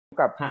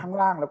กับข้าง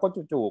ล่างแล้วก็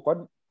จู่ๆก็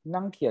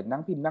นั่งเขียนนั่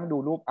งพิมพ์นั่งดู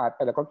รูปอาร์ตไป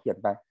แล้วก็เขียน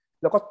ไป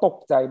แล้วก็ตก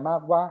ใจมา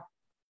กว่า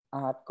อ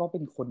าร์ตก็เป็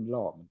นคนห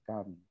ล่อเหมือนกั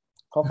น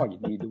ขอยิ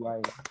นดีด้วย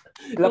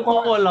แล้วก็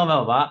คนเราแบ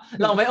บว่า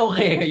เราไม่โอเค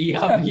กับอีค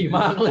รับพีม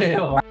ากเลย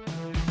แบบว่า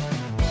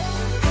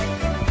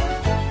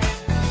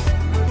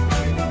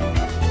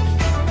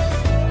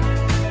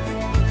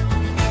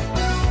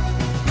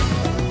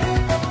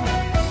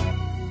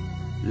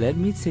Let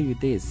me tell you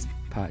this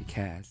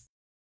podcast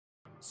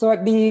สวัส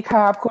ดีค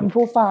รับคุณ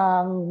ผู้ฟัง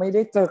ไม่ไ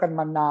ด้เจอกัน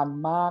มานาน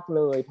มากเ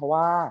ลยเพราะ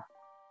ว่า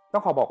ต้อ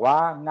งขอบอกว่า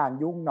งาน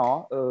ยุ่งเนาะ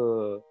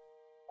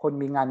คน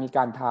มีงานมีก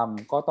ารท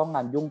ำก็ต้องง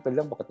านยุ่งเป็นเ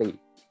รื่องปกติ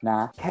นะ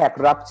แขก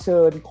รับเชิ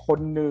ญคน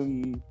หนึ่ง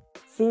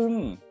ซึ่ง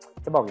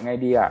จะบอกยังไง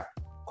ดีอ่ะ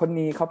คน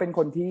นี้เขาเป็นค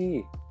นที่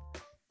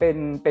เ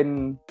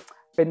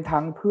ป็น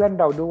ทั้งเพื่อน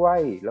เราด้วย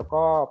แล้ว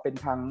ก็เป็น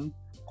ทั้ง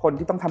คน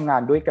ที่ต้องทำงา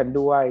นด้วยกัน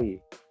ด้วย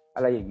อ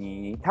ะไรอย่าง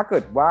นี้ถ้าเกิ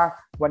ดว่า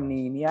วัน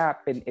นี้เนี่ย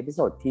เป็นเอพิโซ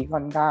ดที่ค่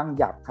อนข้าง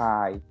หยาบคา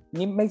ย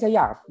นี่ไม่ใช่ห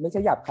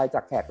ยาบคายจ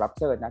ากแขกรับ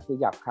เชิญนะคือ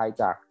หยาบคาย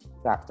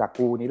จาก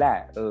กูนี่แหละ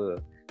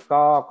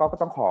ก็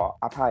ต้องขอ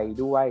อภัย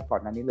ด้วยก่อ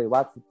นหน้านี้เลยว่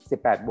า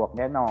18บวก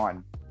แน่นอน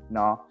เ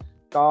นาะ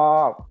ก็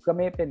เพื่อไ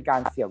ม่เป็นกา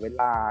รเสียเว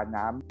ลาน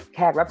ะแข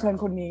กรับเชิญ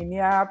คนนี้เ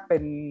นี่ยเป็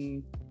น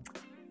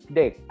เ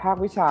ด็กภาค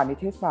วิชานิ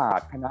เทศศาสต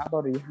ร์คณะบ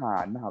ริหา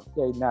รมหาวิท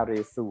ยาลัยนเร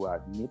ศวร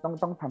นี้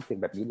ต้องทำเสียง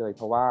แบบนี้เลยเ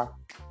พราะว่า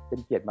เป็น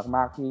เกียรติม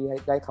ากๆที่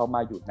ได้เขาม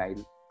าอยู่ใน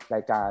รา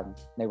ยการ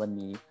ในวัน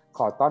นี้ข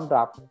อต้อน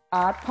รับอ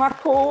าร์ตภาค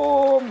ภู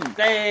มิเ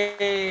จ้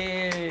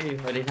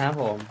สวัสดีครับ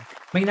ผม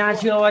ไม่น่า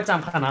เชื่อว่าจ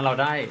ำคณะเรา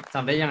ได้จ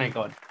ำได้ยังไง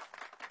ก่อน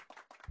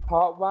เพร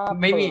าะว่า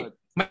ไ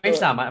ม่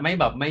สามารถไ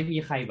ม่มี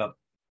ใครแบบ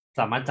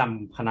สามารถจ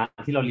ำคณะ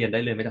ที่เราเรียนได้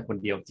เลยแม้แต่คน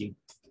เดียวจริง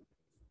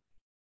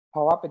เพร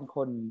าะว่าเป็นค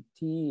น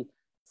ที่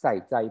ใส่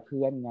ใจเ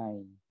พื่อนไง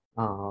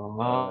อ๋อ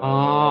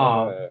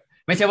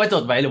ไม่ใช่ว่าจ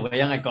ดไว้หรือว่า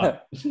ยังไงก่อน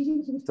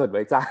จดไ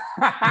ว้จ้ะ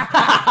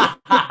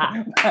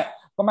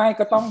ก็ไม่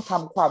ก็ต้องท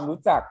ำความรู้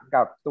จัก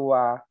กับตัว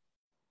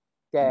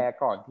แก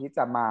ก่อนที่จ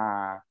ะมา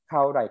เข้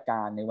ารายก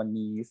ารในวัน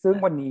นี้ซึ่ง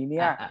วันนี้เ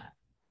นี่ย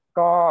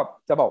ก็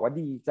จะบอกว่า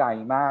ดีใจ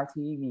มาก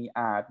ที่มีอ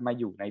าร์ตมา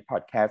อยู่ในพอ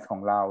ดแคสต์ขอ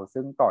งเรา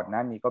ซึ่งก่อนหน้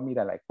านี้ก็มีห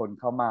ลายๆคน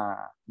เข้ามา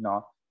เนา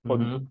ะ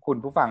คุณ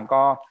ผู้ฟัง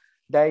ก็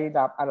ได้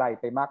รับอะไร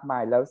ไปมากมา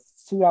ยแล้ว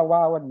เชื่อว่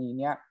าวันนี้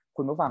เนี่ย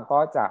คุณผู้ฟังก็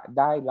จะ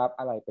ได้รับ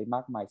อะไรไปม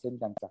ากมายเช่น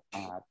กันจากอ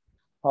าร์ต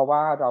เพราะว่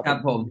าเราเป็น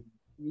คน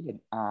ที่เห็น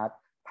อาร์ต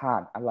ผ่า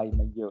นอะไร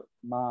มาเยอะ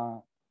มาก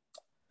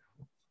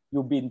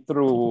You been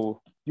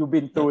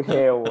through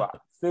hell อ่ะ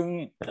ซึ่ง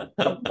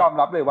ต้องยอม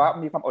รับเลยว่า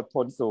มีความอดท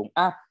นสูง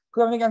อ่ะเ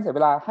พื่อไม่ให้การเสียเว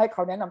ลาให้เข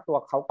าแนะนำตัว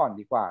เขาก่อน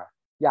ดีกว่า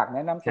อยากแน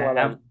ะนำตัวอะไ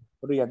ร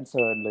เรียนเ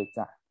ชิญเลย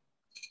จ้ะ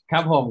ครั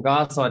บผมก็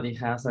สวัสดี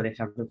ครับ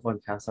ทุกคน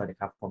ครับสวัสดี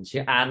ครับผมชื่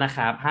ออาร์ตนะค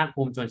รับภาค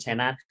ภูมิจวนชัย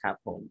นาทครับ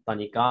ผมตอน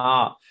นี้ก็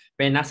เ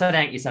ป็นนักแสด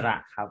งอิสระ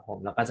ครับผม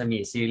แล้วก็จะมี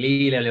ซีรี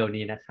ส์เร็วๆ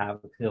นี้นะครับ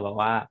คือแบบ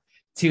ว่า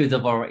Till the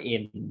World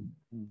End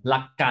รั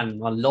กกัน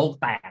วันโลก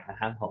แตกนะ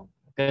ครับผม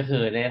ก็คื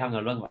อได้ทำงา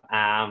นร่วมกับอ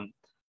าร์ม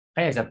ก็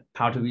อยากจะ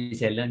proud to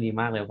present เรื่องนี้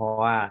มากเลยเพราะ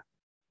ว่า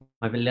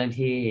มันเป็นเรื่อง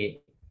ที่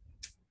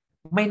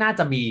ไม่น่า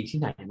จะมีที่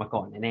ไหนมาก่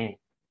อนแน่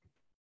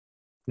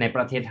ๆในป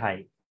ระเทศไทย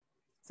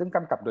ซึ่งก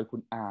ำกับโดยคุ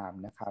ณอาร์ม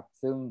นะครับ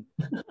ซึ่ง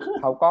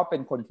เขาก็เป็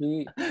นคนที่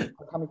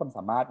เขามีความส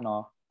ามารถเนา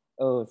ะ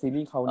ซี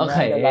รีส์เขาเนี่ย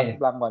ได้รั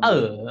บรางวัล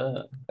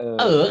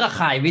กับ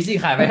ขายวิซี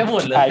ขายไปให้หม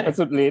ดเลยขายประ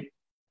สุดฤทธิ์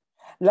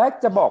และ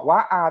จะบอกว่า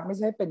อาร์ตไม่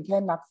ใช่เป็นแค่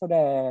นักแสด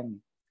ง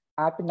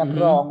อาร์ตเป็นนัก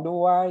ร้อง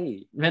ด้วย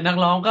เป็นนัก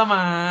ร้องก็ม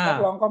า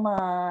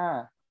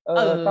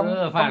ต้อง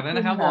ฝากด้วยน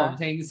ะครับผมเ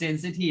พลง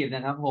Sensitive น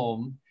ะครับผม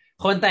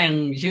คนแต่ง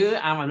ชื่อ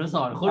อาร์มอนุส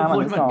รณ์คุณ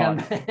เหมือนกัน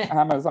อา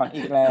ร์มอนุสรณ์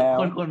อีกแล้ว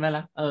คุณไหม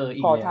ล่ะ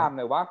ขอถามห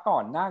น่อยว่าก่อ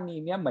นหน้านี้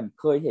เนี่ยเหมือน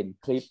เคยเห็น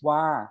คลิปว่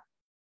า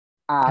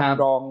อาร์ม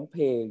ร้องเพ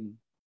ลง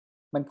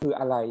มันคือ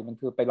อะไรมัน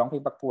คือไปร้องเพล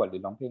งประกวดหรื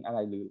อร้องเพลงอะไร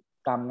หรือ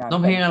ตามงานร้อ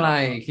งเพลงอะไร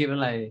คลิปอ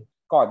ะไร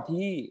ก่อน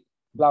ที่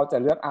เราจะ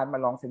เลือกอาร์ตมา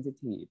ร้อง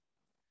Sensitive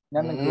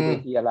นั่นมันคือเว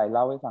ทีอะไรเ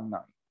ล่าให้ฟังหน่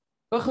อย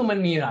ก็คือมัน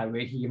มีหลายเว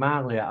ทีมา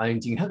กเลยเอาจ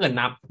ริงๆถ้าเกิด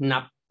นั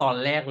บตอน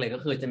แรกเลยก็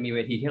คือจะมีเว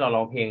ทีที่เราร้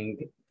องเพลง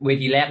เว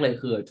ทีแรกเลย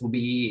คือ To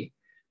Be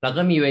แล้ว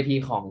ก็มีเวที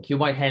ของ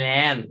Q-Boy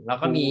Thailand แล้ว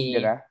ก็มี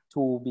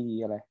To Be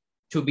อะไร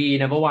To Be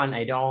Number One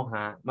Idol ฮ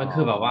ะมัน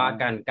คือแบบว่า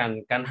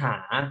การ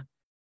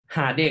ห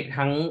าเด็ก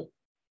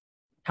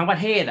ทั้งประ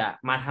เทศอ่ะ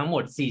มาทั้งหม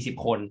ด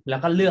40คนแล้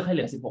วก็เลือกให้เห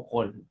ลือ16ค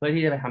นเพื่อ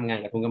ที่จะไปทำงาน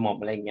กับทุนกระหม่อม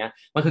อะไรอย่างเงี้ย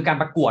มันคือการ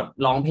ประกวด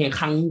ร้องเพลง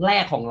ครั้งแร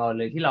กของเรา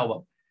เลยที่เราแบ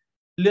บ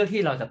เลือก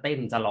ที่เราจะเต้น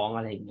จะร้องอ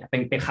ะไรอย่างเงี้ยเ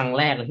ป็นครั้ง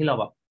แรกเลยที่เรา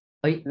แบบ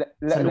เฮ้ย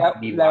สนุก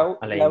ดีว่ะ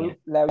อะไรอย่างเงี้ย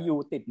แล้วยู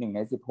ติด1 ใน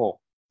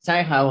 16ใช่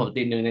ครับผม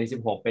ติด1 ใน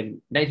 16เป็น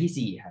ได้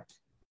ที่4ครับ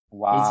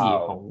ที่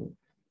4ของ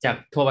จาก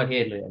ทั่วประเท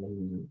ศเลยอะไรอ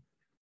ย่างงี้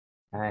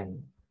ใช่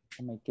ท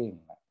ำไมเก่ง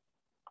อ่ะ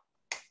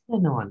แน่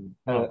นอน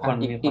คน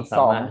มีความสา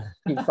มารถ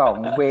อีก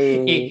2เว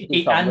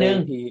อีกอันนึง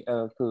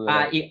คือ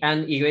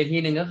อีกเวที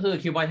หนึ่งก็คือ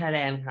Q-Boy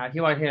Thailand ครับ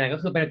Q-Boy Thailand ก็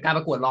คือเป็นการป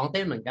ระกวดร้องเ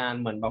ต้นเหมือนกัน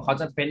เหมือนแบบเขา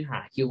จะเฟ้นหา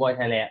Q-Boy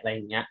Thailand อะไรอ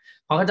ย่างเงี้ย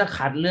เขาก็จะ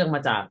คัดเลือกม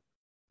าจาก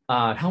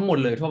ทั้งหมด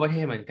เลยทั่วประเท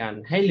ศเหมือนกัน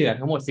ให้เหลือ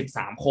ทั้งหมด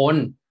13คน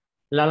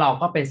แล้วเรา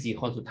ก็เป็น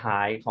4คนสุดท้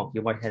ายของ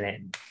Q-Boy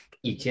Thailand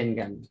อีกเช่น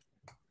กัน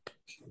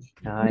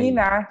นี่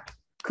นะ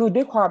คือ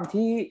ด้วยความ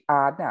ที่อ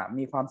าร์ตเนี่ย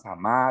มีความสา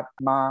มารถ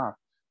มาก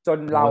จน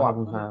เรา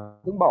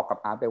เพิ่งบอกกับ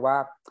อาร์ตไปว่า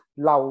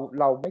เรา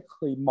เราไม่เค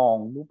ยมอง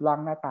รูปร่าง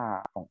หน้าตา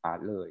ของอาร์ต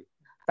เลย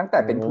ตั้งแต่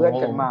เป็นเพื่อน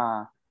กันมา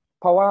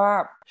เพราะว่า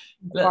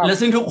แล้ว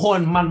ซึ่งทุกคน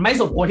มันไม่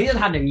สมควรที่จะ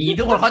ทำอย่างนี้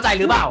ทุกคนเข้าใจ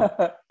หรือเปล่า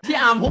ที่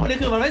อาร์มพูดนี่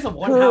คือมันไม่สมค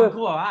วรทำคื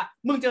อแบบว่า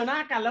มึงเจอหน้า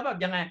กันแล้วแบบ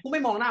ยังไงกูไ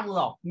ม่มองหน้ามึง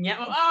หรอกเงี้ย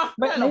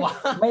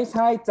ไม่ใ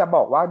ช่จะบ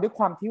อกว่าด้วยค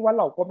วามที่ว่า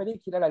เราก็ไม่ได้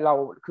คิดอะไรเรา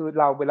คือ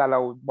เราเวลาเรา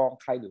มอง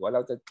ใครหรือว่าเร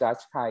าจะจัด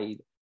ใคร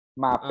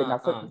มาเป็นนั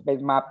ก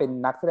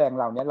แสดง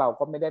เราเนี่ยเรา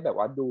ก็ไม่ได้แบบ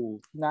ว่าดู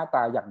หน้าต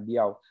าอย่างเดี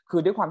ยวคื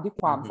อด้วยความที่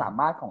ความสา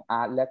มารถของอ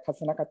าร์ตและทั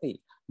ศนคติ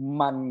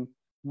มัน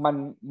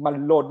มัน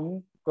ล้น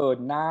เกิน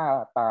หน้า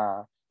ตา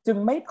จึง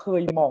ไม่เค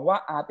ยมองว่า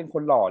อาร์ตเป็นค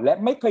นหล่อและ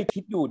ไม่เคยคิ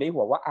ดอยู่ใน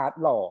หัวว่าอาร์ต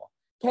หล่อ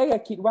แค่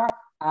คิดว่า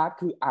อาร์ต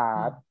คืออา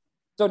ร์ต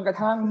จนกระ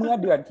ทั่งเมื่อ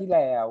เดือนที่แ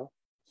ล้ว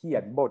เขีย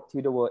นบท To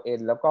the World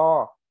End แล้วก็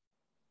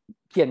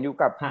เขียนอยู่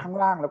กับข้าง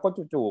ล่างแล้วก็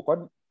จู่ๆก็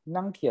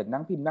นั่งเขียนนั่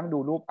งพิมพ์นั่งดู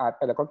รูปอาร์ตไ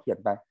ปแล้วก็เขียน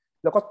ไป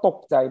แล้วก็ตก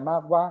ใจมา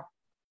กว่า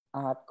อ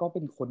าร์ตก็เ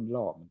ป็นคนห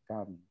ล่อเหมือน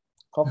กัน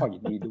ขอยิ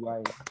นดีด้วย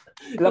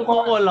แล้วก็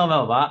คนเราแบ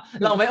บว่า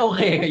เราไม่โอเ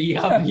คกับอี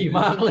ครับพี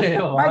มากเลย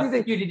แบบว่า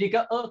อยู่ดีๆ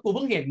ก็กูเ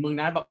พิ่งเห็นมึง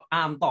นะแบบอ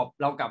าร์มตอบ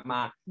เรากลับมา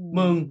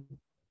มึง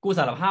กูส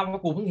ารภาพว่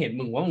ากูเพิ่งเห็น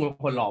มึงว่ามึงเป็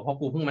นคนหล่อเพราะ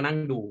กูเพิ่งมานั่ง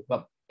ดูแบ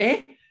บเอ๊ะ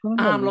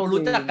อาร์มเรา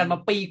รู้จักกันมา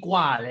ปีก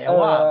ว่าแล้ว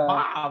ว่าบ้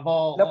าบอ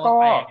แล้วก็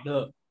แตกเด้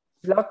อ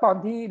แล้วตอน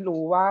ที่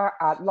รู้ว่า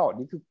อาร์ตหล่อ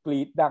นี่คือก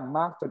รี๊ดดังม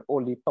ากจนโอ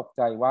ลิฟตกใ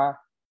จว่า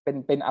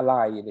เป็นอะไร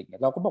อะไรอย่างเงี้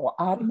ยเราก็บอกว่า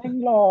อาร์ตแม่ง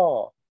หล่อ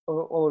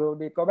โอ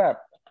ลิฟก็แบบ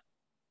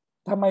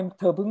ทำไม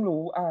เธอเพิ่ง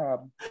รู้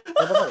แ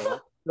ล้วก็บอก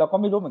เราก็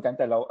ไม่รู้เหมือนกัน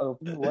แต่เราเ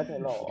พิ่งรู้ว่าเธอ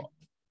หล่อ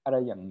อะไร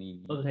อย่างนี้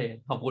โอเค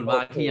ขอบคุณม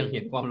ากที่ยังเ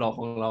ห็นความหล่อข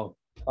องเรา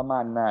ประมา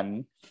ณนั้น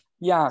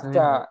อยากจ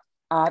ะ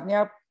อาร์ตเนี่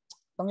ย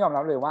ต้องยอม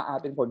รับเลยว่าอาร์ต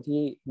เป็นคน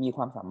ที่มีค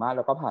วามสามารถแ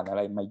ล้วก็ผ่านอะไ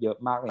รมาเยอะ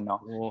มากเลยเนาะ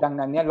ดัง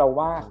นั้นเนี่ยเรา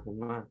ว่า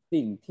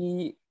สิ่งที่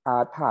อา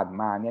ร์ตผ่าน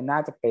มาเนี่ยน่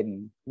าจะเป็น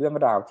เรื่อง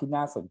ราวที่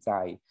น่าสนใจ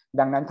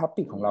ดังนั้นท็อ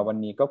ปิกของเราวัน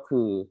นี้ก็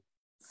คือ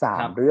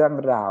3เรื่อง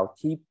ราว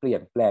ที่เปลี่ย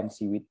นแปลง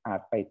ชีวิตอาร์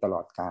ตไปตล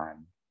อดกาล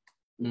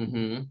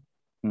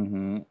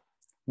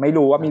ไม่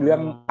รู้ว่ามีเรื่อ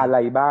งอะไร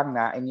บ้าง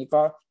นะอันนี้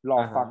ก็รอ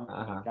ฟัง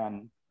เหมือนกัน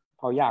เ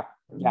พราะอ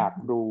ยาก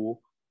รู้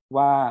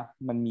ว่า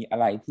มันมีอะ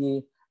ไรที่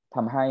ท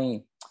ำให้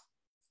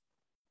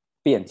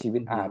เปลี่ยนชีวิ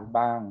ตอาร์ต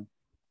บ้าง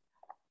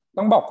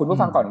ต้องบอกคุณผู้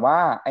ฟังก่อนว่า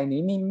ไอ้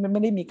นี้ไ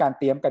ม่ได้มีการ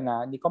เตรียมกันนะ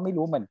นี่ก็ไม่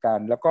รู้เหมือนกัน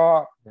แล้วก็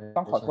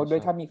ต้องขอโทษด้ว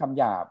ยถ้ามีคำ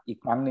หยาบอีก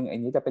ครั้งหนึ่งไอ้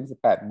นี้จะเป็น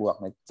18 บวก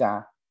นะจ๊ะ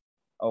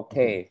โอเค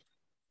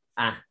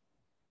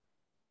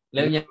เ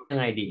ริ่มยัง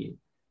ไงดี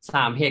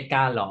3เหตุก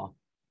ารณ์หรอ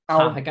เอา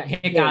เห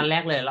ตุการณ์แร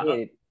กเลยแล้ว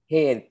เห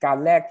ตุการ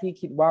ณ์แรกที่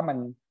คิดว่า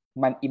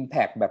มันอิมแพ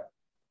คแบบ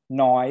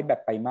น้อยแบบ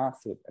ไปมาก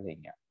สุดอะไร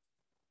เงี้ย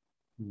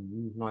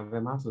น้อยไป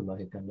มากสุดเลย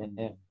เหตุการณ์แร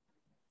ก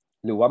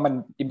หรือว่ามัน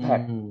อิมแพค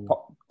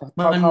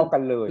เท่ากั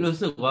นเลยรู้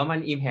สึกว่ามัน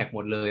อิมแพคหม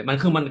ดเลยมัน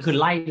คือ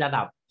ไล่ระ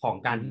ดับของ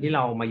การที่เร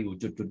ามาอยู่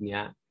จุดเนี้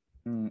ย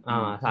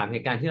3เห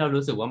ตุการณ์ที่เรา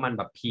รู้สึกว่ามันแ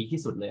บบพีค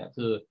ที่สุดเลยอ่ะ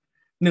คือ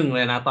1เล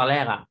ยนะตอนแร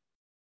กอ่ะ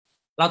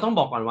เราต้องบ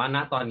อกก่อนว่าณ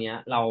ตอนเนี้ย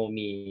เรา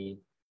มี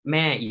แ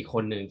ม่อีกค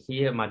นหนึ่งที่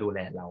มาดูแล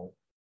เรา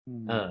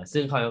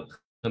ซึ่งเขา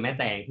คือแม่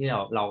แตงที่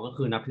เราก็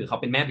คือนับถือเขา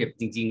เป็นแม่แบบ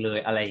จริงๆเลย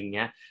อะไรอย่างเ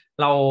งี้ย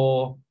เรา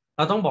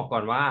ต้องบอกก่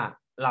อนว่า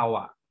เรา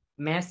อ่ะ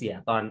แม่เสีย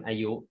ตอนอา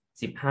ยุ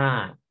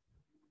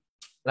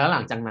15แล้วหลั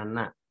งจากนั้น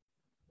น่ะ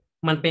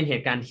มันเป็นเห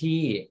ตุการณ์ที่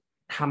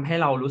ทำให้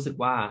เรารู้สึก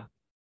ว่า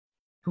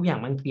ทุกอย่าง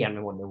มันเปลี่ยนไป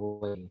หมดเลยเ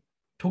ว้ย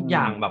ทุกอ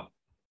ย่างแบบ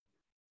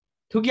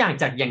ทุกอย่าง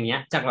จากอย่างเงี้ย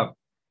จากแบบ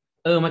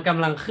มันก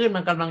ำลังขึ้น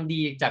มันกำลัง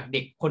ดีจากเ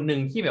ด็กคนหนึ่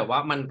งที่แบบว่า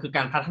มันคือก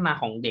ารพัฒนา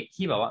ของเด็ก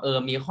ที่แบบว่า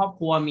มีครอบค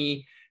รัวมี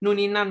นู่น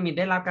นี่นั่นมีไ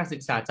ด้รับการศึ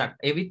กษาจาก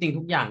everything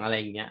ทุกอย่างอะไร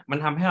อย่างเงี้ยมัน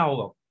ทำให้เรา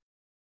แบบ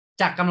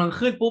จากกำลัง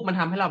ขึ้นปุ๊บมัน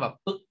ทำให้เราแบบ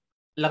ปึ๊ก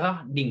แล้วก็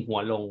ดิ่งหัว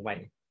ลงไป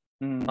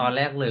ตอนแ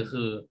รกเลย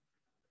คือ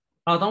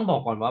เราต้องบอ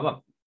กก่อนว่าแบบ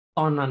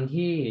ตอนนั้น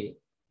ที่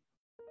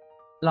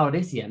เราไ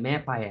ด้เสียแม่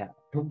ไปอ่ะ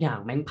ทุกอย่าง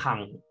แม่ง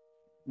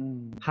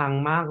พัง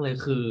มากเลย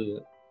คือ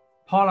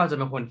พ่อเราจะเ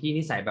ป็นคนที่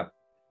นิสัยแบบ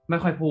ไม่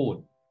ค่อยพูด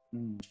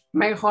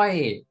ไม่ค่อย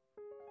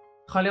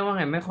เขาเรียกว่า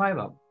ไงไม่ค่อยแ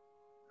บบ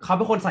เขาเ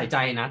ป็นคนใส่ใจ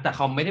นะแต่เข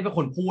าไม่ได้เป็นค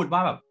นพูดว่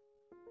าแบบ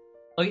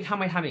ทำ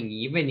ไมทำอย่าง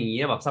นี้เป็นอย่างนี้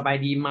แบบสบาย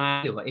ดีมา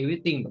หรือว่า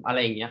everything แบบอะไร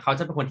อย่างเงี้ยเขา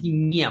จะเป็นคนที่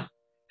เงียบ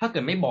ถ้าเกิ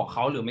ดไม่บอกเข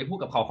าหรือไม่พูด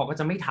กับเขาเขาก็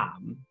จะไม่ถาม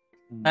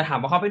แต่ถาม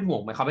ว่าเขาเป็นห่ว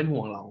งไหมเขาเป็นห่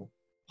วงเรา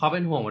เขาเป็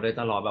นห่วงมาโดย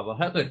ตลอดแบบว่า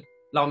ถ้าเกิด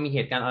เรามีเห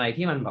ตุการณ์อะไร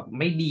ที่มันแบบ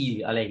ไม่ดีห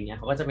รืออะไรอย่างเงี้ย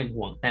เขาก็จะเป็น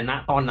ห่วงแต่ณ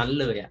ตอนนั้น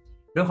เลยอ่ะ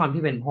ด้วยความ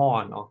ที่เป็นพ่อ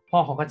เนาะพ่อ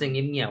เขาก็จะเ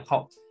งียบๆ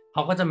เข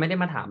าก็จะไม่ได้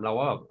มาถามเรา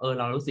ว่าแบบ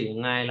เรารู้สึกยั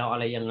งไงเราอะ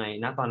ไรยังไง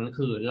นะตอนนั้น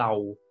คือเรา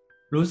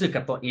รู้สึก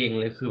กับตัวเอง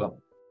เลยคือแบบ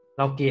เ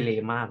ราเกเร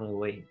มากเลย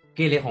เว้ยเก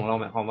เรของเรา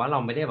หมายความว่าเรา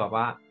ไม่ได้แบบ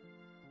ว่า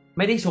ไ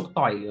ม่ได้ชก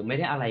ต่อยหรือไม่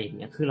ได้อะไรอย่างเ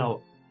งี้ยคือ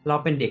เรา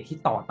เป็นเด็กที่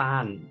ต่อต้า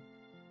น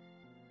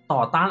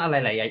อะไร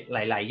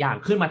หลายอย่าง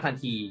ขึ้นมาทัน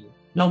ที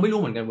เราไม่รู้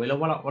เหมือนกันเว้ยแล้ว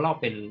ว่าเรา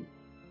เป็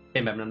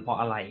นแบบนั้นเพราะ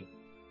อะไร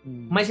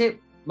ไม่ใช่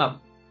แบบ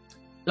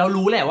เรา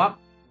รู้แหละว่า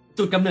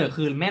จุดกำเนิด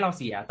คือแม่เรา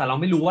เสียแต่เรา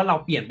ไม่รู้ว่าเรา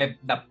เปลี่ยนไป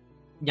แบบ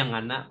อย่าง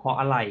นั้นนะเพราะ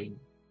อะไร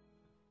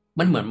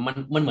มันเหมื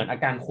อนอา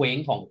การเคว้ง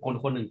ของ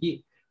คนหนึ่งที่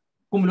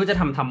กูไม่รู้จะ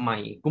ทำไม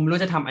กูไม่รู้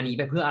จะทำอันนี้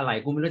ไปเพื่ออะไร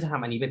กูไม่รู้จะท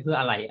ำอันนี้ไปเพื่อ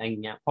อะไรอะไรอย่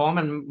างเงี้ยเพราะว่า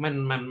มัน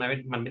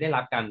ไม่ได้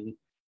รับ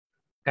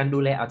การดู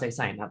แลเอาใจใ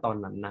ส่นะตอน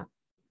นั้นนะ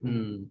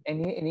อัน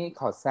นี้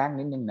ขอแทรก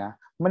นิดนึงนะ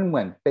มันเหมื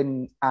อนเป็น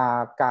อา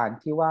การ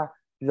ที่ว่า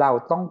เรา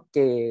ต้องเก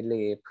เร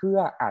เพื่อ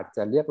อาจจ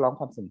ะเรียกร้อง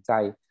ความสนใจ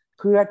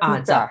เพื่อที่อา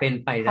จจะจะเป็น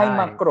ไปให้ได้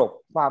มากรบ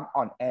ความ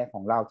อ่อนแอข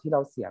องเราที่เร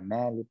าเสียแ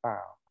ม่หรือเปล่า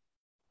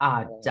อา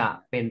จจะ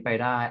เป็นไป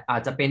ได้อา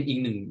จจะเป็นอีก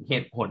หนึ่งเห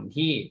ตุผล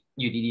ที่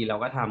อยู่ดีๆเรา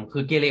ก็ทำคื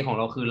อเกเรของเ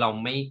ราคือเรา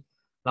ไ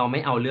ม่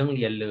เอาเรื่องเ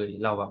รียนเลย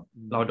เราแบบ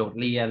เราโดด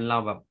เรียนเรา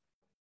แบบ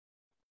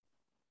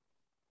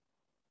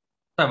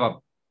แต่แบบ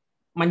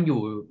มันอยู่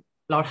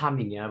เราทำ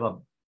อย่างเงี้ยแบบ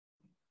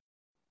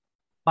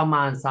ประม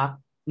าณสัก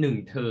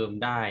1 เทอม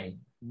ได้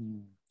อืม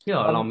ที่แบ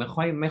บตอนเราไม่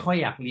ค่อย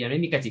อยากเรียนไม่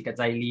มีกระจิตกระใ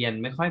จเรียน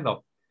ไม่ค่อยแบบ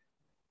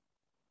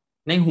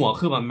ในหัว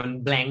คือแบบมัน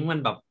แบงค์มัน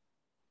แบบ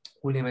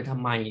กูเรียนไปทำ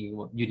ไม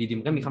อยู่ดีๆ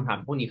มันก็มีคำถาม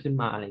พวกนี้ขึ้น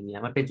มาอะไรเงี้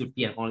ยมันเป็นจุดเป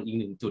ลี่ยนของเราอีก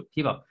1 จุด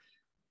ที่แบบ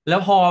แล้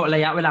วพอร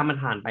ะยะเวลามัน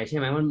ผ่านไปใช่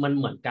ไหมมัน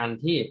เหมือนกัน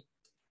ที่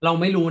เรา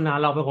ไม่รู้นะ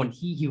เราเป็นคน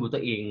ที่ฮีลตั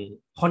วเอง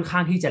ค่อนข้า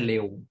งที่จะเร็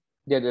ว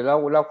เดี๋ยว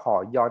เราขอ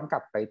ย้อนกลั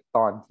บไปต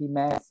อนที่แ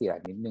ม่เสีย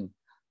นิดนึง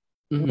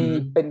มีอือหือ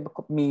เป็น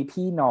มี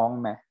พี่น้อง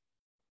ไหม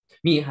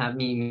มีครับ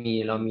มี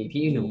เรามี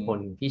พี่หมีนึ่งคน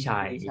พี่ชา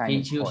ยพี่ชายพี่ห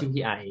นึ่งคนชื่อ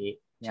พี่ไอใหญ่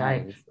ใช่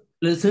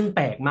หรือซึ่งแป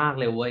ลกมาก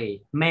เลยเว้ย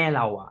แม่เ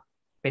ราอ่ะ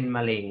เป็นม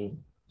ะเร็ง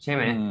ใช่ไ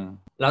หมอืม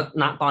แล้ว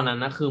ณตอนนั้น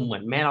นะคือเหมือ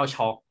นแม่เรา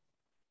ช็อก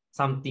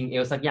something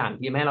else สักอย่าง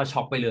ที่แม่เราช็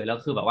อกไปเลยแล้ว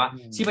คือแบบว่าอื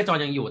มชีพจร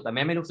ยังอยู่แต่แ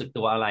ม่ไม่รู้สึก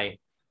ตัวอะไร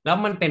แล้ว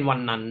มันเป็นวัน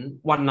นั้น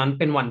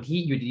เป็นวันที่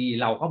อยู่ดี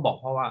ๆเราก็บอก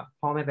พ่อว่า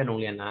พ่อไม่ไปโรง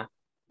เรียนนะ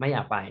ไม่อย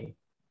ากไป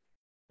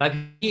แล้ว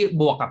พี่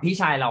บวกกับพี่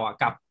ชายเราอ่ะ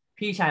กับ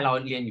พี่ชายเรา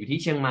เรียนอยู่ที่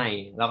เชียงใหม่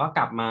แล้วก็ก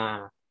ลับมา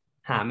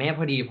หาแม่พ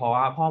อดีเพราะ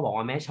ว่าพ่อบอก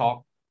ว่าแม่ช็อก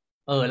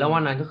แล้ววั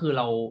นนั้นก็คือเ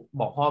รา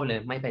บอกพ่อไปเลย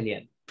ไม่ไปเรีย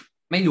น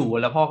ไม่อยู่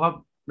แล้วพ่อ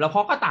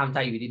ก็ตามใจ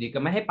อยู่ดีๆก็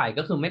ไม่ให้ไป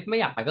ก็คือไม่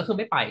อยากไปก็คือ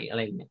ไม่ไปอะไ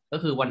รอย่างเงี้ยก็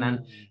คือวันนั้น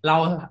อืมเรา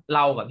เร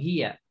ากับพี่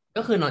อ่ะ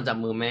ก็คือนอนจับ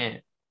มือแม่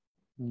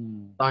อืม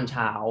ตอนเ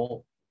ช้า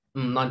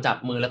นอนจับ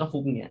มือแล้วก็ฟุ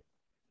บเนี่ย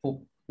ฟุบ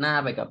หน้า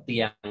ไปกับเตี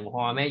ยงพ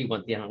อแม่อยู่บ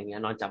นเตียงอะไรเงี้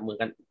ยนอนจับมือ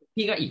กัน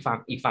พี่ก็อีก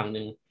ฝั่งห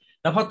นึ่ง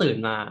แล้วพอตื่น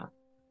มา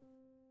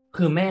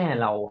คือแม่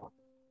เราอะ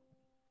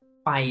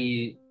ไป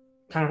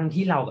ทั้ง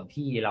ที่เรากับ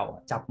พี่เราอ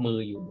ะจับมือ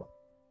อยู่อะ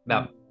แบ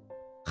บอืม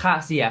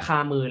คา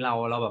มือเรา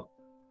แบบ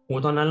โห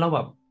ตอนนั้นเราแบ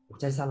บ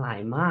ใจสลาย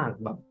มาก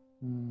แบบ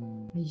อื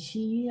ไม่มเ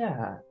ชี่ย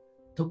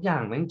ทุกอย่า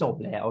งแม่งจบ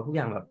แล้วทุกอ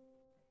ย่างแบบ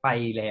ไป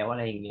แล้วอะ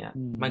ไรอย่างเงี้ย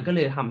อืมมันก็เล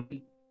ยท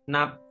ำ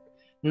นับ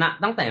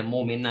ตั้งแต่โม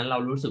เมนต์นั้นเรา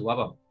รู้สึกว่า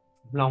แบบ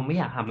เราไม่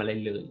อยากทำอะไร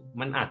เลย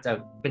มันอาจจะ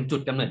เป็นจุ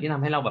ดกำเนิดที่ท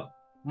ำให้เราแบบ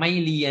ไม่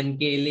เรียน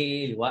เกเร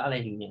หรือว่าอะไร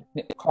อย่างเงี้ยเ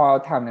นี่ยพอ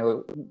ทำใน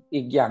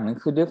อีกอย่างหนึ่ง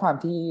คือด้วยความ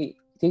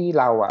ที่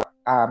เรา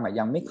อาม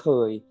ยังไม่เค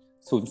ย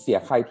สูญเสีย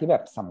ใครที่แบ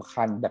บสำ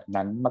คัญแบบ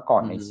นั้นมาก่อ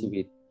นอืในชี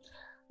วิต ม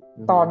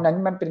อืตอนมนั้น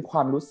มันเป็นคว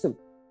ามรู้สึก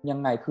ยัง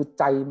ไงคือ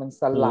ใจมัน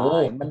สโลา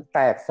ยห มันแต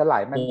กสลา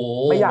ยมันโอ้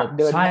ไม่อยากแบบใช่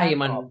เดินหน้า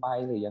มันต่อไป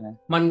หรือยังไง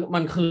มั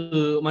น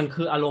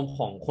คืออารมณ์ข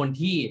องคน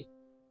ที่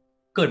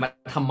เกิดมา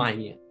ทำไม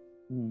เนี่ย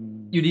อื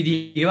อยู่มดี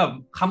ๆแบบ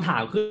คำถา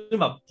มขึ้น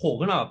แบบโผล่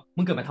ขึ้นมาแบบ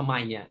มึงเกิดมาทำไม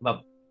เนี่ยแบบ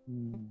อื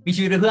มมี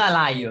ชีวิตไปเพื่ออะไ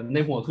รแบบใน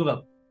หัวคือแบบ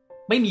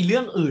ไม่มีเรื่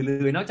องอื่นเ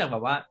ลยนอกจากแบ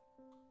บว่า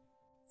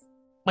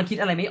มันคิด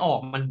อะไรไม่ออก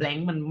มันแบง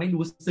ค์มันไม่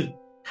รู้สึก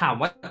ถาม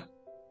ว่า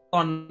ต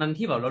อนนั้น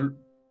ที่แบบ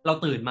เรา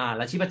ตื่นมาแ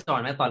ล้วชีพจร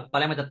ไหมตอน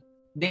แรกมันจะ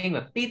เด้งแบ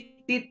บติด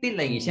ติดติดอะไ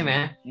รอย่างงี้ใช่ไหม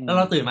อืมแล้วเ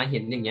ราตื่นมาเห็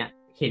นอย่างเงี้ย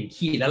เห็น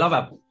ขีดแล้วเราแบ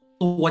บ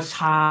ตัวช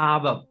า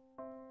แบบ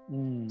อื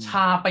มช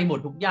าไปหมด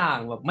ทุกอย่าง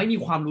แบบไม่มี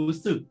ความรู้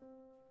สึก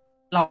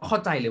เราเข้า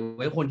ใจเลยเ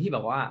ว้ยคนที่แบ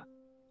บว่า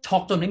ช็อ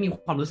กจนไม่มี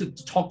ความรู้สึก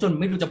ช็อกจน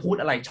ไม่รู้จะพูด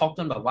อะไรช็อกจ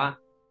นแบบว่า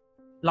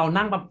เรา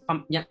นั่งแบบ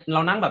เร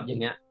านั่งแบบอย่า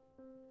งเงี้ย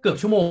เกือบ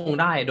ชั่วโมง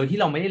ได้โดยที่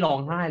เราไม่ได้ร้อง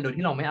ไห้โดย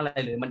ที่เราไม่อะไร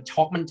เลยมัน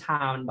ช็อกมันชา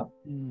มันแบบ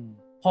อืม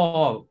พอ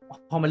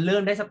พอมันเริ่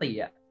มได้สติ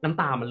อะน้ำ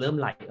ตามันเริ่ม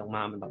ไหลออกม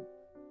ามันแบบ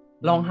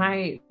อืมร้องไห้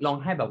ร้อง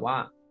ไห้แบบว่า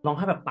ร้องไ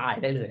ห้แบบตาย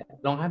ได้เลยอะ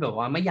ร้องไห้แบบ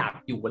ว่าไม่อยาก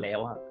อยู่แล้ว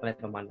อะอะไร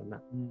ประมาณนั้นอ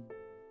ะ อืม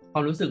คว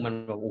ามรู้สึกมัน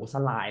แบบโอ้ส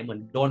ลายเหมือน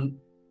โดน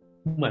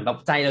เหมือนแบบ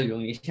ใจเราอยู่ตร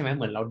งนี้ใช่ไหมเ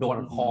หมือนเราโดน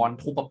อืค้อนม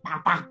ทุบแบบปัก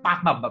ปักปัก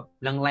แบบ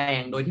แร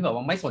งๆโดยที่แบบ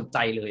ว่าไม่สนใจ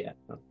เลยอ่ะ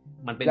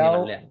มันเป็นแล้วอย่าง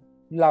นั้นเลยอะ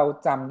เรา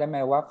จำได้ไหม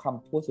ว่าค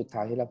ำพูดสุดท้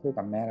ายที่เราพูด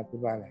กับแม่เราพูด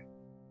ว่าอะไร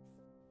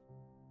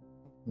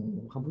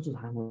คำพูดสุด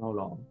ท้ายของเรา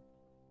หรอ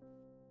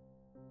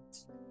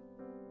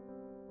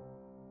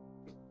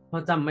เรา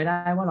จำไม่ได้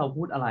ว่าเรา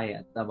พูดอะไรอ่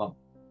ะแต่แบบ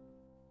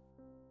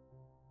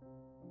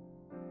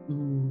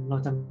เรา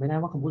จำไม่ได้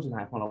ว่าคำพูดสุดท้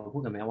ายของเราพู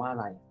ดกับแม่ว่าอะ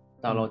ไร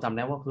แต่อืมเราจำไ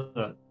ด้ว่าคือ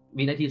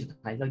วินาทีสุด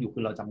ท้ายที่เราอยู่คื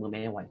อเราจับมือแ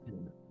ม่ไว้แค่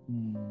นั้นอะอื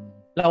ม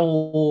เรา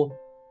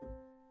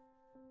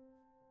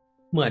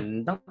เหมือน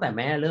ตั้งแต่แ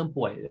ม่เริ่ม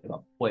ป่วยแบ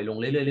บป่วยลง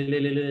เรื่อยๆเรื่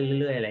อยๆเรื่อย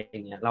ๆเรื่อยๆอะไรอ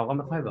ย่างเงี้ยเราก็ไ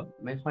ม่ค่อ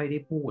ยได้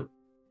พูด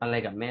อะไร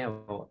กับแม่ว่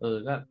า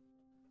ก็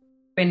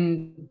เป็น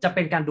จะเ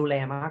ป็นการดูแล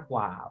มากก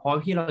ว่าเพราะ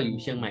ที่เราอือยู่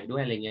เชียงใหม่มด้ว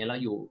ยอะไรเงี้ยเรา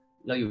อ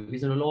ยู่พิ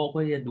ษณุโลกเ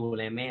พื่อที่จะดู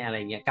แลแม่อะไร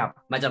เงี้ยกลับ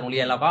มาจากโรงเรี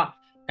ยนเราก็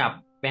กลับ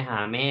ไปหา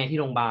แม่ที่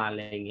โรงพยาบาลอะ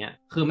ไรอย่างเงี้ย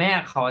คือแม่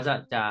เขา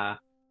จะ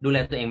ดูแล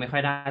ตัวเองไม่ค่อ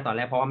ยได้ตอนแ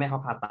รกเพราะว่าแม่เขา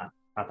ผ่า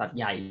ตัด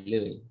ใหญ่เล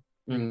ย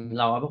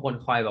เราก็เป็นคน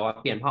คอยแบบว่า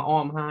เปลี่ยนผ้าอ้อ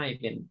มให้เ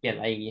ปลี่ยน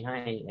อะไรอย่างงี้ให้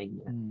อะไรอย่างเ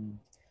งี้ยอืม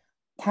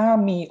ถ้า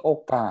มีโอ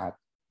กาส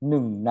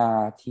1 นา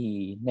ที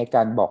ในก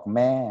ารบอกแ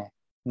ม่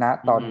ณต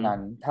อือฮึ อนนั้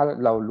นถ้า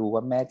เรารู้ว่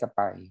าแม่จะไ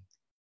ป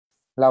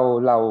เรา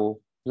เรา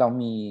เรา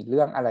มีเ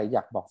รื่องอะไรอย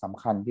ากบอกส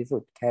ำคัญที่สุ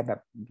ดแค่แบบ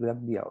เรื่อง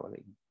เดียวอะไรอ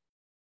ย่างเงี้ย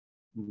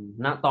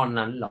ณตอน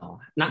นั้นเหรอ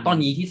ณอืมตอน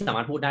นี้ที่สาม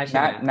ารถพูดได้ณใช่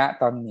ไหมณ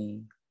ตอนนี้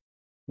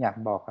อยาก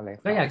บอกอะไรเข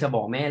าก็อยากจะบ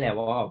อกแม่แหละ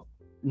ว่า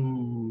อื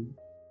ม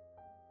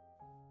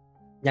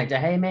อยากจะ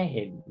ให้แม่เ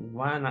ห็น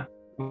ว่านะ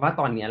ว่า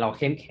ตอนเนี้ยเราเ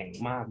ข้มแข็ง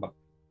มากแบบ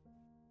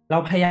เรา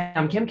พยายา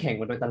มเข้มแข็ง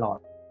มาโดยตลอด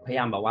พยาย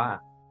ามแบบว่า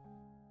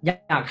อ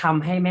ยากท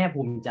ำให้แม่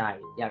ภูมิใจ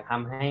อยากท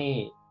ำให้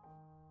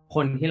ค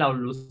นที่เรา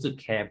รู้สึก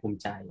แคร์ภูมิ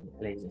ใจอ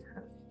ะไรอย่างเงี้ยค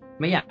รับ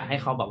ไม่อยากให้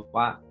เขาแบบ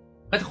ว่า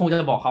ก็คงจะ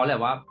บอกเขาแหละ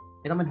ว่า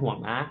ไม่ต้องเป็นห่วง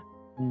นะ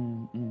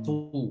สู้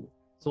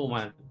สู้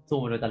สู้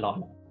มาโดยตลอด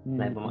อะ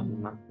ไรประมาณนี้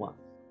มากกว่า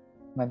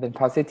มันเป็น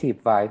positive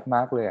vibe ม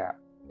ากเลยอ่ะ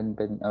เ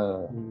ป็น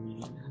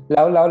แ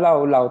ล้วเ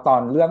ราตอ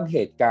นเรื่องเห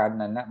ตุการณ์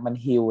นั้นนะมัน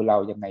ฮีลเรา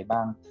ยังไงบ้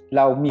างเ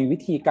รามีวิ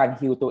ธีการ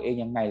ฮีลตัวเอง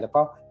ยังไงแล้ว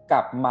ก็ก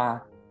ลับมา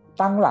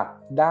ตั้งหลัก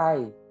ได้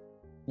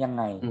ยังไ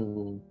ง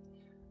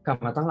กลับ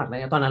มาตั้งหลักได้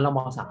ตอนนั้นเราม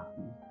.3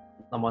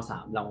เร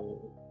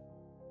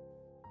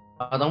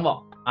าต้องบอก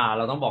เ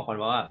ราต้องบอกก่อน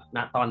ว่าณ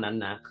ตอนนั้น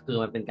นะคือ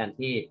มันเป็นการ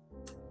ที่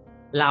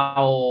เรา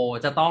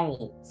จะต้อง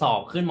สอ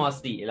บขึ้นม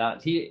.4แล้ว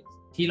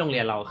ที่โรงเรี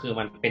ยนเราคือ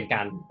มันเป็นก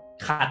าร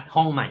คัด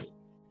ห้องใหม่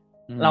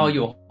เราอ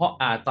ยู่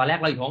ตอนแรก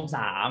เราอยู่ห้อง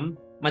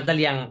3มันจะเ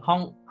รียง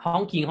ห้อ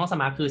งคิงห้องส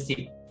มาร์ทคือ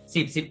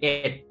10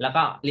 11แล้ว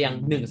ก็เรียง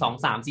1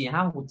 2 3 4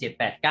 5 6 7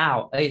 8 9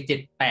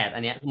 7 8อั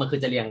นเนี้ยมันคือ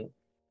จะเรียง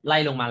ไล่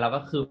ลงมาแล้ว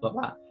ก็คือแบบ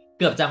ว่า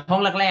เกือบจะห้อ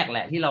งแรกๆแห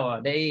ละที่เรา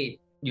ได้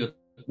อยู่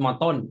ม.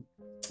ต้น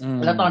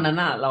แล้วตอนนั้น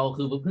น่ะเรา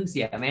คือเพิ่งเ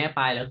สียแม่ไ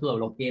ปแล้วคือแบบ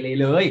เราเกเร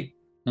เลย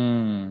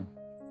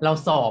เรา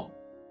สอบ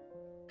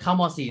เข้า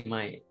ม.4ให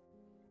ม่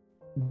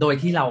โดย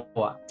ที่เรา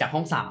จากห้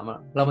อง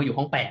3เรามาอยู่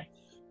ห้อง8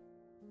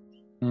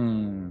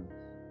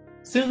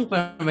ซึ่ง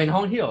เป็นห้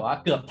องที่แบบว่า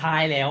เกือบท้า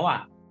ยแล้ว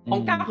ห้อ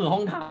ง9คือห้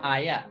องท้าย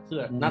คื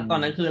อณตอน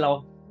นั้นคือเ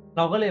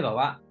ราก็เลยแบบ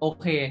ว่าโอ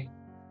เค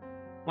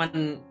มัน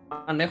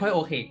ไม่ค่อยโอ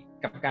เค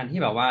กับการที่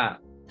แบบว่า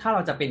ถ้าเร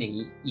าจะเป็นอย่าง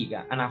นี้อีก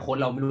อนาคต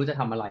เราไม่รู้จะ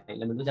ทำอะไรเ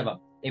ราไม่รู้จะแบบ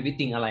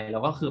everything อะไรเรา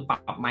ก็คือป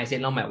รับ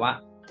mindset เราแบบว่า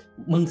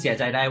มึงเสีย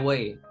ใจได้เว้ย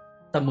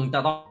แต่มึงจะ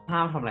ต้องห้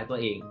ามทำร้ายตัว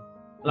เอง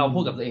เราพู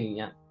ดกับตัวเองอย่างเ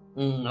งี้ย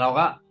เรา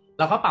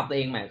ก็ปรับตัวเ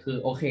องใหม่คือ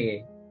โอเค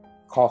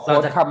ขอโค้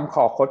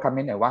ดคำ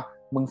นี้หน่อยว่า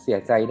มึงเสีย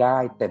ใจได้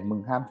แต่มึง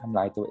ห้ามทำ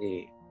ร้ายตัวเอ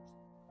ง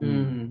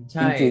ใ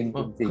ช่จริง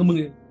คือมึง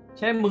ใ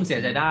ช่มึงเสีย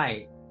ใจได้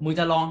มึง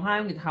จะร้องไห้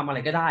มึงจะทำอะไร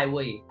ก็ได้เ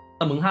ว้ยแ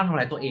ต่มึงห้ามทำ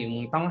ร้ายตัวเองมึ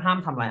งต้องห้าม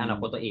ทำลายอนา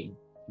คตตัวเอง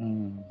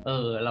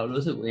เรา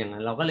รู้สึกอย่างนั้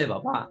นเราก็เลยแบ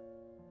บว่า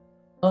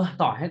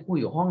ต่อให้กู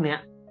อยู่ห้องเนี้ย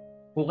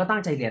กูก็ตั้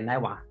งใจเรียนได้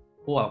วะ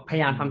กูแบบพย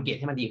ายามทำเกรด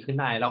ให้มันดีขึ้น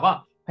ได้แล้วก็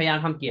พยายาม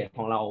ทำเกรดข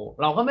องเ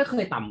ราก็ไม่เค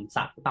ยต่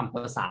ำกว่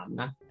า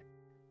3นะ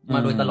มา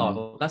โดยตลอด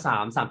ก็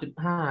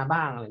3.5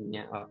บ้างอะไรอย่างเ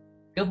งี้ย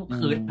ก็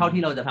คือเท่า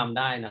ที่เราจะทำไ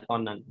ด้นะตอ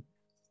นนั้น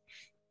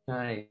ใ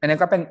ช่อันนั้น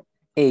ก็เป็น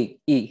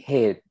อีก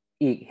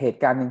เหตุ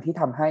การณ์หนึ่งที่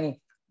ทำให้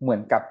เหมือ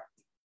นกับ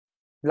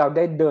เราไ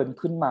ด้เดิน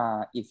ขึ้นมา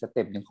อีกสเ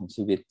ต็ปหนึ่งของ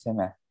ชีวิตใช่ไห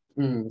ม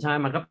ใช่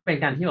มันก็เป็น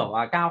การที่แบบ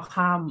ว่าก้าว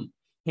ข้าม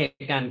เห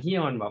ตุการณ์ที่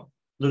มันแบบ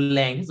รุนแ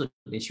รงที่สุด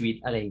ในชีวิต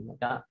อะไรอย่างเงี้ย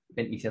ก็เ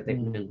ป็นอีกสเต็ป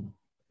หนึ่ง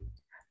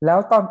แล้ว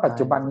ตอนปัจ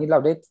จุบันนี้เรา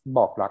ได้บ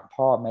อกรัก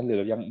พ่อไหมหรื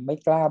อยังไม่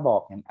กล้าบอ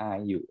กยังอาย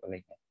อยู่อะไร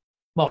เงี้ย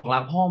บอกรั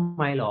กพ่อไ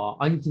หมหรอ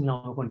จริงๆเรา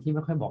เป็นคนที่ไ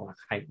ม่ค่อยบอกรัก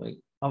ใครเลย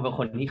เราเป็นค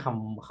นที่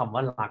คำว่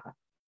ารัก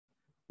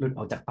หลุดอ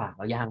อกจากปากเ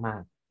รายากมา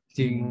กจ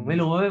ริงไม่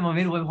รู้ว่ามันไ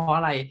ม่รู้เป็นเพราะ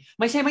อะไร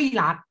ไม่ใช่ไม่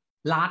รัก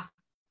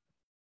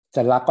จ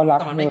ะรักก็รัก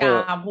แต่มันไม่กล้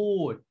าพู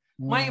ด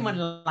ไม่มัน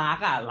รัก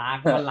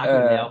มันรักอ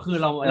ยู่แล้วคือ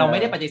เราไม่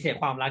ได้ปฏิเสธ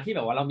ความรักที่แบ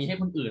บว่าเรามีให้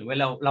คนอื่นไว้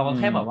เรา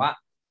แค่แบบว่า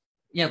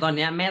อย่างตอนเ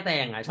นี้ยแม่แต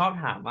งชอบ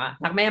ถามว่า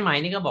รักแม่ไหม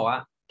นี่ก็บอกว่า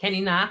แค่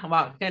นี้นะว่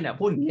าแค่เนี่ย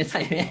พูดอย่างนี้ใ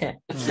ส่แม่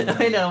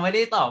เราไม่ไ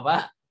ด้ตอบว่า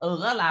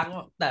ก็รัก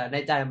แต่ใน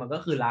ใจมันก็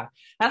คือรัก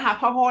ถ้าถาม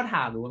พ่อถ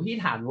ามหรือว่าพี่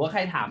ถามหรือว่าใคร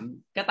ถาม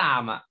ก็ตา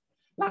ม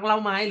รักเรา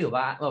ไหมหรือ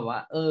ว่าแบบว่า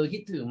คิ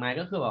ดถึงไหม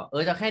ก็คือแบบ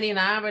จะแค่นี้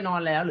นะไปนอ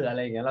นแล้วหรืออะไร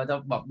อย่างเงี้ยเราจะ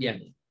แบบเบี่ยง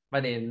ปร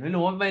ะเด็นไม่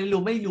รู้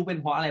เป็น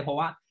เพราะอะไรเพราะ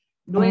ว่า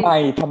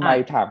ทำไม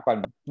ถามก่อน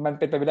มัน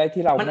เป็นไปไม่ได้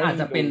ที่เรามันอาจ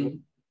จะเ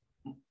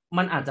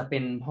ป็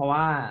นเพราะว่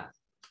า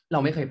เรา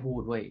ไม่เคยพู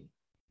ดเว้ย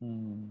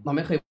เราไ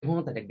ม่เคยพูด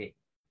ตั้งแต่เด็ก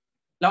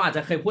ๆเราอาจจ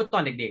ะเคยพูดตอ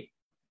นเด็ก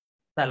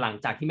ๆแต่หลัง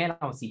จากที่แม่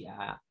เราเสีย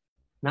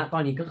ณตอ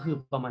นนี้ก็คือ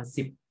ประมาณ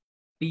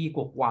10 ปีก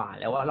ว่าๆ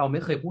แล้วว่าเราไ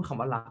ม่เคยพูดคำ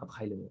ว่ารักกับใค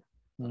รเลย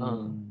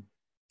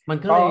มัน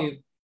ก็เลย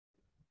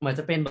เหมือน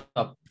จะเป็นแบ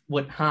บวอ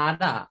ร์ดฮาร์ด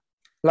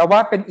เราว่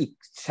าเป็นอีก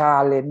ชา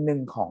เลนจ์หนึ่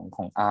งข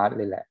องอาร์ตเ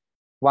ลยแหละ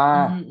ว่า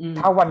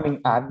ถ้าวันหนึ่ง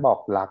อาร์ตบอ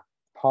กรัก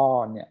พ่อ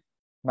เนี่ย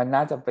มันน่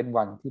าจะเป็น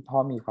วันที่พ่อ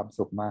มีความ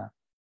สุขมาก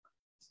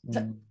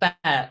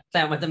แ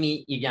ต่มันจะมี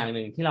อีกอย่างห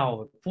นึ่งที่เรา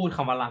พูดค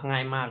ำว่ารักง่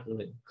ายมากเล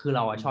ยคือเร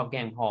าชอบแก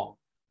ล้งพ่อ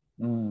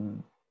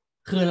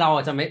คือเรา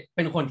จะไม่เ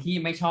ป็นคนที่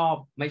ไม่ชอบ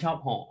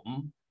หอม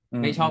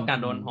ไม่ชอบการ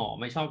โดนหอม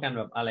ไม่ชอบการแ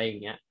บบอะไรอย่า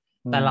งเงี้ย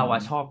แต่เรา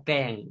ชอบแก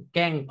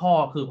ล้งพ่อ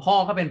คือพ่อ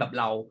ก็เป็นแบบ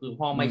เราคือ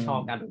พ่อไม่ชอบ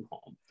การโดนห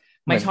อม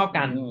ไม่ชอบก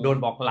ารโดน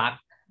บอกรัก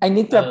ไอ้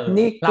นี่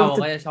เรา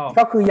ก็จะชอบ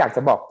ก็คืออยากจ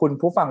ะบอกคุณ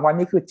ผู้ฟังว่า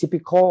นี่คือ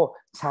typical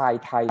ชาย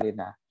ไทยเลย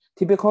นะ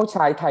typical ช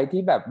ายไทย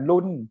ที่แบบ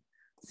รุ่น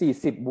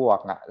40 บวก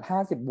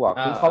50 บวก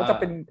คือเขาจะ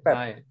เป็นแบบ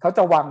เขาจ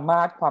ะวางม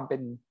าตรความเป็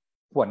น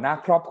หัวหน้า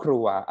ครอบครั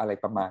วอะไร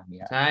ประมาณ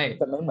นี้ใช่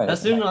แล้ว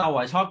ซึ่งเรา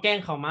ชอบแกล้ง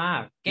เขามา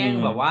กแกล้ง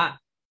แบบว่า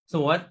สม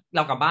มติว่าเร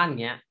ากลับบ้านอย่า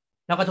งเงี้ย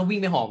เราก็จะวิ่ง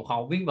ไปหอมเขา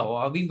วิ่งแบบ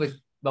ว่าวิ่งไป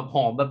แบบห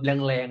อมแบบ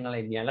แรงๆอะไร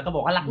เงี้ยแล้วก็บ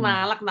อกว่ารักน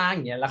าอ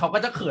ย่างเงี้ยแล้วเขาก็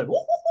จะเขิน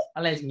อ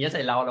ะไรอย่างเงี้ยใ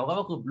ส่เราก็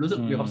คือรู้สึก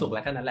มีความสุขแ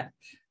ล้วแค่นั้นแหละ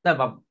แต่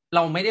แบบเร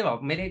าไม่ได้แบบ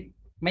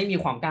ไม่มี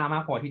ความกล้ามา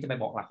กพอที่จะไป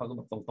บอกรักเขาแ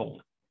บบตรง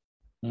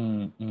อืม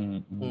อืม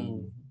อือืมม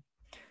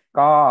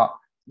ก็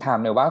ถาม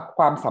หน่อยว่าค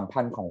วามสัม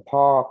พันธ์ของ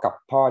พ่อกับ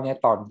พ่อเนี่ย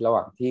ตอนระห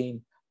ว่างที่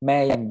แม่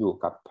ยังอยู่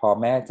กับพอ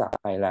แม่จาก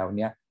ไปแล้ว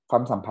เนี่ยควา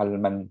มสัมพันธ์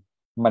มัน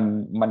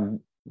มัน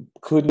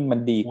ขึ้นมัน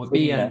ดีโอ้ยเป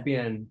ลี่ยขึ้นไหมนเปลี่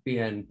ยนเปลี่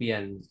ยนเปลี่ย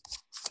น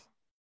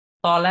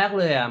ตอนแรก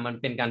เลยอ่ะมัน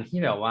เป็นการที่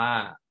แบบว่า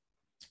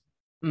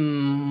อื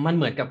มมันเ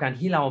หมือนกับการ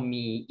ที่เรา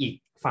มีอีก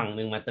ฝั่งห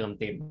นึ่งมาเติม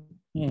เต็ม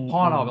อืมพ่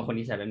ออืมเราเป็นคน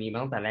นิสัยแบบนี้มา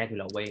ตั้งแต่แรกอยู่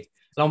แล้วเว้ย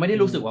เราไม่ได้อื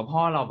รู้สึกว่าพ่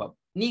อมเราแบบ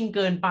นิ่งเ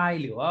กินไป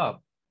หรือว่าแบบ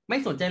ไม่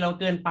สนใจเรา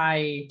เกินไป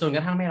จนกร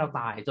ะทั่งแม่เรา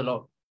ตายจนเ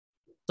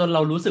ร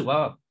ารู้สึกว่า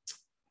แบบ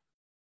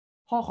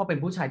พ่อเขาเป็น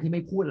ผู้ชายที่ไ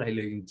ม่พูดอะไรเ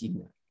ลยจริงๆ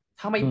อะ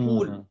ถ้าไม่อืพู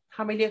ดมถ้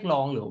าไม่เรียกร้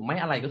องหรือไม่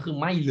อะไรก็คือ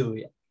ไม่เลย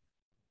อะ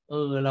เอ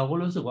อเราก็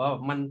รู้สึกว่า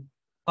มัน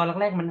ตอน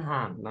แรกๆมัน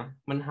ห่างนะ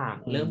มันห่าง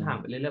อืเริ่มห่าง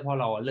ไปมเรื่อยๆเพราะ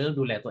เราเริ่ม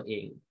ดูแลตัวเอ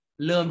ง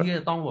เริ่มที่จ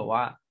ะต้องแบบ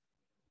ว่า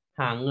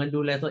หาเงิน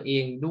ดูแลตัวเอ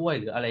งด้วย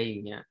หรืออะไรอย่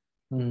างเงี้ย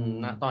อื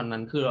นะตอนมนั้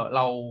นคือเ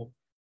รา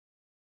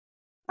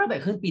ตั้งแต่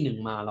ขึ้นปีหนึ่ง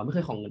มาเราไม่เค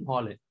ยขอเงินพ่อ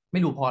เลยไม่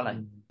รู้เพราะอะไร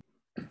อืม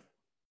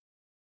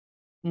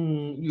อืม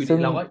อยู่ดีซึ่ง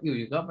เราก็อยู่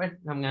ดีก็ไป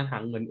ทำงานหา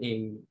เงินเอง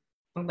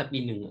ตั้งแต่ปี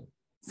หนึ่งอะ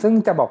ซึ่ง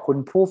จะบอกคุณ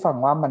ผู้ฟัง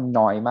ว่ามัน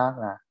น้อยมาก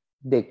นะ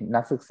เด็ก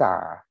นักศึกษา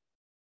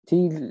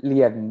ที่เ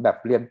รียนแบบ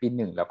เรียนปีห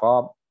นึ่งแล้วก็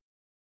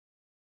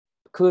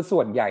คือส่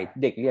วนใหญ่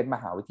เด็กเรียนม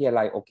หาวิทยา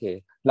ลัยโอเค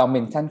เราเม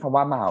นชั่นคำ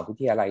ว่ามหาวิ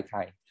ทยาลัยไท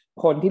ย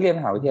คนที่เรียน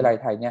มหาวิทยาลัย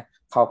ไทยเนี่ย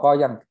เขาก็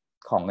ยัง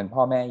ของเงินพ่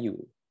อแม่อยู่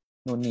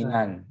นู่นนี่ใช่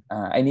นั่น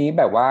ไอ้นี้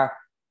แบบว่า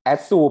แอด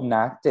ซูมน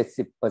ะ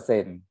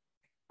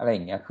70%อะไรอ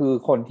ย่างเงี้ยคือ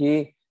คน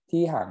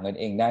ที่หาเงิน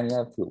เองได้เนี่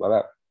ยถือว่าแบ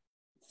บ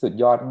สุด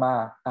ยอดมา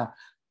กอืม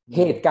เ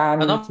หตุการเ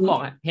ราต้องณ์ที่บอ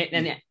กเหตุเ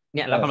นี่ยเอ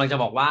อเรากำลังจะ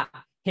บอกว่า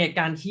เหตุก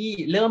ารณ์ที่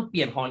เริ่มเป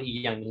ลี่ยนของอีก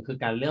อย่างหนึ่งคือ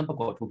การเริ่มประ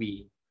กวดทูบี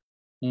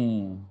อื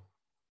ม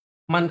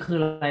มันคือ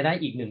รายได้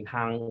อีกหนึ่งท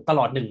างตล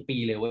อด1 ปี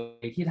เลยเว้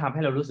ยที่ทำใ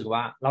ห้เรารู้สึกว่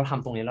าเราท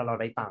ำตรงนี้แล้วเรา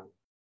ได้ตังค์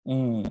อื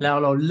มแล้ว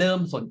เราเริ่ม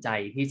สนใจ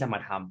ที่จะมา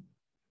ท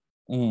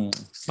อืม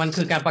ำมัน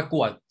คือการประก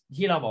วด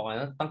ที่เราบอก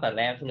นะตั้งแต่แ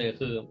รกเลย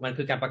คือมัน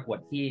คือการประกวด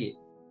ที่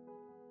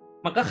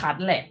มันก็คัด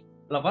แหละ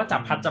เราก็จั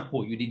บพัดจับผู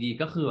อยู่ดี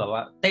ๆก็คือแบบว่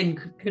าเต้น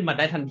ขึ้นมาไ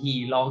ด้ทันที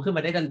ร้องขึ้นม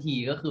าได้ทันที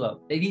ก็คือแบบ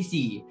ได้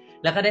ที่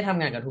4แล้วก็ได้ทำ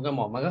งานกับทุกกระห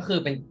ม่อมมันก็คือ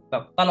เป็นแบ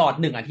บตลอด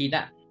1 อาทิตย์อ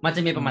ะมันจ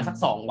ะมีประมาณสัก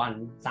2 วัน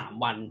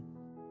 3 วัน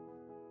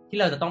ที่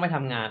เราจะต้องไปท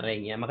ำงานอะไรอ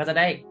ย่างเงี้ยมันก็จะ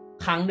ได้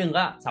ครั้งหนึ่ง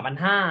ก็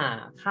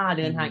3,500ค่าเ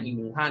ดิอืนทางอีก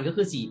1,000ก็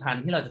คือ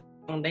4,000ที่เราจะ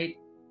ต้องได้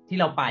ที่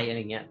เราไปอะไร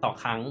เงี้ยต่อ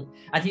ครั้ง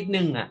อาทิตย์ห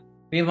นึ่งอ่ะ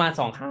มีประมาณ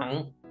2 ครั้ง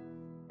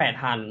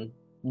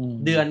8,000อืม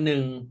เดือนห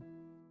นึ่ง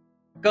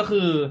ก็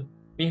คือ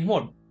มีทั้งหม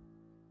ด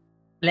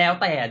แล้ว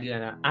แต่เดือน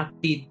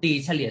ตี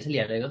เฉลี่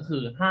ยเลยก็คื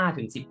อ5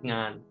 ถึง 10 ง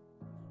าน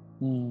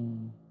อื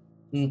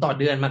มต่อ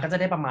เดือนมันก็จะ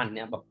ได้ประมาณเ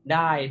นี้ยแบบไ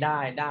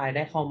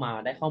ด้เข้า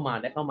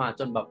มา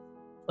จนแบบ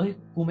เอ้ย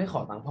กูไม่ขอ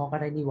ตังค์พ่อก็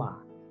ได้นี่หว่า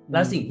อืแล้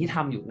วสิ่งที่มท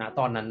ำอยู่นะ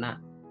ตอนนั้นน่ะ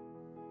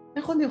ไ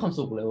ม่ค่อยมีความ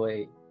สุขเลยเว้ย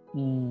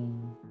อืม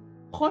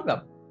โคตรแบ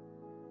บ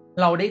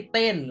เราได้เ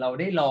ต้นเรา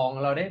ได้ร้อง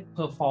เราได้เพ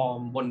อร์ฟอร์ม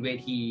บนเว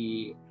ที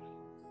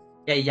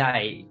ใหญ่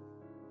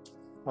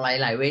ๆห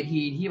ลายๆเว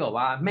ทีที่แบบ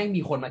ว่าแม่ง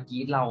มีคนมาก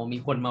รี๊ดเรามี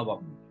คนมาแบ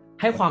บ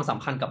ให้ความส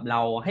ำคัญกับเร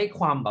าให้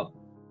ความแบบ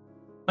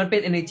มันเป็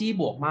น energy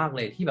บวกมากเ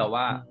ลยที่แบบ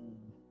ว่าอืม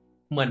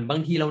เหมือนบา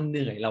งทีเราเห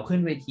นื่อยเราขึ้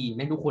นเวทีแ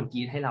ม่งทุกคนก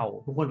รี๊ดให้เรา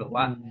ทุกคนแบบอื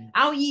ว่ามเอ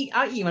า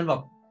อีกมันแบ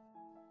บ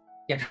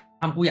อยาก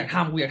กูอยากท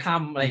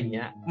ำอะไรอือย่างเ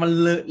งี้ยมมัน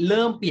เ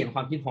ริ่มเปลี่ยนคว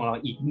ามคิดของเรา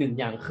อีกหนึ่ง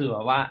อย่างคือแบ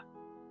บว่า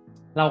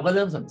เราก็เ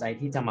ริ่มสนใจ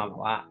ที่จะมาแบ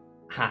บว่า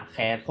หาแค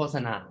สโฆษ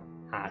ณา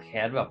หาแค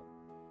สแบบ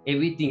อื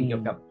everything เกี่ย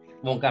วกับ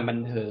มวงการบัน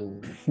เทิง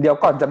เดี๋ยว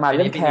ก่อนจะมาอันเ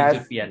รื่องแคนี้เป็นหนึ่งสจุ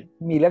ดเปลี่ยน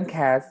มีเรื่องแค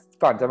ส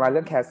ก่อนจะมาเ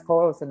รื่องแคสโฆ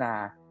ษณา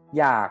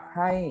อยากใ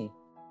ห้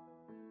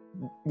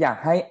อยาก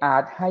ให้อา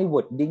ร์ตให้วอ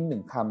ร์ดดิ้ง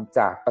1 คำจ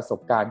ากประสบ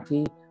การณ์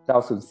ที่เรา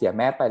สูญเสียแ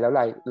ม่ไปแล้ว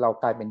เรา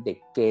กลายเป็นเด็ก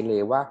เกเร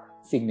ว่า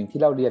สิ่งหนึ่ง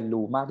ที่เราเรียน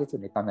รู้มากที่สุด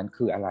ในตอนนั้น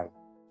คืออะไร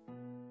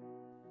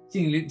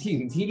สิ่ง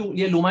ที่เ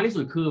รียนรู้มากที่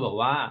สุดคือแบบ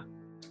ว่า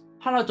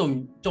ถ้าเรา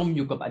จมอ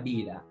ยู่กับอดี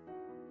ตอะ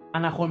อ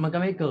นาคตมันก็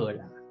ไม่เกิด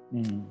อะ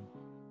อืม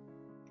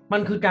มั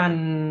นคือการ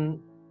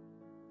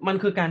มัน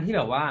คือการที่แ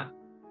บบว่า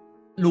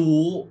รู้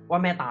ว่า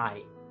แม่ตาย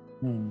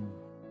อืม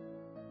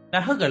แล้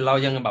วถ้าเกิดเรา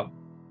ยังแบบ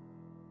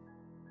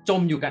จ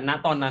มอยู่กับณ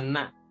ตอนนั้น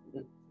น่ะ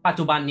ปัจ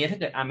จุบันนี้ถ้า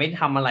เกิดไม่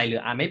ทำอะไรหรื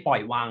อไม่ปล่อ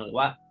ยวางหรือ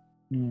ว่า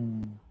อืม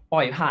ปล่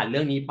อยผ่านเ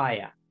รื่องนี้ไป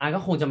ก็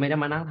คงจะไม่ได้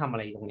มานั่งทำอะไ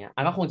รตรงเนี้ย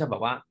ก็คงจะแบ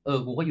บว่า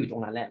กูก็อยู่ตร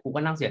งนั้นแหละกูก็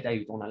นั่งเสียใจอ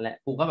ยู่ตรงนั้นแหละ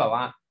กูก็แบบ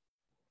ว่า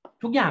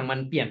ทุกอย่างมัน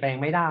เปลี่ยนแปลง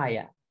ไม่ได้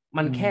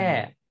มันอืแค่ม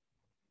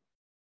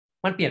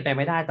มันเปลี่ยนแปลง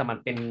ไม่ได้แต่มัน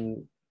เ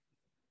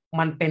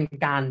ป็น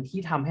การที่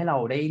ทำให้เรา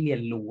ได้เรีย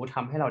นรู้ท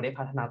ำให้เราได้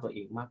พัฒนาตัวเอ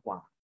งมากกว่า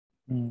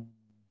อืม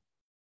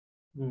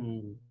อืม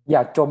อย่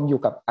าจมอยู่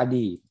กับอ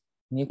ดีต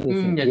นี่คือ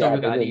สิ่งอย่าที่อาร์ตจมอ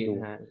ยู่กับอได้เรียนรู้ดีต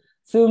นะฮะ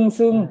ซึ่งใ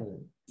ช่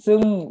ซึ่ง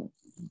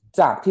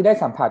จากที่ได้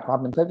สัมผัสความ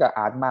เป็นเพื่อนกับอ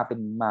าร์ตมาเป็น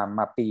ม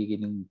าปี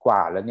หนึ่งกว่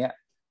าแล้วเนี่ย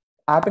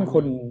อาร์ตอืเป็นค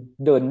นม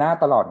เดินหน้า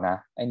ตลอดนะ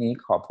อันนี้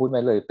ขอพูดไ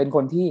ว้เลยเป็นค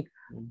นที่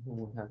อื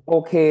มครับโอ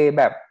เคแ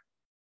บบ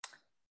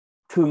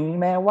ถึง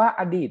แม้ว่า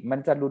อดีตมัน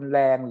จะรุนแร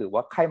งหรือว่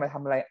าใครมาท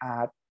ำอะไรอา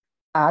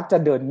ร์ตจะ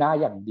เดินหน้า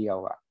อย่างเดียว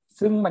อ่ะ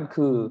ซึ่งมัน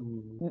คืออื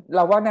มเร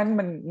าว่านั่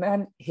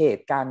นเห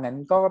ตุการณ์นั้น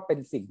ก็เป็น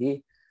สิ่งที่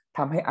ท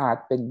ำให้อาร์ต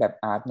เป็นแบบ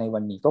อาร์ตในวั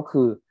นนี้ก็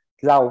คือ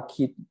เรา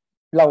คิด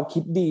เราคิ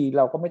ดดีเ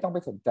ราก็ไม่ต้องไป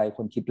สนใจค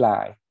นคิดร้า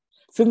ย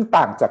ซึ่ง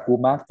ต่างจากกู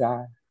มากจ้า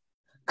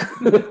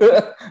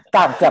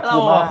ต่างจากเรากู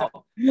มาก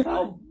เรา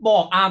บอ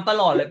กอาร์มต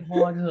ลอดเลยพอ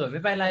เถอะไ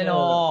ม่เป็นไรหร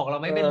อกเรา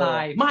ไม่เป็นไร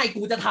ไม่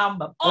กูจะทำ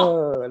แบบ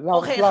โอ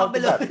เคทำไป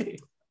เลย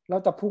เรา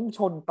จะพุ่งช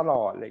นตล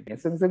อดอะไรอย่างเงี้ย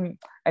ซึ่ง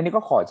อันนี้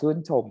ก็ขอชื่น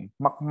ชม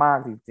มาก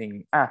ๆจริง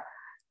ๆอ่ะ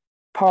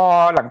พอ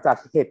หลังจาก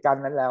เหตุการ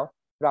ณ์นั้นแล้ว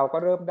เราก็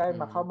เริ่มได้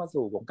มาเข้ามา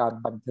สู่วงการ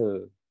บันเทิง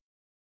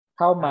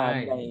เข้ามา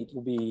ใน To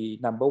be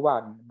number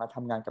one มาท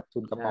ำงานกับทุ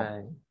นกระหม่อม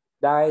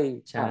ได้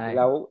แ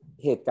ล้ว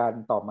เหตุการ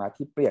ณ์ต่อมา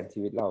ที่เปลี่ยนชี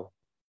วิตเรา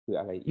คือ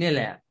อะไรอีกเนี่ยแ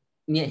หละ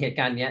เนี่ยเหตุ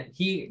การณ์เนี้ย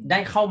ที่ได้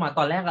เข้ามาต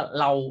อนแรก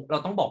เรา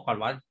ต้องบอกก่อน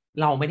ว่า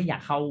เราไม่ได้อยา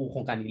กเข้าโคร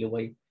งการนี้เล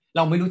ยเร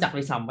าไม่รู้จักเล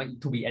ยซ้ำว่า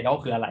To be idol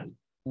คืออะไร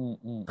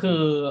คื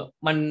อ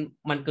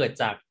มันเกิด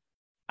จาก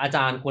อาจ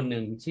ารย์คนห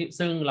นึ่ง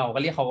ซึ่งเราก็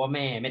เรียกเขาว่าแ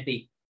ม่ติ๊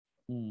ก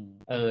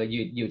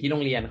อยู่ที่โร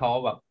งเรียนเขา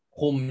แบบ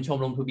คุมชม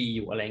รม To be อ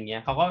ยู่อะไรเงี้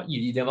ยเขาก็อ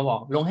ยู่ดีเดินมาบอ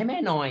กลงให้แม่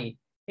หน่อย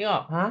นี่ก็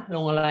ฮะล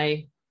งอะไร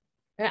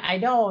ไอ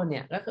ดอลเ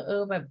นี่ยแล้วก็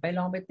แบบไปล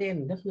องไปเต้น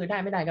ก็คือได้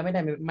ไม่ได้ก็ไม่ไ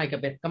ด้ไม่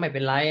ก็ไม่เป็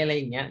นไรอะไรอ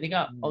ย่างเงี้ยนี่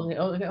ก็โ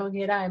อเค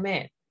ได้แม่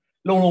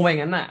ลงไป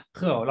งั้นน่ะ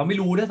คือเราไม่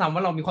รู้ด้วยซ้ำว่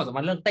าเรามีความสาม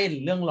ารถเรื่องเต้น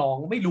เรื่องร้อง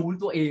ไม่รู้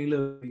ตัวเองเล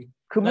ย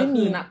คือไม่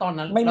มีณตอน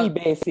นั้นไม่มีเ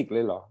บสิกเล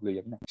ยเหรอหรือ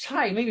ยังไงใ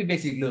ช่ไม่มีเบ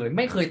สิกเลยไ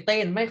ม่เคยเต้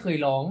นไม่เคย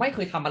ร้องไม่เค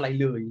ยทำอะไร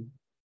เลย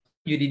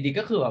อยู่ดีๆ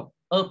ก็คือแบบ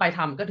ไปท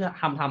ำก็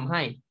ทำใ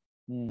ห้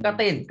ก็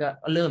เต้นก็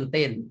เริ่มเ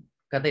ต้น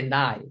ก็เต้นไ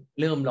ด้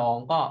เริ่มร้อง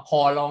ก็พอ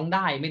ร้องไ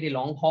ด้ไม่ได้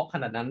ร้องเพราะข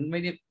นาดนั้นไ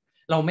ม่ได้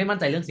เราไม่มั่น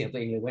ใจเรื่องเสียงตัว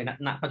เองเลยเว้ย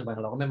ณปัจจุบัน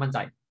เราก็ไม่มั่นใจ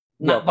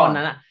ณตอน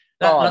นั้นอ่ะ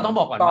เราต้อง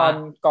บอกก่อนว่า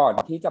ก่อน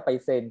ที่จะไป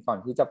เซ็นก่อน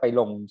ที่จะไป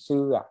ลง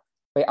ชื่อ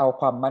ไปเอา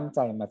ความมั่นใจ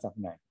มาจาก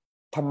ไหน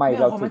ทำไม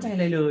เราความมั่นใจ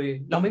เลย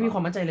เราไม่มีควา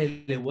มมั่นใจเ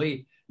ลยเว้ย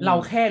เรา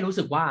แค่รู้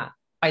สึกว่า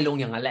ไปลง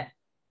อย่างนั้นแหละ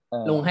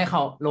ลงให้เ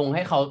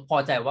ขาพอ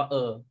ใจว่า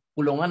กู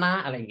ลงแล้วนะ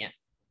อะไรเงี้ย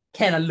แ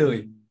ค่นั้นเลย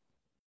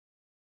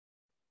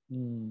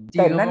แ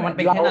ต่นั่นมันเ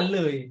ป็นแค่นั้นเ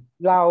ลย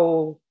เ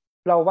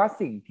ราว่า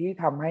สิ่งที่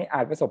ทำให้อา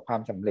ร์ตประสบควา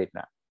มสำเร็จ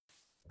น่ะ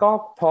ก็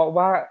เพราะ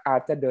ว่าอาร์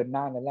ตจะเดินห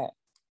น้านั่นแหละ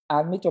อา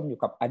ร์ตไม่จมอยู่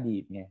กับอดี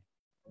ตไง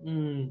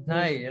ใ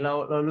ช่เรา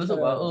รู้สึก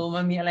ว่า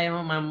มันมีอะไรม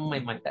าใ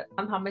หม่ๆแต่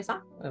ทำไปซะ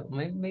ไ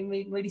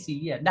ม่ได้ซี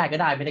เรียสได้ก็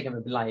ได้ไม่ได้ก็ไ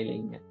ม่เป็นไรอะไรอ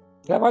ย่างเงี้ย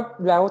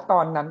แล้วตอ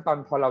นนั้น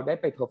พอเราได้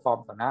ไปเพอร์ฟอร์ม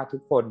ต่อหน้าทุ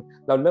กคน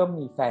เราเริ่ม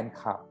มีแฟน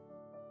คลับ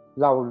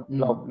เรา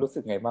รู้สึ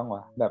กไงบ้างว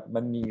ะแบบ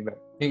มันมีแบบ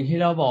อย่างที่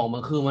เราบอกมั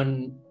นคือ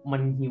มั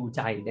นฮีลใ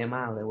จได้ม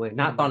ากเลยเว้ย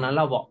ณตอนนั้นเ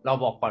รา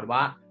บอกก่อนว่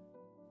า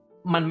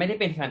มันไม่ได้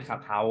เป็นแฟนคลับ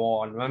ถาว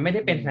รมันไม่ไ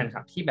ด้เป็นแฟนค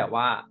ลับที่แบบ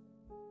ว่า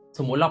ส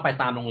มมุติเราไป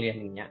ตามโรงเรียน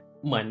อย่างเงี้ย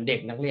เหมือนเด็ก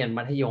นักเรียน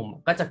มัธยม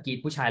ก็จะกรีด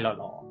ผู้ชายห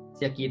ล่อ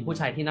ๆจะกรีดผู้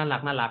ชายที่น่า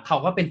รักเขา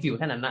ก็เป็นฟิลแ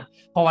ค่นั้นนะ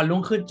พอวันรุ่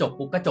งขึ้นจบ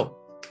ปุ๊บก็จบ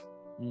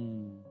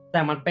แต่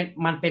มั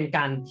นเป็นก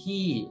าร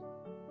ที่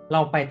เร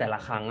าไปแต่ละ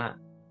ครั้งอะ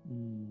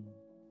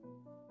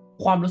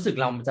ความรู้สึก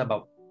เรามันจะแบ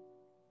บ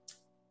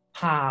พ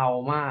าว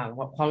มาก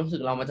ความรู้สึ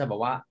กเรามันจะแบบ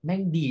ว่าแม่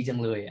งดีจัง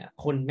เลยอ่ะ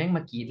คนแม่งม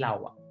ากรีดเรา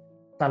อ่ะ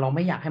แต่เราไ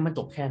ม่อยากให้มันจ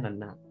บแค่นั้น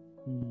นะ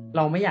เ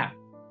ราไม่อยา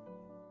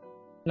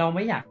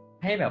ก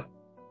ให้แบบ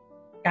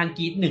การก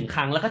รีด1 ค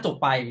รั้งแล้วก็จบ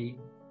ไป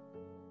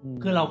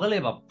คือเราก็เล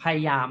ยแบบพย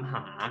ายาม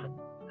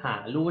หา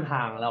ลู่ท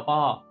างแล้วก็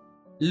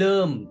เ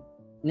ริ่ม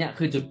เนี่ย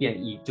คือจุดเปลี่ยน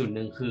อีกจุดห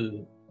นึ่งคือ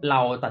เรา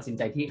ตัดสินใ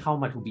จที่เข้า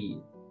มา To be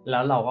แล้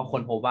วเราก็ค้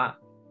นพบว่า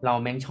เรา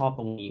แม่งชอบ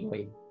ตรงนี้เว้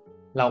ย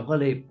เราก็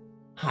เลย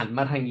หันม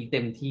าทางนี้เต็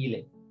มที่เล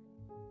ย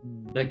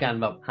โดยการ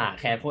แบบหา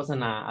แคสโฆษ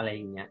ณาอะไรอ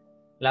ย่างเงี้ย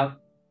แล้ว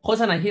โฆ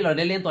ษณาที่เราไ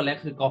ด้เล่นตัวแรก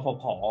คือกฟ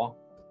ผ.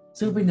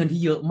ซึ่งเป็นเงิน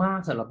ที่เยอะมาก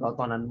สำหรับเรา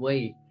ตอนนั้นเว้ย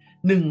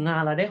1 งา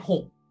นเราได้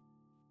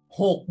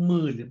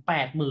60,000หรือ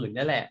80,000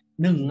นั่นแหละ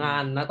1 งา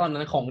นนะตอน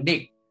นั้นของเ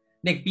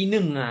ด็กปี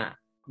 1อ่ะ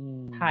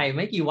ถ่ายไ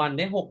ม่กี่วันไ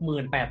ด้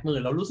60,000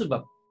 80,000เรารู้สึกแบ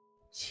บ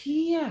เ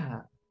ชี่ย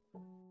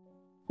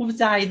ภูมิ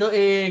ใจตัวเ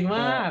องม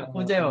ากภู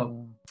มิใจแบบ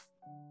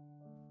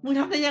มึงท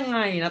ำได้ยังไง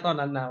นะตอน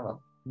นั้นนะแบบ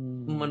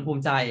มันภู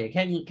มิใจแ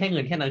ค่เ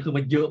งินแค่นั้นคือ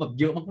มันเยอะแบบ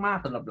เยอะมาก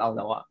ๆสำหรับเราแ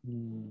ล้วอ่ะ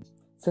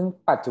ซึ่ง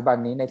ปัจจุบัน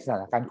นี้ในสถา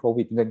นการณ์โค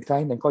วิดเงินแค่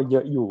นั้นก็เย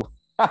อะอยู่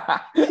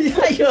ใ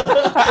ช่เย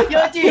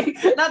อะจริง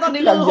ณตอน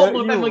นี้คือ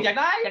60,000 80,000อยาก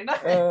ได้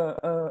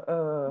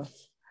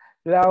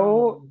แล้ว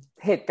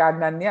เหตุการ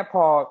ณ์นั้นเนี่ยพ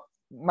อ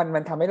มั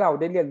นทำให้เรา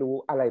ได้เรียนรู้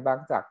อะไรบ้าง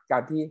จากกา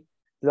รที่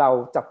เรา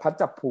จับพัด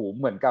จับผู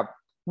เหมือนกับ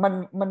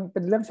มันเป็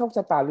นเรื่องโชคช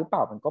ะตาหรือเปล่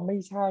ามันก็ไม่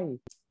ใช่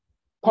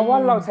เพราะว่า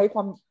เราใช้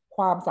ค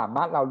วามสาม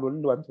ารถเรา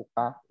ล้วนๆถูกป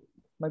ะ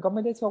มันก็ไ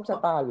ม่ได้โชคชะ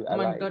ตาหรืออะไ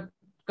รมัน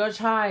ก็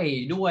ใช่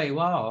ด้วย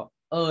ว่า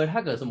ถ้า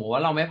เกิดสมมติว่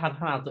าเราไม่พัฒ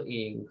นาตัวเอ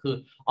งคือ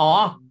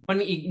มัน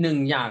มีอีก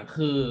1 อย่าง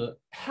คือ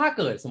ถ้า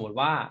เกิดสมมติ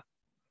ว่า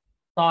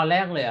ตอนแร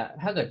กเลยอะ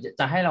ถ้าเกิด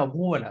จะให้เรา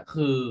พูดอะ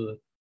คือ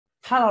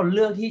ถ้าเราเ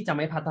ลือกที่จะไ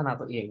ม่พัฒนา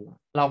ตัวเอง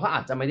เราก็อ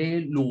าจจะไม่ได้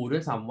รู้ด้ว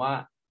ยซ้ำว่า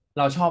เ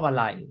ราชอบอะ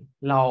ไร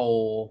เรา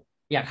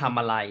อยากทำ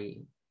อะไร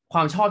คว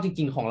ามชอบจ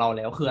ริงๆของเราแ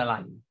ล้วคืออะไร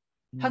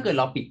ถ้าเกิด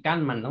เราปิดกั้น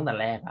มันตั้งแต่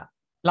แรกอะ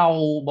เรา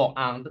บอก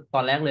ต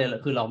อนแรกเลย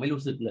คือเราไม่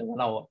รู้สึกเลยว่า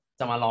เรา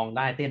จะมาลองไ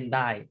ด้เต้นไ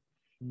ด้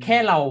แค่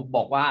เราบ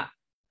อกว่า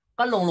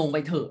ก็ลงไป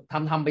เถอะ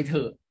ทำไปเถ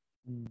อะ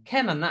แค่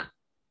นั้นน่ะ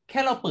แค่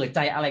เราเปิดใจ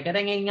อะไรก็ไ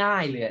ด้ง่า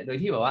ยๆเลยโดย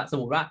ที่แบบว่าสม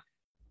มติว่า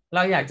เร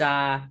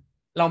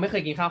าไม่เค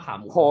ยกินข้าวขา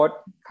หมูโค้ด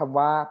คำ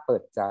ว่าเปิ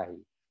ดใจ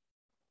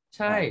ใ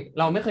ช่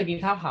เราไม่เคยกิน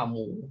ข้าวขาห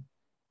มู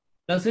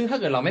แล้วซึ่งถ้า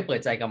เกิดเราไม่เปิ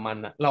ดใจกับมัน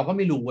น่ะเราก็ไ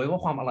ม่รู้ไว้ว่า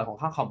ความอร่อยของ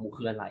ข้าวขาหมู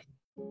คืออะไร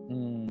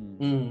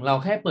อืมเรา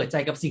แค่เปิดใจ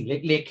กับสิ่งเ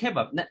ล็กๆแค่แบ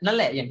บนั่นแ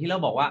หละอย่างที่เรา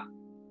บอกว่า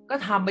ก็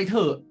ทำไปเถ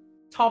อะ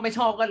ชอบไม่ช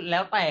อบก็แล้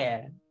วแต่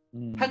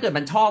ถ้าเกิด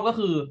มันชอบก็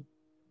คือ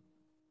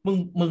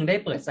มึงได้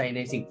เปิดใจใน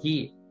สิ่งที่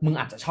มึง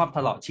อาจจะชอบต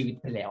ลอดชีวิต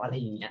ไปแล้วอะไร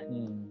อย่างเงี้ย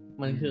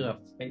มันคือแบบ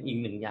เป็นอีก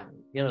หนึ่งอย่าง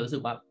ที่เรารู้สึ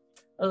กว่า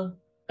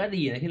ก็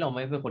ดีนะที่เราไ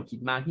ม่เป็นคนคิด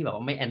มากที่แบบ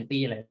ว่าไม่แอน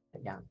ตี้อะไรอ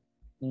ย่าง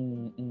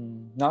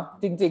เนาะ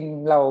จริง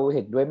ๆเราเ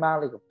ห็นด้วยมาก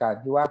เลยกับการ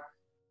ที่ว่า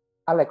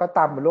อะไรก็ต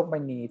ามบนโลกใบ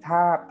นี้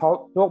เพราะ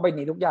โลกใบ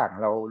นี้ทุกอย่าง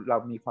เรา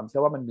มีความเชื่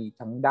อว่ามันมี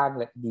ทั้งด้าน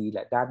ดีแล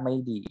ะด้านไม่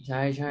ดีใ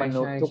ช่ใช่ม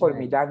นุษย์ทุกคน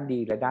มีด้านดี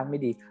และด้านไม่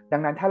ดีดั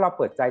งนั้นถ้าเราเ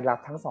ปิดใจรับ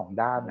ทั้งสอง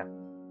ด้านน่ะ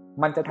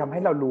มันจะทำให้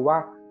เรารู้ว่า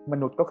ม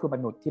นุษย์ก็คือม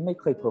นุษย์ที่ไม่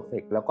เคยเพอร์เฟ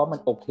กต์แล้วก็มัน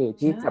โอเค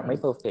ที่จะไม่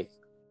เพอร์เฟกต์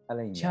อะไร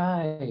อย่างเงี้ยใช่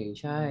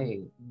ใช่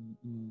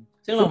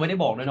ซึ่งเราไม่ได้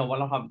บอกด้วยนะว่า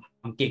เรา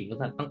ทำเก่ง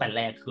ตั้งแต่แ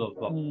รกคือ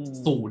แบบ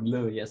ศูนย์เล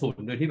ยอะศูน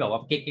ย์โดยที่แบบว่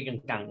าเก๊ก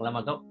กังๆแล้ว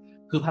มันก็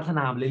คือพัฒน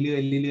าไปเรื่อย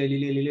ๆเรื่อย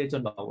ๆเรื่อยๆเรื่อยๆจ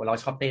นแบบเรา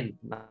ชอบเต้น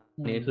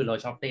นี่คือเรา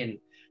ชอบเต้น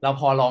เรา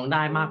พอร้องไ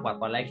ด้มากกว่า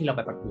ตอนแรกที่เราไ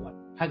ปประกวด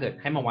ถ้าเกิด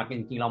ให้มาวัดกัน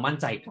จริงๆเรามั่น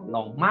ใจกับร้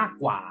องมาก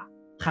กว่า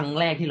ครั้ง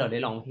แรกที่เราได้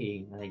ร้องเพลง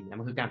อะไรอย่างเงี้ย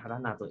มันคือการพัฒ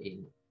นาตัวเอง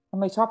ทำ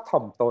ไมชอบถ่อ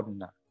มตน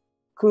อ่ะ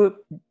คือ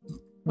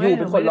อยู่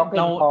เป็นคนร้องเพล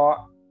งเพราะ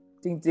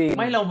จริงๆ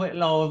ไม่เรา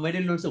ไม่ได้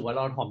รู้สึกว่าเ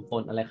ราถ่อมต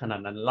นอะไรขนาด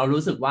นั้นเรา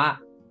รู้สึกว่า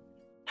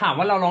ถาม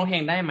ว่าเราร้องเพล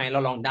งได้ไหมเรา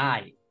ร้องได้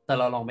แต่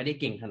เราร้องไม่ได้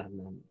เก่งขนาด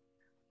นั้น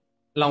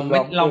เรา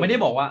ไม่ได้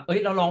บอกว่า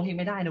เราร้องเพลง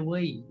ไม่ได้นะเ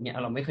ว้ยเนี่ย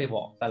เราไม่เคยบ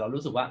อกแต่เรา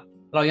รู้สึกว่า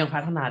เรายังพั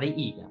ฒนาได้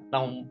อีกอ่ะ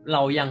เร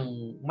ายัง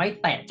ไม่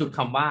แตะจุดค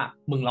ำว่า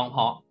มึงร้องเพ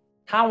ราะ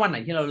ถ้าวันไหน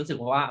ที่เรารู้สึก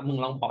ว่ามึง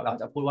ร้องเพราะเรา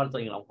จะพูดว่าตัว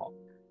เองร้องเพราะ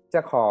จ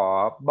ะขอ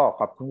บอก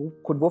กับ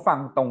คุณผู้ฟัง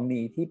ตรง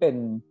นี้ที่เป็น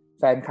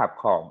แฟนคลับ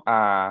ของ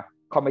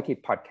Comedy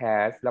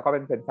Podcast แล้วก็เป็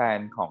นแฟน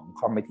ของ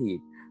Comedy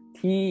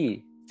ที่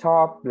ชอ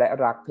บและ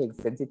รักเพลง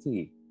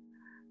Sensitive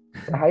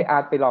จะให้อา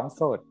ร์ตไปร้อง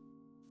สด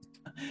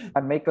มั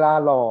นไม่กล้า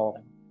ร้อง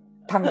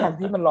ทั้ง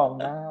ที่มันร้อง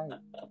ได้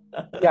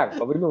อยาก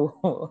ก็ไม่รู้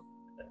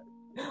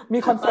มี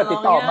คอนเสิร์ตติ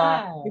ดต่อม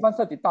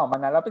า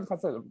นะแล้วเป็นคอน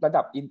เสิร์ตระ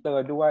ดับอินเตอ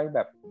ร์ด้วยแบ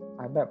บ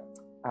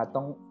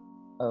ต้อง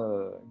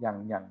ยั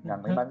ง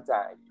ไม่มั่นใจ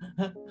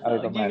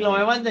จริงเราไ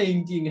ม่มั่นใจจ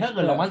ริงๆถ้าเ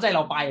กิดเรามั่นใจเร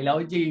าไปแล้ว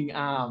จริง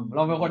เร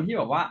าเป็นคนที่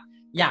แบบว่า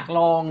อยากล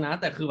องนะ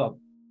แต่คือแบบ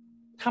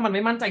ถ้ามันไ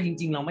ม่มั่นใจจ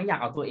ริงๆเราไม่อยาก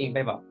เอาตัวเองไป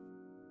แบบ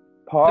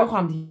เพราะด้วยคว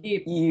ามที่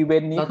อีเว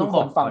นต์นี้คือค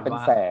นฟังเป็น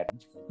แสน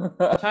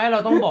ใช่เรา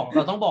ต้องบอก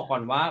ก่อ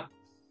นว่า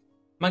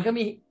มันก็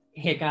มี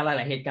เหตุการณ์หลา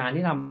ยๆเหตุการณ์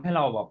ที่ทำให้เ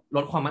ราแบบล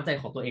ดความมั่นใจ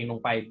ของตัวเองลง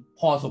ไป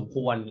พอสมค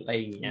วรอะไร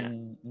อย่างเงี้ย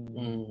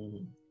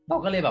เรา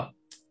ก็เลยแบบ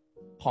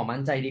ขอมั่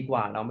นใจดีกว่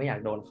าเราไม่อยาก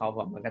โดนเขาแบ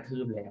บมันกระทื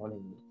บแล้วอะไรอ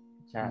ย่างเงี้ย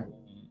ใช่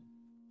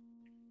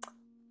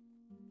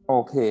โอ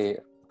เค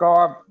ก็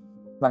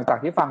หลังจาก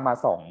ที่ฟังมา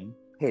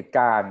2เหตุก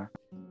ารณ์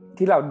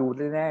ที่เราดู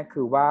แน่ๆ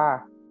คือว่า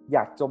อย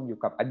ากจมอยู่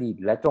กับอดีต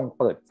และจง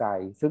เปิดใจ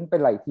ซึ่งเป็น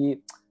อะไรที่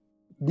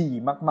ดี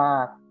มา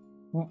ก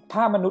ๆถ้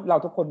ามนุษย์เรา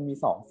ทุกคนมี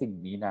2สิ่ง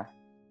นี้นะ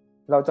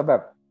เราจ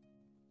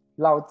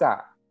ะ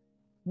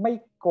ไม่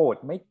โกรธ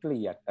ไม่เก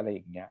ลียดอะไรอ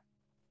ย่างเงี้ย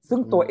ซึ่ง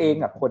ตัวเอง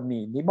ควรมี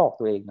นี่บอก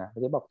ตัวเองนะไม่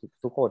ได้บอก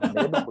ทุกคนไม่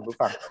ได้บอกคุณผู้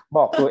ฟังบ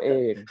อกตัวเอ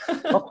ง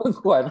ว่ามึง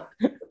ค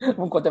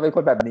วรจะเป็นค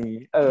นแบบนี้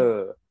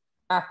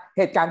เ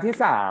หตุการณ์ที่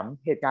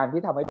3เหตุการณ์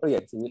ที่ทำให้เปลี่ย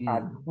นชีวิตอาร์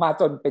ตมา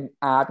จนเป็น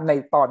อาร์ตใน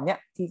ตอนเนี้ย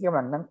ที่กำ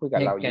ลังนั่งคุยกับ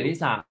เราอยู่เหตุการณ์ที่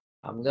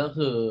3ก็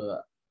คือ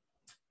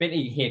เป็น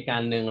อีกเหตุกา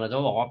รณ์หนึ่งเราจะ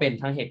บอกว่าเป็น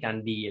ทั้งเหตุการ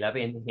ณ์ดีและเ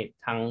ป็น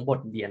ทั้งบท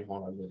เรียนของ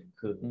เราเลย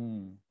คือ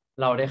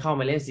เราได้เข้า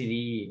มาเล่นซี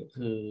รีส์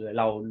คือเ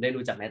ราได้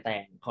รู้จักแม่แต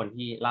งคน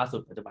ที่ล่าสุ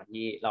ดปัจจุบัน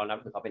ที่เรานับ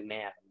ถือเขาเป็นแ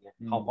ม่อะไรเงี้ย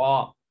เขาก็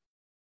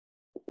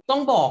ต้อ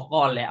งบอก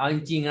ก่อนแหละเอาจ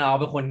ริงๆเร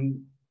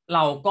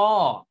าก็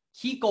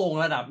ขี้โกง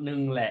ระดับหนึ่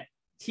งแหละ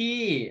ที่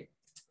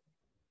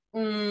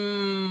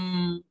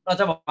เรา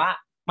จะบอกว่า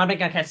มันเป็น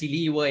การแคสซี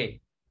รีส์เว้ย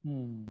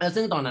แล้ว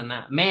ซึ่งตอนนั้นน่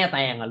ะแม่แต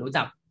งรู้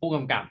จักผู้ก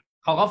ำกับ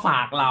เขาก็ฝ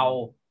ากเรา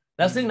แ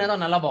ล้วซึ่งตอน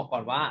นั้นเราบอกก่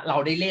อนว่าเรา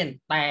ได้เล่น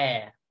แต่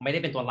ไม่ได้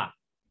เป็นตัวหลัก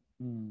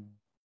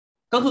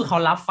ก็คือเขา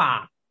รับฝา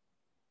ก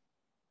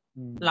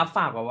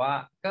แบบว่า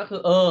ก็คือ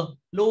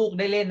ลูก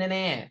ได้เล่นแ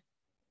น่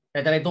ๆแต่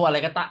จะเป็นตัวอะไร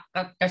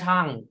ก็ช่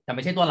างแต่ไ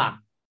ม่ใช่ตัวหลัก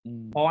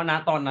เพราะว่านะ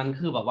ตอนนั้น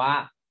คือแบบว่า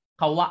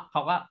เขา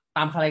ก็ต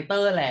ามคาแรคเตอ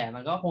ร์แหละมั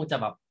นก็คงจะ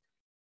แบบ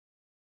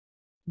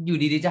อยู่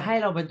ดีๆจะให้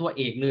เราเป็นตัวเ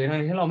อกเลยทั้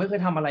งที่เราไม่เคย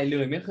ทำอะไรเล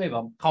ยไม่เคยแบ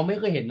บเขาไม่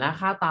เคยเห็นหน้า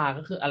ค่าตา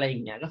ก็คืออะไรอย่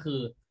างเงี้ยก็คือ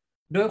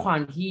ด้วยความ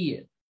ที่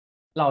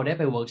เราได้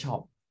ไปเวิร์กช็อ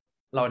ป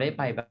เราได้ไ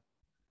ปแบบ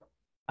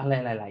อะไร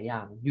หลายๆอย่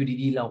างอยู่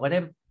ดีๆเราก็ได้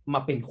มา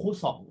เป็นคู่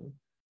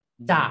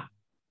จาก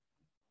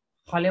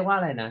เขาเรียกว่า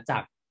อะไรนะจา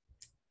ก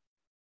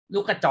ลู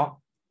กกระจอก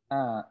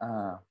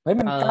เฮ้ย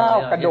มันก้าว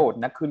กระโดด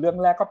นะคือเรื่อง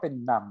แรกก็เป็น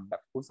นำแบ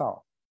บคู่สอง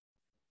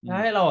ใ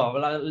ช่เรา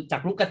จา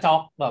กลูกกระจอ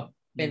กแบบ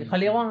เป็นเขา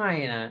เรียกว่าไง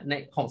นะใน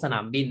ของสนา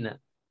มบินน่ะ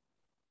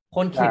ค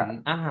นเข็น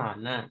อาหาร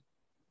น่ะ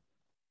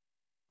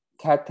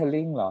แคทเทอ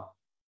ริงเหรอ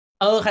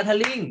แคทเทอ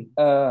ริง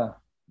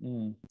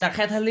จากแค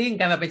ทเทอริง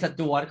กลายมาเป็นส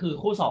จ๊วตคือ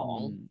คู่2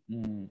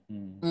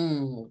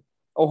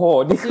โอ้โห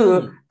นี่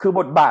คือ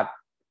บทบาท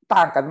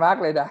ต่างกันมาก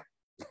เลยนะ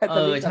ใ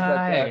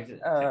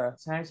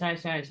ช่ใช่ใช่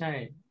ใช่ใช่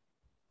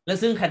แล้ว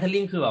ซึ่งแคทเทอริ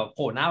งคือแบบโผ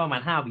ล่หน้าประมา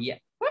ณ5 วิ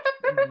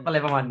อะไร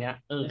ประมาณเนี้ย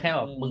แค่แบ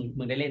บ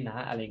มึงได้เล่นนะ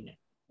อะไรเงี้ย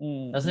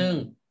แล้วซึ่ง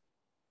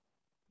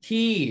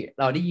ที่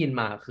เราได้ยิน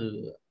มาคือ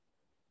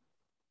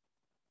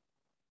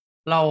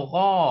เรา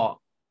ก็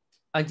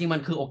จริงๆมั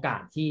นคือโอกา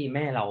สที่แ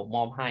ม่เราม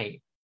อบให้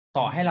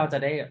ต่อให้เราจะ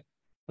ได้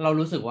เรา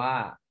รู้สึกว่า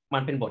มั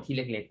นเป็นบทที่เ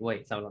ล็กๆด้วย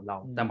สำหรับเรา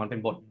แต่มันเป็น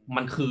บท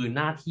มันคือห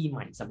น้าที่ให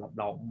ม่สำหรับ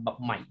เราแบบ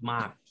ใหม่ม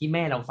ากที่แ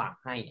ม่เราฝาก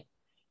ให้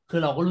คือ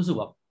เราก็รู้สึก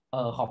แบบ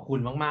ขอบคุณ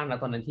มากๆนะ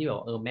ตอนนั้นที่แบ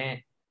บแม่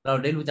เรา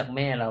ได้รู้จักแ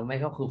ม่แล้วแม่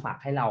ก็คือฝาก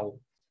ให้เรา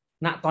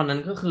ณตอนนั้น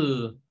ก็คือ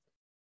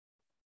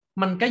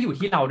มันก็อยู่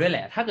ที่เราด้วยแห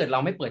ละถ้าเกิดเรา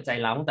ไม่เปิดใจ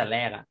เราตั้งแต่แร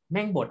กอะแ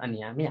ม่งบทอันเ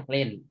นี้ยไม่อยากเ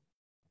ล่น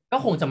ก็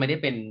คงจะไม่ได้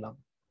เป็นแบบ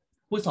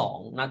ผู้สอง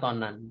ณตอน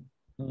นั้น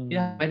ที่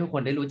ทำให้ทุกค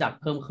นได้รู้จัก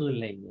เพิ่มขึ้นอ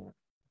ะไรอย่างเงี้ย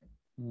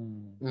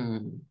อืม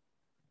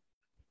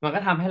มันก็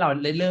ทำให้เรา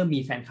เริ่ม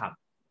มีแฟนคลับ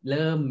เ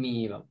ริ่มมี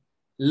แบบ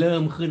เริ่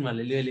มขึ้นมาเ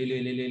รื่อยๆเรื่อยๆเรื่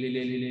อย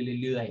ๆเรื่อ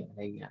ยๆเรื่อยๆอะไ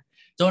รอย่างเงี้ย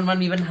จนมัน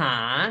มีปัญหา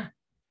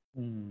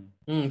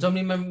จน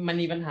มัน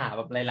มีปัญหาแ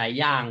บบหลายๆ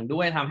อย่างด้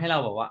วยทำให้เรา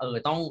แบบว่า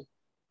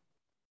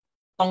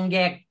ต้องแ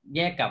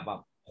ยกกับแบ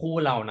บคู่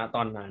เรานะต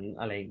อนนั้น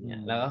อะไรอย่างเงี้ย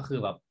แล้วก็คือ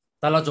แบบ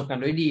แต่เราจบกัน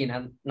ด้วยดีนะ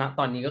ณ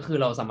ตอนนี้ก็คือ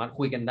เราสามารถ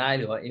คุยกันได้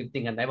หรือว่าเอฟติ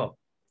งกันได้แบบ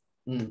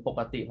ปก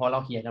ติเพราะเรา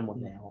เคลียร์กันหมด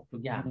แล้วทุ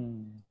กอย่าง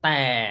แต่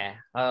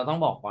เราต้อง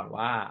บอกก่อน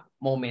ว่า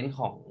โมเมนต์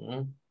ของ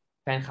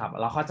แฟนคลับ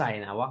เราเข้าใจ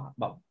นะว่า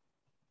แบบ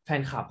แฟ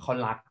นคลับเขา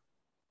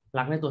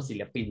รักในตัวศิ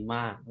ลปินม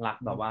ากรัก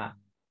แบบว่า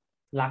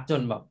รักจ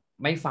นแบบ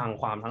ไม่ฟัง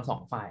ความทั้งสอ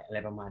งฝ่ายอะไร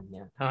ประมาณเ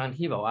นี้ยทั้ง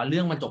ที่แบบว่าเรื่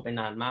องมันจบไป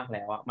นานมากแ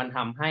ล้วอะมันท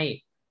ำให้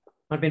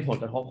มันเป็นผล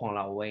กระทบของเ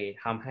ราเว้ย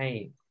ทำให้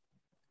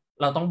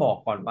เราต้องบอก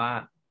ก่อนว่า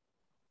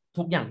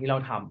ทุกอย่างที่เรา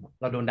ทำ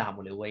เราโดนด่าหม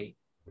ดเลยเว้ย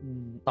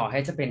ต่อให้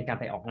จะเป็นการ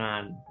ไปออกงา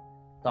น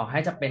ต่อให้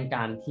จะเป็นก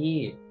ารที่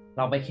เ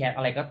ราไปแคสอ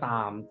ะไรก็ต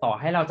ามต่อ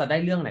ให้เราจะได้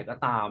เรื่องไหนก็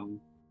ตาม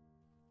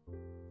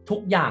ทุ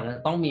กอย่าง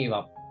ต้องมีแบ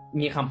บ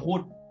มีคำพูด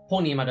พว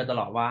กนี้มาโดยต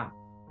ลอดว่า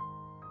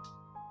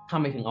ทำ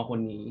ไมถึงเอาคน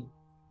นี้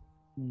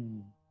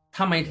ท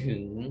ำไมถึ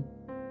ง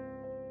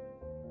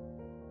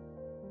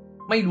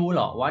ไม่รู้ห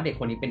รอว่าเด็ก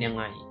คนนี้เป็นยัง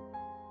ไง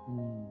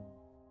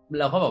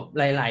เราก็แบบ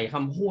หลายๆค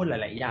ำพูดห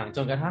ลายๆอย่างจ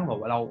นกระทั่งแบบ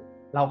ว่า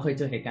เราเคยเ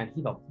จอเหตุการณ์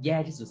ที่แบบแย่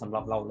ที่สุดสำห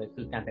รับเราเลย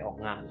คือการไปออก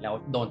งานแล้ว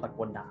โดนตะโก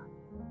นด่า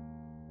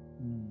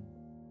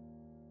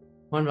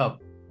มันแบบ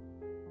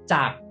จ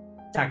าก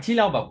จากที่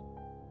เราแบบ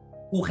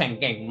กูแข็ง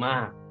แกร่งมา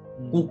ก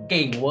กูเ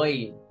ก่งเว้ย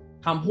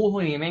คำพูดพว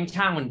กนี้แม่ง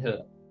ช่างมันเถอ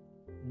ะ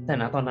แต่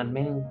นะตอนนั้นแ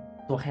ม่ง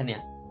ตัวแค่เนี้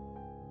ย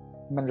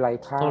มันไร้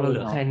ค่าตัวเราเห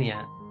ลือแค่เนี้ย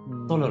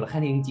ตัวเราเหลือแค่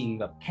นี้จริงๆ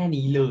แบบแค่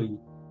นี้เลย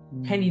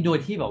แค่นี้โดย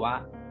ที่แบบว่า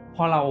พ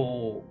อเรา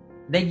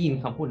ได้ยิน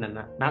คำพูดนั้น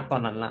นะณตอ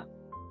นนั้นล่ะ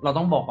เรา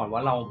ต้องบอกก่อนว่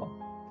าเราแบบ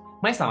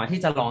ไม่สามารถ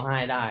ที่จะร้องไห้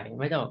ได้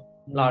ไม่จะ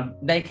เรา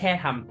ได้แค่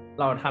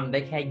เราทำได้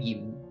แค่ยิ้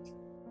ม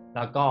แ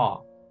ล้วก็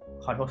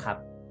ขอโทษครับ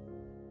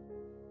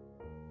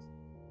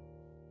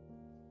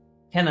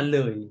แค่นั้นเ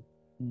ลย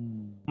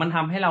มันท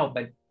ำให้เราไป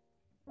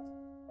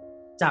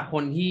จากค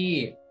นที่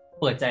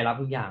เปิดใจรับ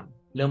ทุกอย่าง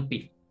เริ่มปิ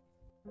ด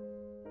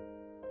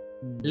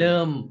เ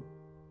ริ่ม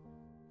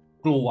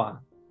กลัว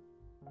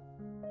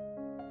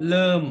เ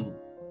ริ่ม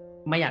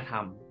ไม่อยากท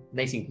ำใ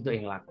นสิ่งที่ตัวเอ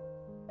งรัก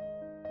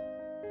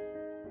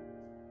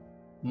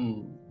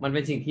มันเ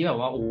ป็นสิ่งที่แบบ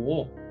ว่าโอ้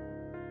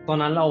ตอน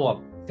นั้นเราแบบ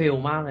เฟล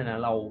มากเลยนะ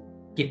เรา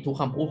เก็บทุก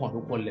คำพูดของ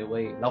ทุกคนเลยเ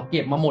ว้ยเราเ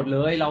ก็บมาหมดเล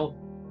ยเร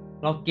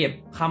าเก็บ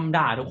คำ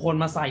ด่าทุกคน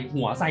มาใส่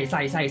หัวใ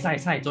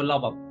ส่จนเรา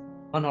แบบ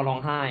ตอนเราร้อง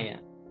ไห้อะ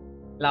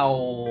เรา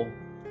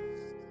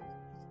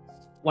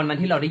วันนั้น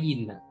ที่เราได้ยิน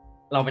น่ะ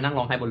เราไปนั่ง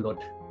ร้องไห้บนรถ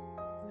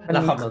แล้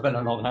วขับรถไปแ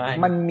ล้วร้องไห้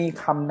มันมี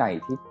คำไหน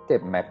ที่เจ็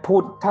บไหมพู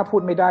ดถ้าพู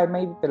ดไม่ได้ไ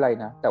ม่เป็นไร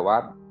นะแต่ว่า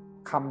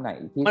คำไหน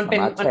ที่สา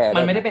มารถแชร์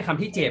มันไม่ได้เป็นค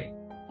ำที่เจ็บ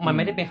มันไ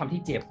ม่ได้เป็นคำ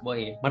ที่เจ็บเว้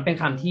ยมันเป็น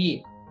คำที่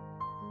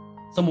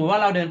สมมุติว่า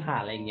เราเดินผ่าน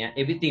อะไรอย่างเงี้ย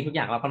everything ทุกอ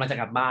ย่างเรากำลังจะ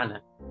กลับบ้านน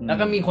ะแล้ว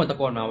ก็มีคนตะโ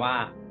กนมาว่า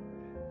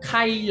ใคร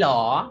หร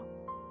อ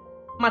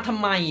มาทำ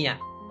ไมอ่ะ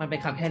มันเป็น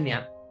คำแค่เนี้ย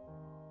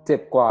เจ็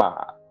บกว่า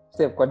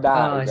ด่า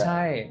ใ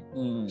ช่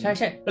ใ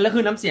ช่แล้วคื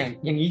อน้ำเสียง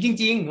อย่างนี้จ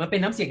ริงๆมันเป็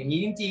นน้ำเสียงอย่าง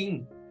นี้จริง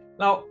ๆ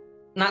เรา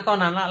ณตอน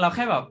นั้นเราแ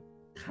ค่แบบ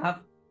ครับ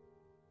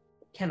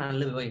แค่นั้น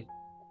เลย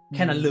แ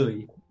ค่นั้นเลย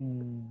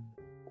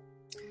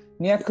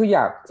เนี่ยคืออย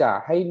ากจะ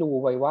ให้รู้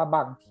ไว้ว่าบ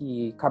างที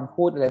คำ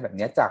พูดอะไรแบบ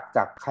นี้จ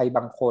ากใครบ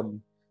างคน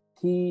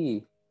ที่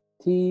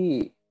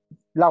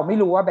เราไม่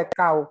รู้ว่าแบ็ค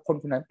กราวด์คน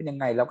คนนั้นเป็นยัง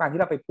ไงแล้วการที่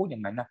เราไปพูดอย่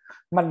างนั้นนะ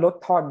มันลด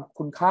ทอน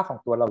คุณค่าของ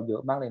ตัวเราเยอ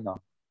ะมากเลยเนาะ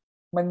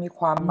มันมี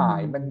ความหมา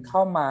ยมันเข้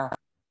ามา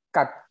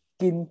กัด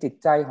กินจิต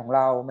ใจของเ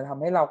รามันท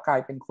ำให้เรากลา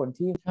ยเป็นคน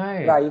ที่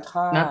ไร้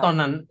ค่าณตอน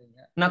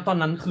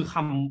นั้นคือ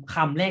ค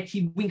ำแรกที่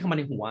วิ่งเข้ามาใ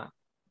นหัว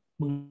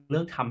มึงเลิ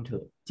กทำเถ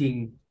อะจริง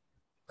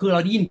คือเรา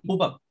ได้ยินปุ๊บ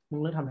แบบมึง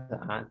เลิกทำเถ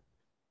อะอ่ะ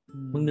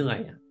มึงเหนื่อย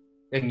อ่ะ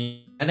อย่างนี้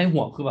ใน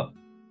หัวคือแบบ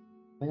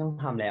ไม่ต้อง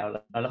ทำแล้ว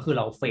คือเ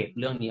ราเฟด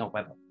เรื่องนี้ออกไป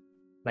แบบ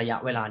ระยะ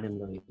เวลาหนึ่ง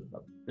เลยแบ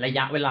บระย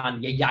ะเวลา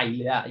ใหญ่ๆ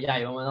เลยอะใหญ่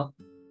ประมาณ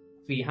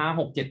4 5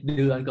 6 7 เ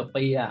ดือนเกือบ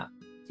ปีอะ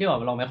ที่แบ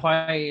บเราไม่ค่อย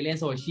เล่น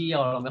โซเชียล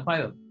เราไม่ค่อย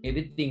แบบ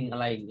everything อะ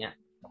ไรอย่างเงี้ย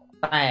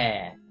แต่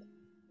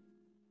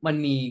มัน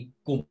มี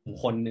กลุ่ม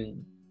คนหนึ่ง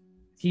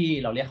ที่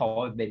เราเรียกเขา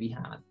ว่าเบบี้ฮ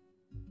าร์ท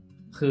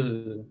คือ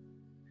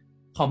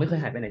เขาไม่เคย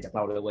หายไปไหนจากเร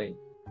าเลยเว้ย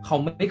เขา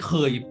ไม่เค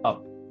ยแบบ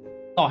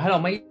ต่อให้เรา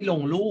ไม่ล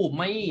งรูป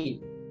ไม่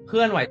เค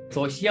ลื่อนไหวโซ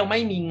เชียลไม่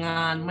มีง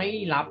านไม่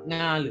รับง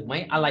านหรือไม่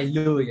อะไรเ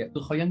ลยอ่ะคื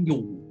อเขายังอ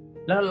ยู่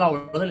แล้วเรา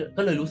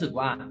ก็เลยรู้สึก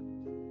ว่า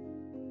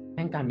แ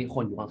ม่งการมีค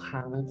นอยู่ข้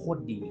างๆแม่งโคต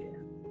รดีเลย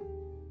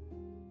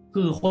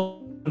คือค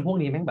นพวก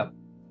นี้แม่งแบบ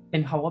เป็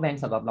น power bank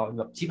สำหรับเรา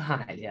แบบชิบหา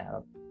ยเลยอะแบ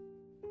บ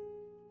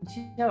เ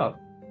ชี่ยแบบ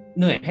เ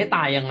หนื่อยให้ต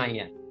ายยังไง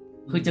อ่ะ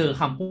คือเจอ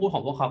คำพูดขอ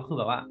งพวกเขาคือ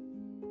แบบว่า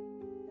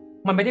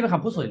มันไม่ได้เป็นค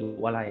ำพูดสวยหรู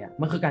อะไรอ่ะ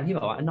มันคือการที่แ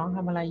บบว่าน้องท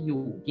ำอะไรอ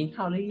ยู่กิน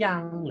ข้าวหรือยั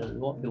งห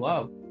รือ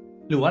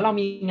ว่าเรา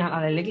มีงานอะ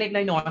ไรเล็กๆ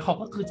น้อยๆเขา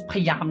ก็คือพ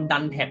ยายามดั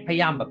นแท็กพย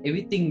ายามแบบ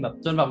everything แบบ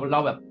จนแบบเ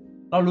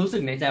รารู้สึ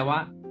กในใจว่า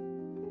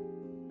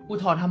กู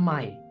ท้อทำไม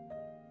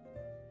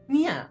เ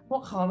นี่ยพว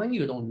กเขาแม่งอ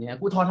ยู่ตรงเนี้ย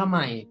กูท้อทำไม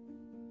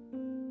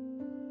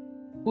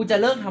กูจะ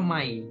เลิกทำไม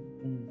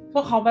พ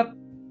วกเขาแบบ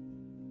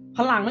พ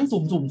ลังแม่ง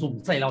สุ่ม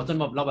ใส่เราจน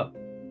แบบเราแบบ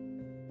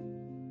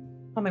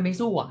ทำไมไม่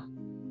สู้อ่ะ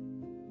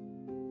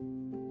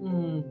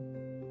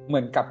เหมื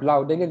อนกับเรา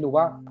ได้เรียนรู้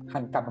ว่าหั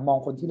นกลับมามอง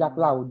คนที่รัก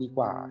เราดีก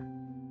ว่า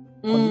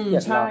คนที่เกลีย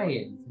ดเรา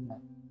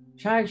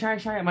ใ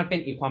ช่มันเป็น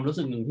อีกความรู้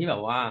สึกหนึ่งที่แบ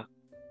บว่า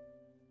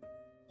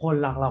คน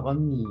รักเราก็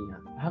มีอ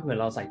ะถ้าเกิด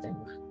เราใส่ใจ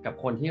กับ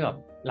คนที่แบบ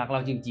รักเรา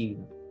จริง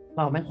ๆเ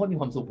ราแม่งโคตรมี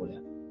ความสุขเล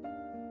ย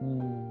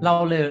เรา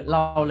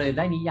เลยไ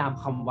ด้นิยาม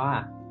คำว่า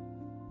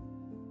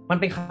มัน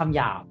เป็นคำห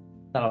ยาบ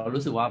แต่เรา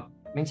รู้สึกว่า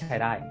แม่งใช้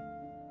ได้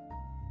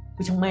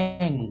คือช่างแม่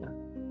งมึงอะ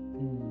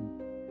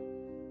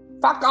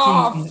fuck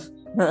off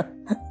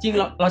จริง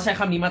เราใช้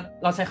คำนี้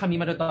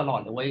มาโดยตลอด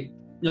เลยเว้ย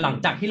หลัง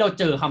จากที่เรา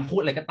เจอคำพูด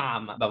อะไรก็ตาม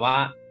อ่ะแบบว่า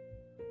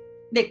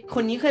เด็กค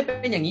นนี้เคยเ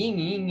ป็นอย่าง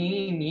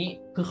นี้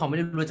คือเขาไม่ไ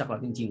ด้รู้จักเรา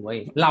จริงๆเว้ย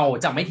เรา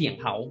จะไม่เถียง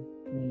เขา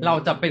เรา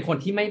จะเป็นคน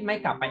ที่ไม่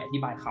กลับไปอธิ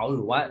บายเขาห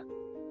รือว่า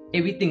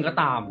everything ก็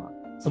ตามอ่ะ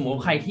สมมติ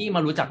ใครที่ม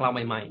ารู้จักเรา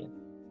ใหม่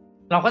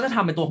ๆเราก็จะท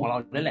ำเป็นตัวของเรา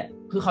นั่นแหละ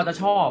คือเขาจะ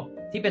ชอบ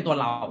ที่เป็นตัว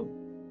เรา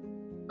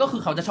ก็คื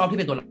อเขาจะชอบที่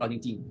เป็นตัวเราจ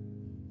ริง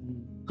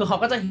ๆคือเขา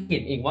ก็จะเห็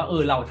นเองว่า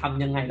เราท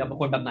ำยังไงเราเป็น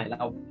คนแบบไหน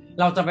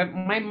เราจะ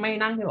ไม่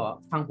นั่งที่แบบว่า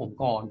ฟังผม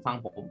ก่อนฟัง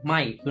ผมไม่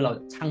คือเรา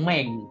ช่างแม่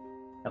ง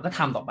แล้วก็ท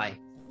ำต่อไป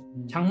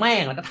ช่างแม่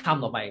งแล้วก็ท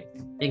ำต่อไป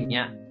อย่างเ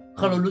งี้ย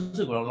คือเรารู้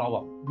สึกว่าเราแบ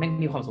บแม่ง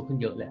มีความสุขขึ้น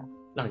เยอะเลย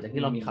หลังจาก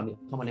ที่เรามีคำนี้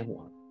เข้ามาในหั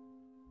ว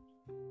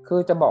คื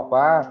อจะบอก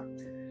ว่า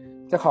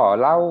จะขอ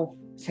เล่า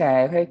แช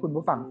ร์ให้คุณ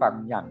ผู้ฟังฟัง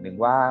อย่างหนึ่ง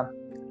ว่า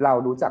เรา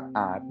รู้จักอ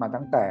าร์ตมา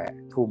ตั้งแต่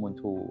ทูมูน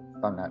ทู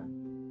ตอนนั้น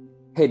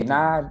เห็นห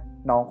น้า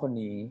น้องคน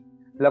นี้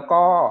แล้ว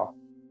ก็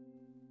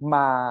ม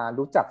า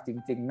รู้จักจ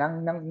ริงๆ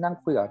นั่ง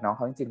คุยกับน้องเ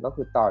ขาจริงๆก็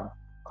คือตอน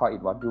Call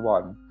It What You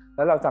Want แ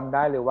ล้วเราจำไ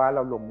ด้เลยว่าเร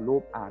าลงรู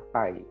ปอาร์ตไป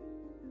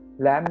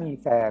และมี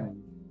แฟน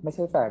ไม่ใ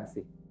ช่แฟน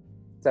สิ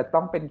จะต้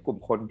องเป็นกลุ่ม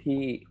คน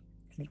ที่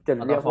จะ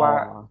เรียกว่า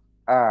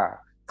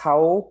เขา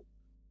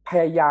พ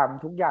ยายาม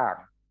ทุกอย่าง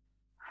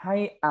ให้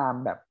อาร์ม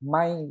แบบไ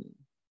ม่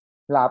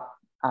รับ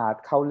อาร์ต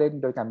เข้าเล่น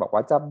โดยการบอกว่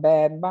าจะแบ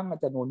นบ้าง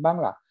จะนูนบ้าง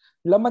ล่ะ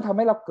แล้วมันทำใ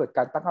ห้เราเกิดก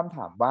ารตั้งคำถ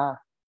ามว่า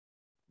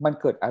มัน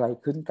เกิดอะไร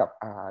ขึ้นกับ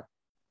อาร์ต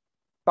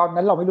ตอน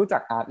นั้นเราไม่รู้จั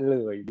กอาร์ตเล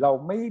ยเรา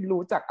ไม่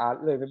รู้จักอาร์ต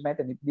เลยแม้แ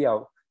ต่นิดเดียว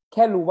แ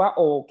ค่รู้ว่าโ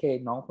อเค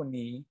น้องคน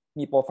นี้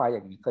มีโปรไฟล์อ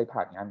ย่างนี้เคยผ่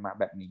านงานมา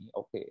แบบนี้โอ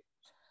เค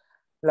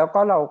แล้วก็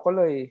เราก็เ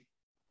ลย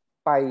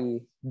ไป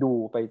ดู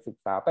ไปศึก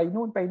ษาไป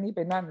นู่นไปนี่ไ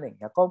ปนั่นอะไรอย่าง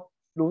เงี้ยก็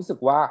รู้สึก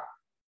ว่า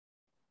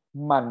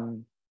มัน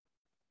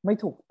ไม่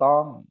ถูกต้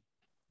อง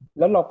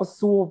แล้วเราก็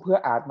สู้เพื่อ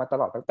อาร์ตมาต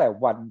ลอดตั้งแต่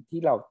วันที่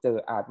เราเจอ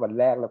อาร์ตวัน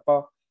แรกแล้วก็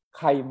ใ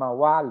ครมา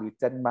ว่าหรือ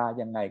จะมา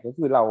ยังไงก็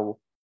คือเร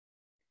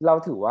า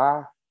ถือว่า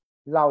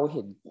เราเ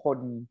ห็นค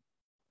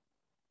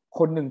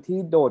นหนึ่งที่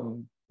โดน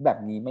แบบ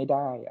นี้ไม่ไ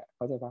ด้อ่ะเ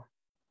ข้าใจปะ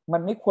มั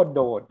นไม่ควรโ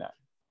ดนอ่ะ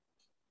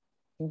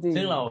จริงๆ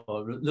ซึ่งเรา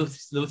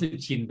รู้สึก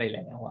ชินไปแ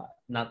ล้วอ่ะ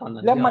ณตอนนั้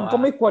นแล้วมันก็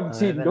ไม่ควร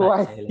ชินด้วย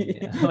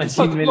มัน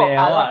ชินไปแล้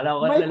วอ่ะเรา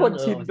ก็ไม่ควร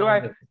ชินด้วย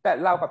แต่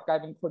เรากับกลาย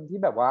เป็นคนที่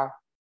แบบว่า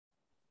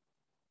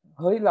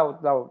เฮ้ยเ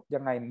รา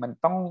ยังไงมัน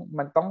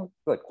ต้อง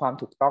เกิดความ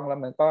ถูกต้องแล้ว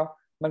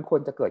มันคว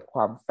รจะเกิดคว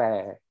ามแฟ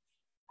ร์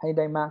ให้ไ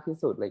ด้มากที่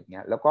สุดอะไรอย่างเ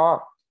งี้ยแล้วก็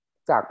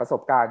จากประส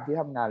บการณ์ที่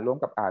ทำงานร่วม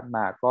กับอาร์ตม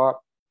าก็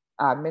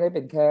อาร์ตไม่ได้เ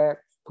ป็นแค่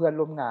เพื่อน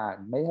ร่วมงาน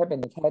ไม่ใช่เป็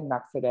นแค่นั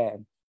กแสดง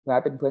น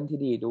ะเป็นเพื่อนที่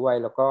ดีด้วย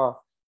แล้วก็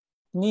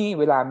นี่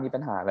เวลามีปั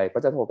ญหาอะไรก็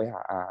จะโทรไปห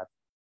าอาร์ต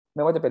ไ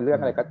ม่ว่าจะเป็นเรื่อง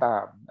อะไรก็ตา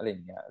มอะไรอย่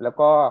างเงี้ยแล้ว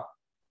ก็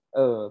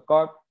ก็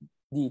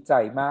ดีใจ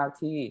มาก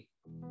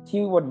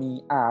ที่วันนี้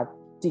อาร์ต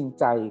จริง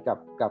ใจ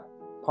กับ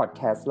พอดแ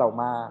คสต์เรา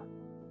มาก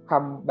ท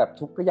ำแบบ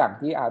ทุกอย่าง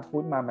ที่อาร์ตพู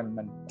ดมา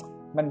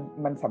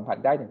มันสัมผัส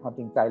ได้ถึงความ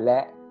จริงใจและ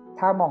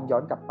ถ้ามองย้อ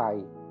นกลับไป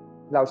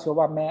เราเชื่อ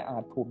ว่าแม่อา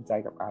ร์ตภูมิใจ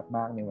กับอาร์ตม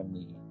ากในวัน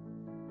นี้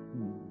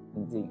จ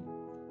ริง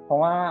ๆเพราะ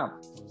ว่า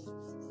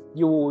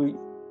อยู่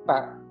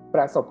ป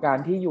ระสบการ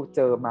ณ์ที่อยู่เ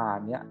จอมา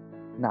เนี่ย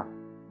หนัก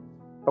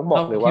ต้องบอ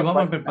กเลยว่าคิดว่า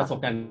มันเป็นประสบ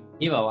การณ์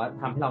ที่แบบว่า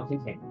ทำให้เราเข้ม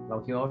แข็งเรา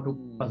คิดว่าทุก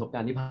ประสบกา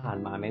รณ์ที่ผ่าน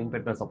มาแม่งเป็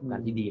นประสบการ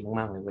ณ์ที่ดี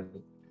มากๆเลยเว้ย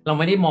เรา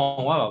ไม่ได้มอง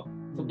ว่าแบบ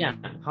ทุกอย่าง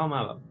เข้ามา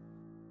แบบ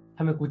ท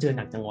ำไมกูเจอห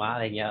นักจังวะอะ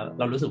ไรเงี้ย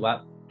เรารู้สึกว่า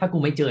ถ้ากู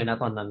ไม่เจอนะ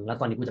ตอนนั้นแล้ว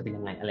ตอนนี้กูจะเป็น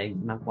ยังไงอะไร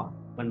มากกว่า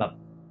มันแบบ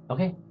โอเ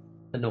ค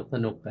สนุ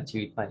กกับชี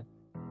วิตไป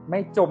ไม่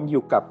จมอ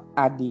ยู่กับ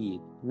อดีต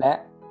และ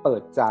เปิ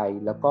ดใจ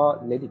แล้วก็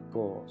let it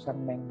go ช่าง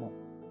แม่งหมด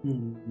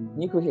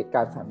นี่คือเหตุก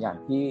ารณ์3อย่าง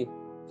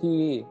ที่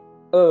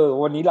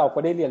วันนี้เราก็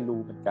ได้เรียนรู้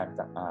เหมือนกัน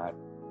จากอาร์ต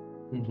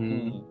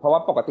เพราะว่า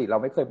ปกติเรา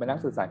ไม่เคยมานั่ง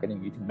สื่อสารกันอย่า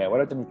งนี้ถึงแม้ว่า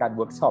เราจะมีการเ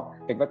วิร์กช็อป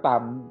กันก็ตาม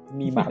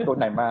มีหมาตัว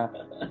ไหนมา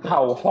เห่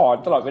าหอน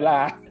ตลอดเวลา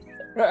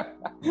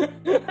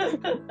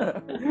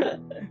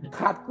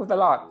คัดกูต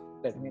ลอด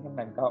แต่ทั้งนี้ทั้ง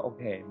นั้นก็โอเ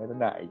คไม่เป็น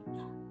ไร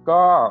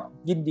ก็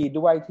ยินดี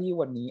ด้วยที่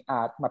วันนี้อ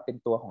าร์ตมาเป็น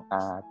ตัวของอ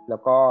าร์ตแล้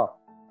วก็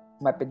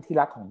มาเป็นที่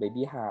รักของเบ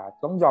บี้ฮาร์ท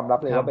ต้องยอมรับ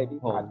เลยว่าเบบี้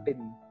ฮาร์ทเ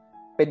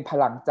ป็นพ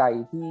ลังใจ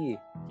ที่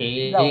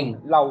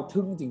เรา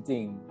ทึ่งจริ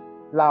ง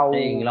ๆเร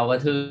าก็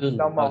ทึ่ง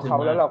เรามองเขา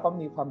แล้วเราก็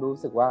มีความรู้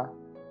สึกว่า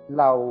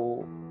เรา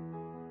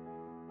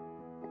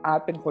อาร์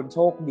ตเป็นคนโช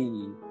คดี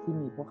ที่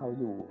มีพวกเขา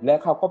อยู่และ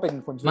เขาก็เป็น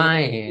คนโ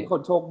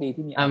ชคดี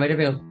ที่มีอาร์ตไม่ได้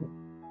เป็น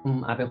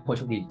อาร์ตเป็นคนโ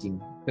ชคดีจริง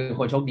เป็น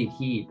คนโชคดี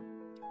ที่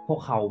พวก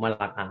เขามา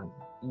รักอาร์ต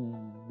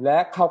และ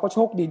เขาก็โช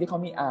คดีที่เขา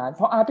มีอาร์ตเ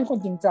พราะอาร์ตเป็นคน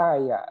จริงใจ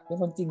เป็น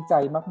คนจริงใจ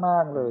มา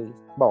กๆเลย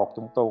บอกต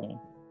รง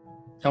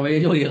ๆเขาไม่ได้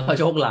โชคดีเขา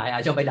โชคร้าย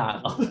ชอบไปด่า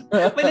เขา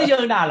ไม่ได้เชิ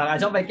งด่าหรอก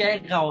ชอบไปแกล้ง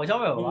เขาชอบ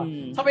แบบว่า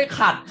ชอบไป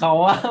ขัดเขา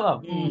ว่าแบบ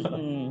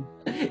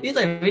นี่ใ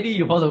ส่ไม่ดีอ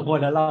ยู่พอสมควร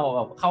แล้วเราแ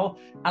บบเขา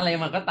อะไร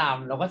มันก็ตาม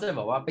เราก็จะแ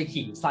บบว่าไป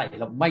ขิงใส่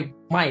เราไ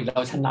ม่เรา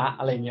ชนะ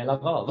อะไรเงี้ยเรา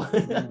ก็แบบ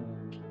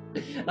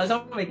เราชอบ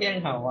ไปแกล้ง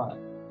เขา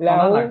แล้ว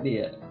น่ารักดี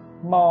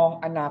มอง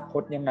อนาค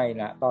ตยังไง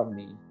นะตอน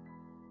นี้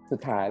สุ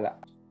ดท้ายละ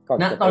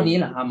ณตอนนี้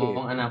เหรอมอ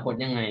งอนาคต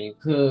ยังไง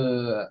คือ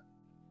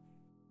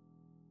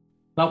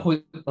เรา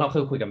เค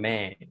ยคุยกับแม่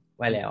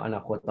ไว้แล้วอน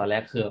าคตตอนแร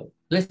กคือ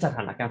ด้วยสถ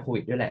านการณ์โควิ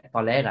ดด้วยแหละต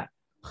อนแรก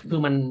คือ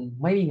มัน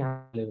ไม่มีงา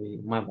นเลย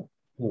มาแบบ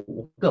โห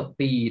เกือบ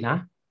ปีนะ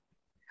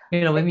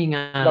ที่เราไม่มีง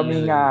านเรามี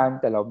งาน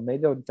แต่เราไม่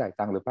โดนจ่าย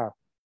ตังค์หรือเปล่า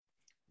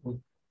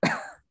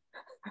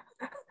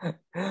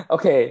โอ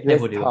เค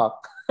let's talk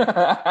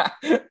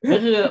ก็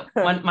คือ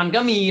มันก็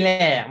มีแหล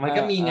ะมัน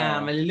ก็มีงาน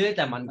มาเรื่อยๆแ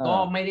ต่มันก็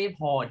ไม่ได้พ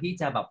อที่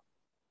จะแบบ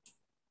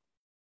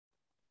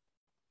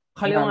เ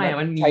ขาเรียกว่าไง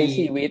มันมีใช้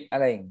ชีวิตอะ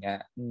ไรอย่างเงี้ย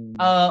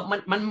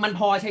มัน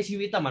พอใช้ชี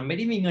วิตแต่มันไม่ไ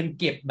ด้มีเงิน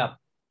เก็บแบบ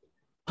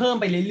เพิ่ม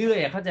ไปเรื่อย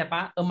ๆเข้าใจป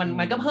ะ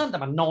มันก็เพิ่มแต่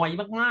มันน้อย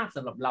มากๆส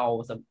ำหรับเรา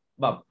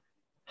แบบ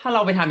ถ้าเร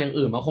าไปทำอย่าง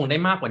อื่นมันคงได้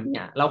มากกว่า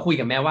นี้เราคุย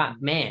กับแม่ว่า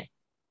แม่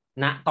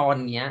ณตอน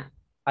เนี้ย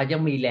อายั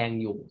งมีแรง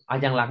อยู่อา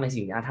ยังรักใน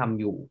สิ่งที่อาทำ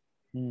อยู่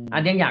อา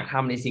ยังอยากท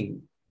ำในสิ่ง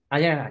อา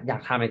ยังอยา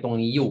กทำในตรง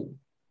นี้อยู่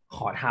ข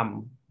อท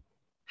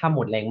ำถ้าหม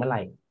ดแรงเมื่อไห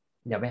ร่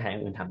อย่าไปหาอย่า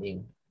งอื่นทำเอง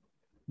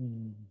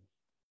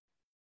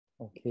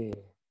โอเค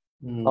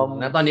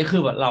แล้วตอนนี้คื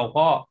อแบบเรา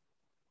ก็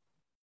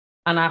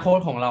อนาคต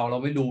ของเรา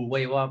ไม่รู้เว้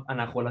ยว่าอ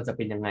นาคตเราจะเ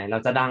ป็นยังไงเรา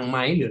จะดังไหม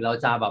หรือเรา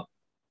จะแบบ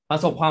ประ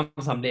สบความ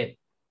สำเร็จ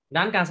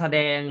ด้านการแสด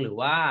งหรือ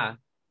ว่า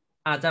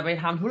อาจจะไป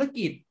ทำธุร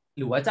กิจ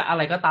หรือว่าจะอะไ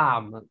รก็ตาม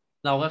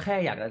เราก็แค่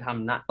อยากจะท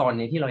ำณตอน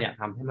นี้ที่เราอยาก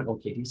ทำให้มันโอ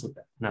เคที่สุด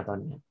ณตอน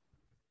นี้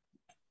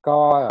ก็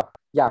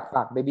อยากฝ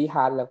าก Baby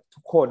Heart และทุ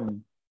กคน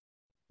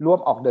ร่วม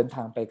ออกเดินท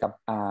างไปกับ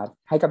อาร์ต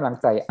ให้กำลัง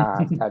ใจอาร์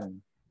ตกัน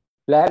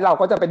และเรา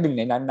ก็จะเป็นหนึ่งใ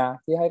นนั้นนะ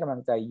ที่ให้กำลั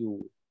งใจอยู่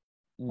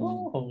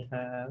ขอบคุณค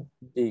รับ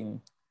จริง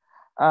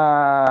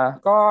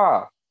ก็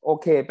โอ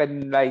เคเป็น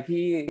อะไร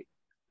ที่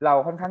เรา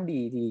ค่อนข้าง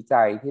ดีใจ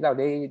ที่เรา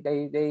ไ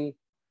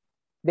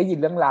ด้ยิน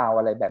เรื่องราว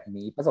อะไรแบบ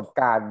นี้ประสบ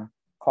การณ์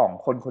ของ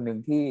คนคนหนึ่ง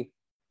ที่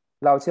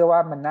เราเชื่อว่า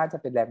มันน่าจะ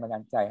เป็นแรงบันดา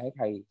ลใจให้ใค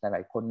รหล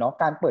ายๆคนเนาะ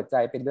การเปิดใจ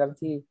เป็นเรื่อง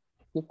ที่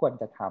ควร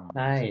จะทำ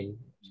ใช่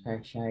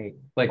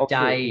เปิด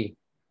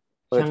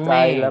ใจ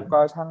แล้วก็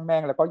ช่างแม่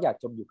งแล้วก็อย่า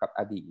จมอยู่กับ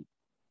อดีต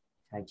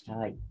ใ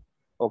ช่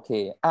โอเค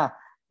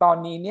ตอน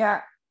นี้เนี่ย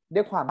ด้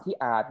วยความที่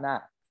อาร์ตน่ะ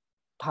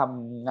ท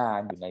ำงาน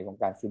อยู่ในวง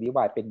การซีรีส์ว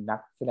ายเป็นนัก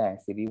แสดง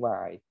ซีรีส์วา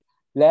ย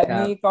และ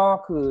นี่ก็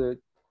คือ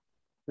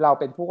เรา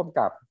เป็นผู้กำ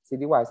กับซี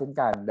รีส์วายเช่น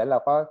กันและเรา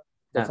ก็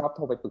จะชอบโท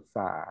รไปปรึกษ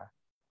า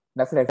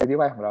นักแสดงซีรีส์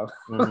วายของเรา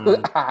คือ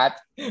อาร์ต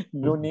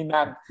นู่นนี่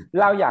นั่น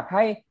เราอยากใ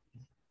ห้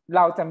เ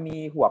ราจะมี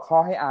หัวข้อ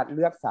ให้อาร์ตเ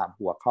ลือก3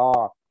หัวข้อ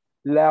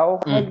แล้ว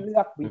ให้เลื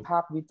อกวิพา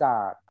กษ์วิจา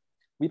ร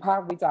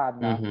ณ์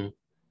นะ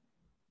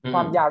คว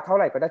ามยาวเท่าไ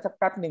หร่ก็ได้สักแ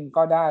ป๊บหนึ่ง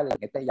ก็ได้อะไรอย่า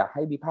งเงี้ยแต่อยากใ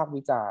ห้วิพากษ์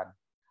วิจารณ์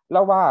ร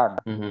ะหว่าง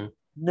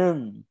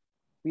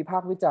1วิพา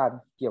กษ์วิจารณ์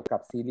เกี่ยวกั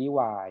บซีรีส์ว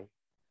าย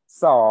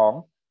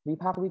2วิ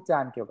พากษ์วิจา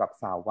รณ์เกี่ยวกับ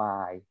สาววา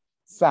ย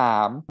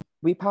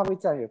3วิพากษ์วิ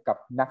จารณ์เกี่ยวกับ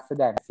นักแส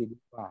ดงซีรี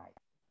ส์วาย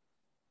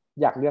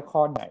อยากเลือกข้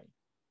อไหน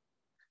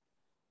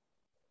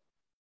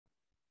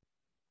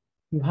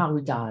วิพากษ์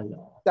วิจารณ์เหร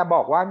อจะบ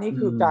อกว่านี่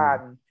คือการ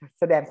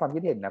แสดงความคิ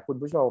ดเห็นนะคุณ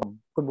ผู้ชม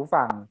คุณผู้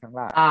ฟังทั้งห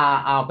ลาย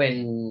เอาเป็น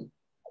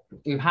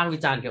วิพากษ์วิ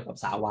จารณ์เกี่ยวกับ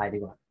สาววายดี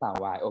กว่าสาว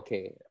วายโอเค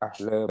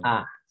เริ่ม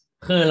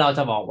คือเราจ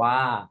ะบอกว่า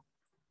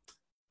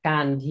กา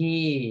ร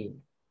ที่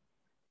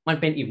มัน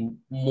เป็นอีก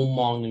มุม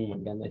มองหนึ่งเหมื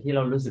อนกันเลยที่เร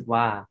ารู้สึก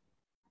ว่า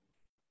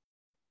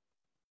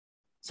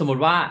สมม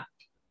ติว่า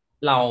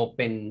เราเ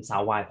ป็นสา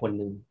ววายคน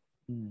หนึ่ง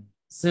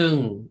ซึ่ง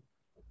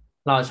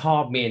เราชอ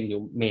บเ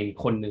มน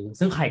คนหนึ่ง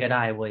ซึ่งใครก็ไ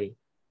ด้เว้ย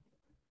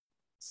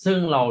ซึ่ง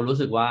เรารู้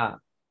สึกว่า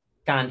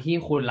การที่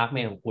คุณรักเม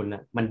นของคุณน่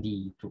ะมันดี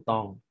ถูกต้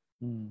อง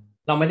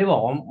เราไม่ได้บอ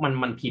กว่า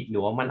มันผิดหรื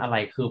อว่ามันอะไร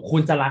คือคุ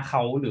ณจะรักเข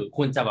าหรือ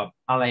คุณจะแบบ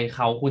อะไรเข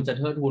าคุณจะเ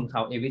ทิดทูนเข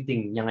า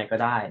everything ยังไงก็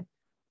ได้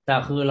แต่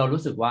คือเรา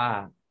รู้สึกว่า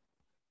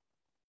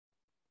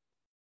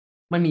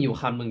มันมีอยู่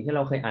คำหนึ่งที่เร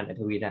าเคยอ่านใน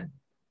ทวิต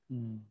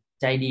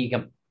ใจ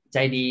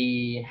ดี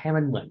ให้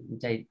มันเหมือน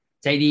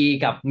ใจดี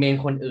กับเมน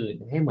คนอื่น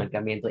ให้เหมือนกั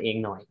บเมนตัวเอง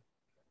หน่อย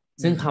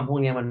ซึ่งคำพวก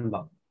นี้มันแบ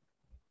บ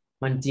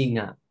มันจริง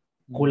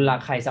คุณรัก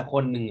ใครสักค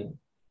นหนึ่ง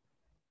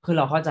คือเ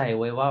ราเข้าใจ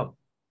ไว้ว่า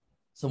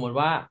สมมติ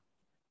ว่า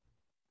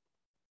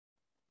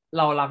เ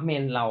รารักเม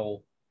นเรา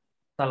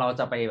แต่เรา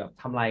จะไปแบบ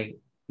ทำลาย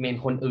เมน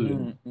คนอื่น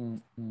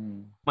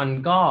มัน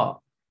ก็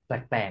แ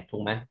ปลกๆถู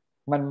กไหม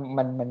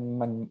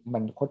มั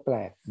นโคตรแปล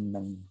กมั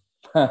น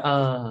เอ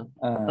อ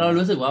เรา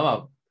รู้สึกว่าแบบ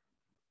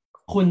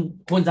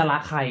คุณจะรั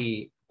กใคร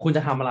คุณจ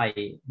ะทำอะไร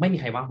ไม่มี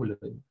ใครว่าคุณเล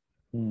ย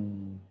อื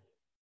ม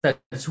แต่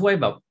ช่วย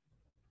แบบ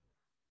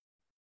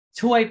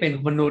ช่วยเป็น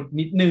มนุษย์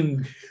นิดนึง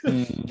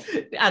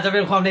อาจจะเป็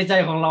นความในใจ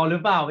ของเราหรื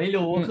อเปล่าไม่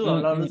รู้คือแบบ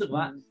เรารู้สึก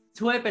ว่า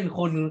ช่วยเป็น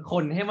ค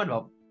นให้มันแบ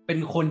บเป็น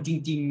คนจ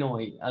ริงๆหน่อ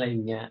ยอะไรอย่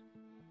างเงี้ย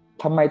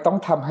ทำไมต้อง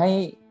ทำให้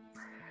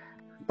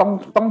ต้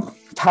อง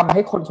ทำใ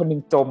ห้คนคนหนึ่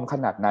งจมข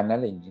นาดนั้นอะ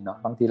ไรอย่างนี้เนาะ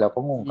บางทีเราก็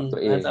งงกับตั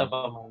วเอง น่าจะปร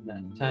ะมาณนั้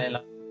นใช่แล้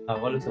วเรา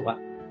ก็รู้สึกว่า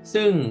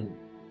ซึ่ง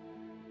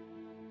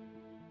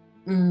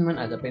มัน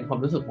อาจจะเป็นความ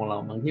รู้สึกของเรา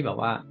บางที่แบบ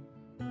ว่า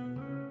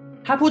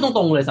ถ้าพูดต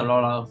รงๆเลยสำหรับ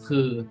เราคื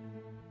อ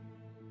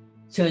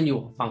เชิญอยู่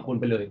ฝั่งคุณ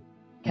ไปเลย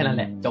แค่นั้นแ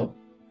หละจบ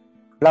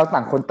เราต่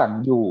างคนต่าง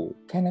อยู่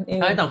แค่นั้นเอง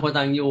ใช่ต่างคน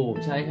ต่างอยู่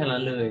ใช่แค่นั้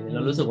นเลยเร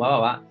ารู้สึกว่าแบ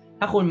บว่า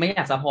ถ้าคุณไม่อย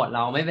ากซัพพอร์ตเร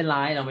าไม่เป็นไร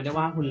เราไม่ได้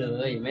ว่าคุณเล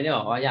ยไม่ได้บ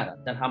อกว่าอยาก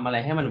จะทำอะไร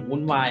ให้มันวุ่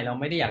นวายเรา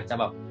ไม่ได้อยากจะ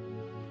แบบ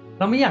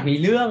เราไม่อยากมี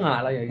เรื่องอ่ะ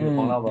เราอยากอยู่ข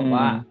องเราแบบ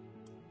ว่า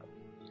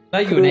เรา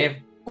อยู่ใน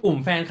กลุ่ม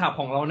แฟนคลับ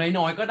ของเรา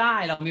น้อยๆก็ได้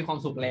เรามีความ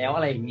สุขแล้วอ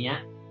ะไรอย่างเงี้ย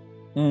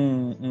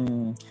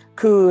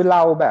คือเร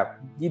าแบบ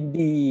ยิน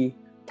ดี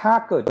ถ้า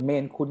เกิดเม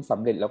นคุณส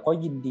ำเร็จแล้วก็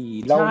ยินดี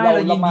เรา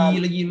ยินดี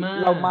เรายินมาก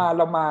เร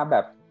ามาแบ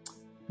บ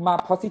มา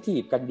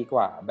positive กันดีก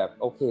ว่าแบบ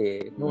โอเค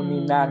นู่น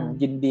นี่นั่น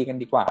ยินดีกัน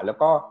ดีกว่าแล้ว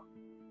ก็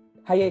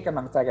ให้กำ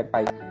ลังใจกันไป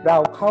เรา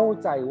เข้า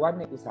ใจว่าใ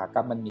นอุตสาหกร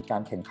รมมันมีกา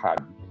รแข่งขัน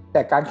แ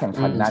ต่การแข่ง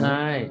ขันนั้น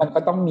มันก็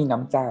ต้องมีน้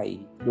ำใจ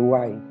ด้ว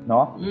ยเน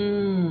าะ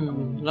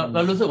เร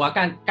ารู้สึกว่า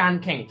การ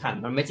แข่งขัน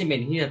มันไม่จำเป็น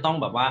ที่จะต้อง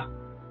แบบว่า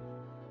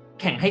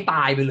แข่งให้ต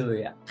ายไปเลย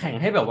อ่ะแข่ง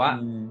ให้แบบว่า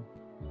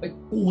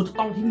กูจะ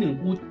ต้องที่หนึ่ง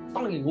กูต้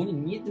องอย่างงู้นอย่า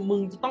งนี้มึ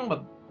งจะต้องแบ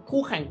บ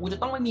คู่แข่งกูจะ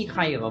ต้องไม่มีใค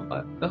รแบบ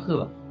ก็คือ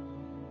แบบ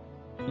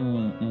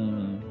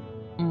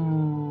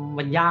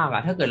มันยากอ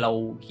ะถ้าเกิดเรา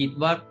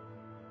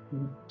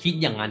คิด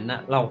อย่างนั้นนะ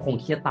เราคง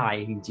เครียดตาย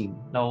จริง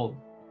ๆเร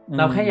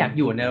าแค่อยาก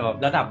อยู่ในแบบ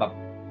ระดับแบบ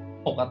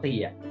ปกติ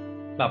อะ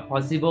แบบ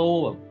possible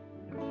แบบ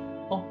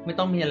โอ้ไม่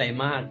ต้องมีอะไร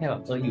มากแค่แบ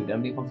บอยู่แล้ว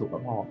มีความสุขก็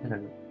พอแค่นั้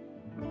น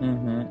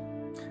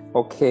โอ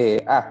เค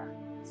อ่ะ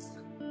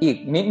อีก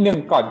นิดนึง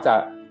ก่อนจะ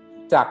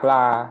จากล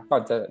า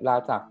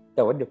จากแ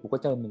ต่ว่าเดี๋ยวกูก็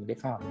เจอมึงได้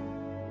ข่าว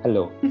ฮัลโหล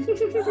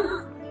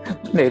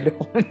ไหนดู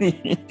นี่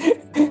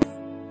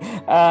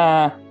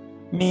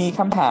มีค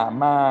ำถาม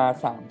มา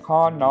3ข้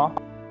อเนาะ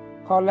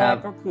ข้อแรก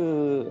ก็คือ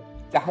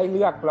จะให้เ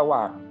ลือกระห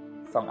ว่าง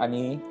2อัน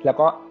นี้แล้ว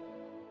ก็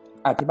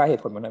อธิบายเห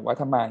ตุผลมาหน่อยว่า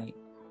ทำไม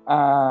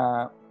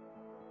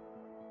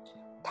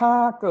ถ้า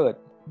เกิด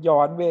ย้อ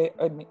นไ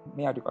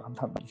ม่เอาดีกว่าคำ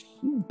ถามนี้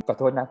ขอ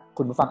โทษนะ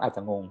คุณผู้ฟังอาจจ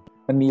ะงง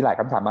มันมีหลาย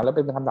คำถามมาแล้วเ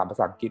ป็นคำถามภา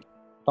ษาอังกฤษ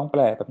ต้องแป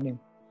ลแป๊บนึง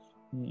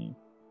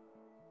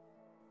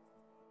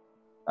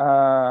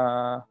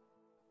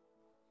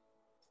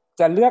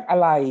จะเลือกอะ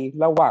ไร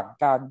ระหว่าง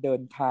การเดิ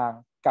นทาง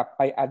กลับไ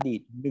ปอดี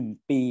ต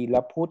1 ปีแล้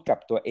วพูดกับ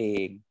ตัวเอ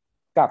ง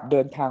กับเดิ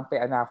นทางไป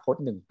อนาคต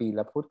1 ปีแ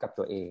ล้วพูดกับ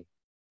ตัวเอง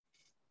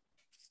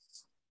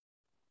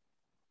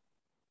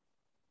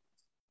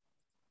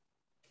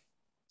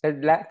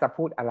และจะ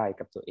พูดอะไร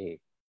กับตัวเอง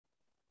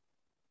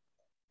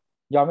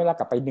ย้อนเวลา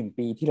กลับไป1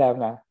 ปีที่แล้ว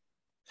นะ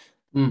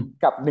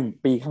กับ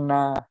1 ปีข้างห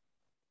น้า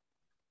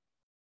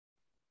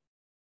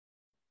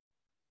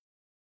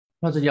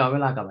เราจะย้อนเว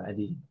ลากลับไปอ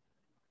ดีต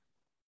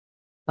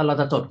แต่เรา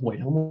จะจดหวย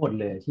ทั้งหมด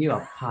เลยที่แบ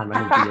บผ่านมา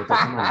1 ปีจด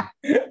ทั้งหมด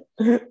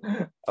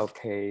โอเ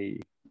ค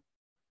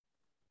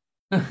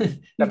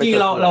จริง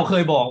ๆเราเค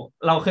ย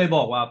บ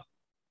อกว่า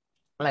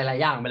หลาย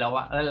ๆอย่างไปแล้ว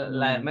ว่า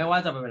ไม่ว่า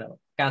จะเป็น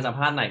การสัมภ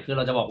าษณ์ไหนคือเ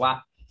ราจะบอกว่า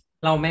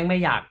เราแม่งไม่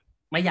อย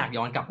าก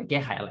ย้อนกลับไปแก้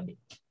ไขอะไร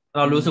เ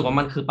รารู้สึกว่า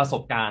มันคือประส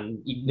บการณ์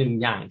อีก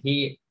1 อย่างที่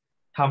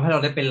ทำให้เรา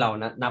ได้เป็นเรา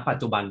ณปัจ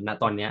จุบันณ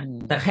ตอนเนี้ย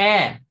แต่แค่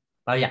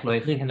เราอยากรวย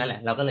ขึ้นแค่นั้นแหล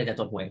ะเราก็เลยจะ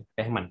จดหวยไป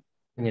ให้มัน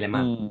ไม่มีอะไรม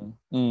าก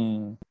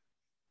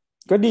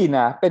ก็ดีน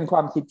ะเป็นคว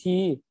ามคิด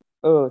ที่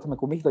ทำไม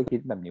กูไม่เคยคิด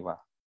แบบนี้วะ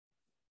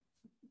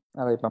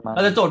อะไรประมาณเร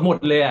าจะจดหมด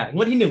เลยอ่ะง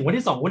วดที่1งวด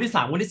ที่2งวดที่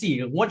3งวดที่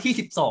4งวดที่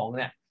12เ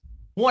นี่ย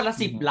งวดละ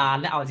10 ล้าน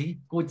แล้วเอาสิ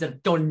กูจะ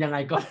จนยังไง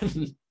ก่อน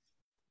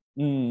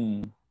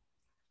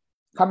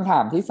คำถา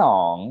มที่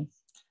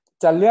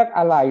2จะเลือก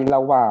อะไรร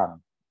ะหว่าง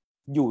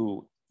อยู่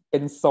เป็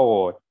นโส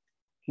ด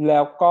แล้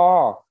วก็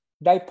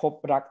ได้พบ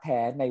รักแท้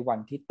ในวัน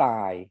ที่ต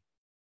าย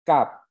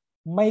กับ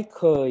ไม่เ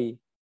คย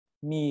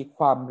มีค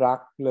วามรัก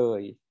เล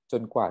ยจ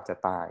นกว่าจะ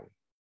ตาย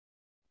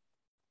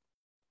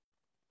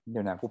เดี๋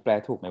ยวนะกูแปล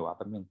ถูกไหมวะแ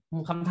ป๊บนึง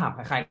คำถามค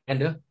ล้ายๆกัน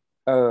เด้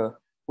อ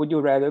Would you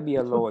rather be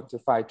alone to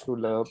find true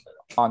love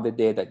on the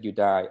day that you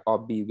die or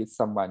be with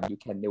someone you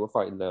can never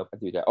fall in love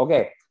until you die โอเค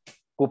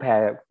กูแ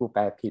ป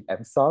ลผิด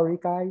I'm sorry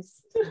guys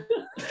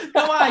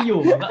ก็ว่าอยู่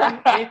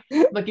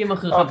เมื่อกี้มัน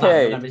คือคำถา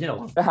มกันไม่ใช่หรอ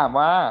จะถาม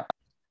ว่า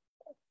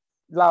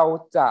เรา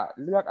จะ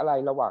เลือกอะไร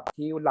ระหว่าง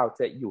ที่เรา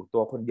จะอยู่ตั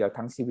วคนเดียว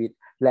ทั้งชีวิต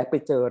และไป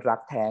เจอรัก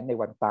แท้ใน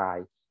วันตาย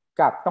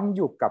กับต้องอ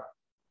ยู่กับ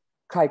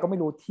ใครก็ไม่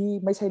รู้ที่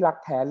ไม่ใช่รัก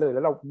แท้เลยแล้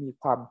วเรามี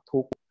ความ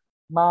ทุกข์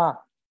มาก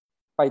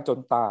ไปจน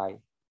ตาย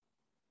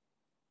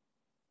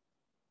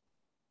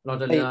เรา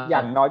จะเลือกอย่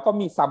างน้อยก็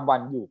มีซัมวั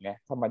นอยู่ไง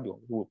ซัมวันอยู่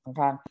ข้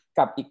างๆ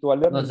กับอีกตัวเ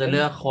ลือกเราจะเ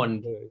ลือกคน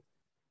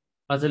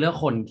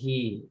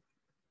ที่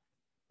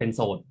เป็นโ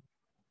สด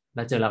แล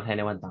ะเจอรักแท้ใ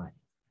นวันตาย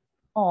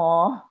อ๋อ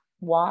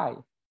why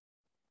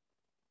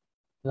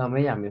เราไ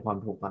ม่อยากมีความ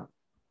ทุกข์อะ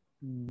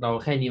เรา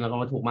แค่นี้มันก็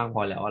ทุกข์มากพ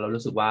อแล้วเรา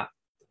รู้สึกว่า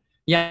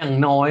อย่าง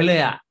น้อยเลย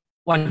อะ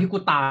วันที่กู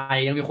ตาย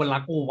ยังมีคนรั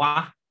กกูวะ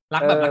รั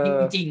กแบบรักจ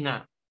ริงๆอะ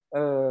เอ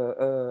อ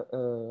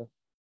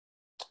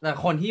แต่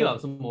คนที่แบบ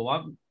สมมติว่า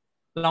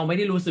เราไม่ไ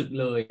ด้รู้สึก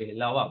เลย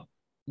แล้วแบบ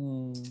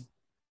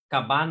ก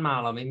ลับบ้านมา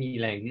เราไม่มี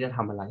แรงที่จะท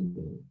ำอะไรเล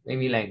ยไม่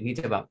มีแรงที่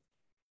จะแบบ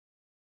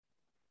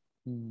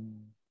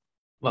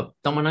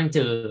ต้องมานั่งเจ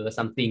อ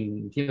something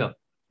ที่แบบ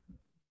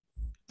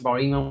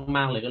boring ม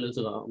ากๆเลยก็รู้สึ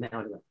กว่าไม่เอ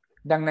าดีกว่า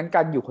ดังนั้นก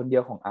ารอยู่คนเดี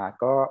ยวของอาร์ต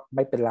ก็ไ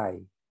ม่เป็นไร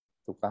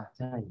ถูกปะ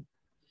ใช่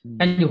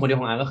การอยู่คนเดียว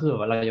ของอาร์ตก็คือแบ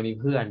บเรายังมี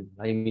เพื่อนเ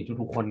รายังมี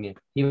ทุกๆคนเนี่ย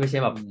ที่ไม่ใช่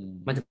แบบ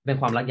มันจะเป็น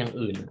ความรักอย่าง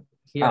อื่น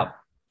ที่แบบ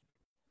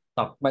ต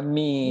อบมัน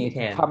มี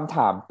คำถ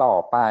ามต่อ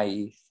ไป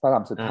คำถ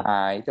ามสุดท้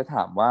ายจะถ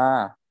ามว่า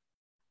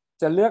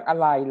จะเลือกอะ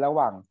ไรระห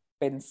ว่าง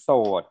เป็นโส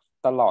ด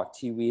ตลอด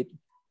ชีวิต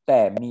แ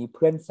ต่มีเ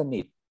พื่อนส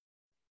นิท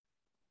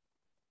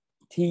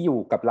ที่อยู่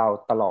กับเรา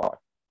ตลอด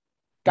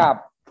กับ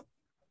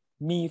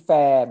มีแฟ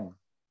น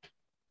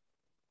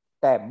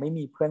แต่ไม่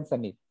มีเพื่อนส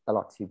นิทตล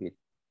อดชีวิต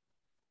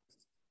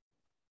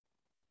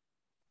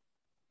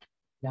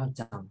ยาก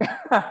จัง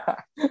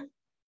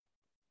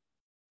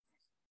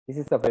This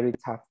is a very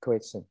tough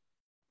question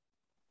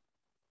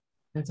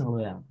ยากจังเล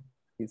ยอ่ะ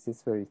This is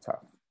very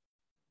tough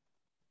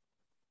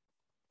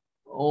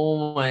Oh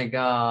my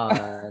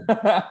god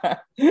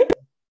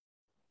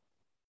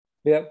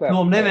เลือกแบบร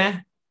วมได้ไหม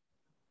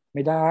ไ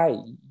ม่ได้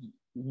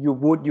you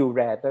would you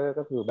rather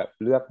ก็คือแบบ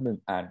เลือกหนึ่ง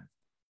อัน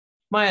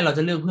ไม่เราจ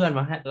ะเลือกเพื่อนม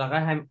าให้เราก็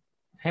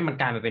ให้มัน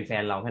กลายมาเป็นแฟ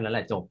นเราแค่นั้นแห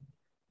ละจบ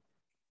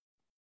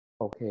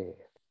โอเค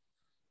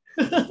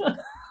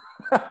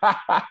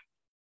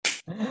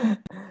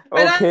ไ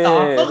ม่ได้ต่อ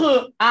ก็คือ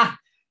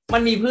มั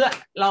นมีเพื่อน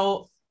เรา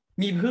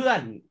มีเพื่อน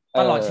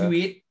ตลอดชี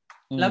วิต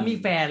แล้วมี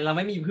แฟนเราไ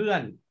ม่มีเพื่อ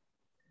น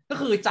ก็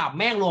คือจับ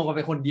แม่งรวมกันเ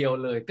ป็นคนเดียว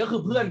เลยก็คื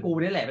อเพื่อนกู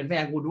นี่แหละเป็นแฟ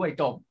นกูด้วย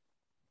จบ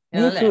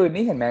นี่คือ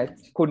นี่เห็นไหม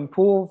คุณ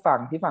ผู้ฟัง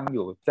ที่ฟังอ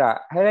ยู่จะ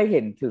ให้ได้เ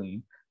ห็นถึง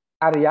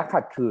อารยะ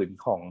ขัดขืน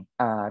ของ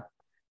อาร์ต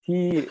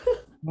ที่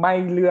ไม่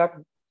เลือก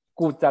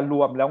กูจะร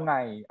วมแล้วไง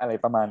อะไร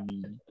ประมาณ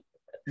นี้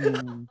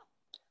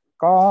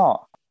ก็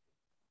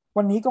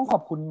วันนี้ต้องขอ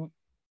บคุณ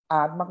อ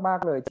าร์ตมาก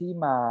ๆเลยที่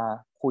มา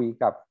คุย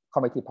กับ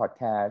Comedy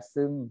Podcast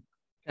ซึ่ง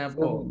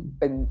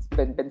เ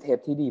ป็นเทป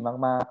ที่ดี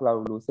มากๆเรา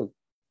รู้สึก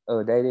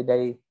ได้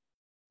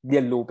เรี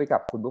ยนรู้ไปกั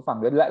บคุณผู้ฟัง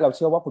ด้วยและเราเ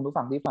ชื่อว่าคุณผู้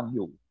ฟังที่ฟังอ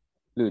ยู่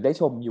หรือได้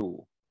ชมอยู่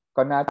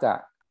ก็น่าจะ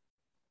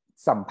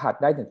สัมผัส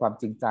ได้ถึงความ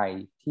จริงใจ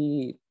ที่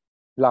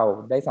เรา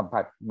ได้สัมผั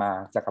สมา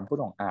จากคำพูด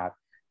ของอาร์ต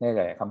ในหล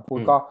ายๆคำพูด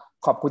ก็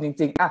ขอบคุณจ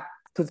ริง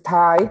ๆสุด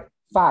ท้าย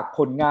ฝากผ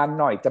ลงาน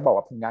หน่อยจะบอก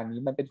ว่าผลงานนี้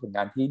มันเป็นผลง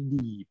านที่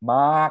ดีม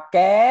ากแก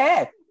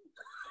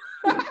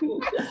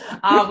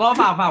ก็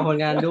ฝากผล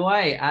งานด้ว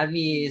ยอาร์ต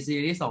มีซี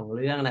รีส์2 เ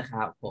รื่องนะค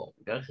รับผม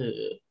ก็คือ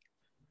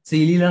ซี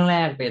รีส์เรื่องแร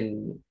กเป็น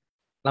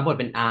รับบท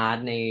เป็นอาร์ต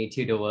ใน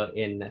Till the World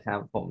End นะครับ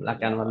ผมรัก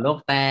กันวันโลก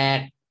แตก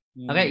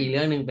แล้วก็อีกเ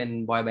รื่องหนึ่งเป็น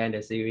Boy Band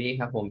The Series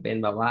ครับผมเป็น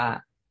แบบว่า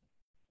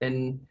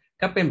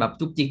ก็เป็นแบบ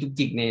จุก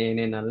จิกใน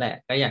นั้นแหละ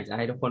ก็อยากจะใ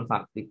ห้ทุกคนฝา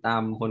กติดตา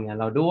มผลงาน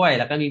เราด้วย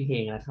แล้วก็มีเพล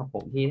งนะครับผ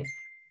มที่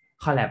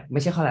คอลแลบไ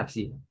ม่ใช่คอลแลบ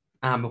สิ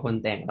เป็นคน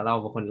แต่งแล้วเรา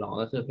เป็นคนร้อง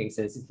ก็คือเพลง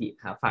Sensitive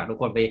ครับฝากทุก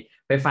คน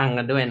ไปฟัง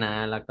กันด้วยนะ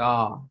แล้ว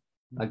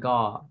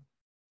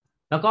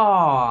ก็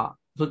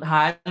สุดท้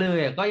ายเลย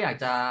ก็อยาก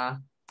จะ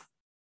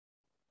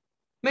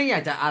ไม่อยา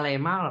กจะอะไร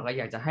มากหรอกก็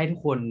อยากจะให้ทุก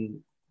คน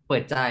เปิ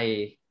ดใจ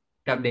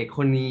กับเด็กค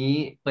นนี้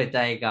เปิดใจ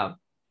กับ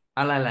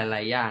อะไรหล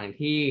ายๆอย่าง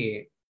ที่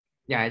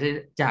อย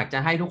ากจะ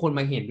ให้ทุกคน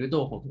มาเห็นด้วยตั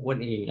วของทุกคน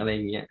เองอะไรอ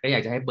ย่างเงี้ยก็อยา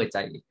กจะให้เปิดใจ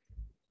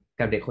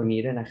กับเด็กคนนี้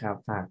ด้วยนะครับ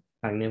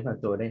ฝากเนื้อฝาก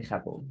ตัวด้วยครั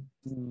บผม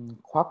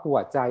ควักหัว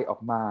ใจออ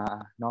กมา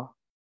เนาะ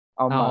เ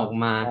อาออก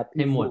มาใ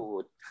ห้หมด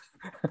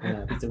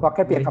ควักแ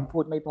ค่เพียงคำพู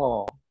ดไม่พอ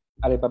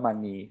อะไรประมาณ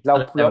นี้เ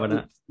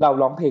รา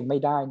ร้องเพลงไม่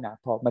ได้นะ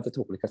เพราะมันจะ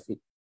ถูกลิขสิท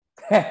ธิ์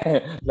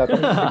เราต้อ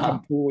งเป็นค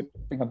ำพู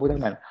ดทั้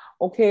งนั้น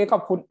โอเคขอ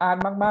บคุณอาร์ต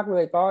มากๆเล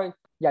ยก็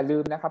อย่าลื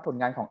มนะครับผล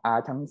งานของอาร์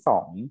ตทั้ง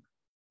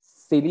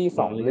2ซีรีส์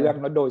2 เรื่อง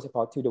แล้วโดยเฉพา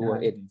ะ Till the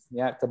World Ends เ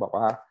นี่ยจะบอก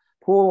ว่า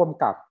ผู้ก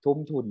ำกับทุ่ม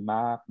ทุนม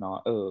ากเนาะ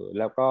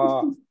แล้วก็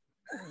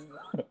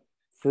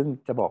ซึ่ง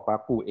จะบอกว่า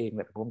กูเองแห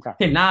ละเป็นผู้กำกับ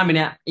เห็นหน้าไหมเ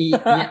นี่ย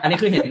อันนี้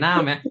คือเห็นหน้า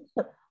ไหม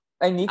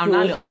ไอ้นี้คือหน้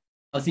าเหลือ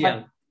เสียง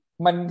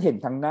มันเห็น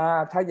ทั้งหน้า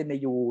ถ้า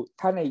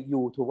ใน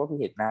YouTube ก็คือ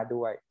เห็นหน้า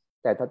ด้วย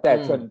แ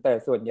ต่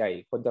ส่วนใหญ่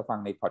คนจะฟัง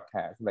ในพอดแค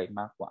สต์อะไร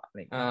มากกว่าอะไร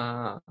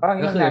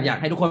ก็คืออยาก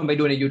ให้ทุกคนไป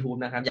ดูใน YouTube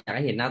นะครับอยากใ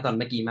ห้เห็นหน้าตอนเ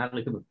มื่อกี้มากเล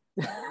ยคือแบบ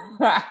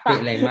เบ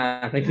สแรงมา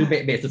กนี่คือเ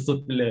บสสุด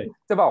ๆไปเลย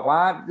จะบอกว่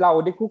าเรา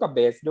ได้คู่กับเบ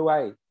สด้วย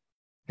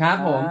ครับ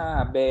ผม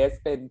เบส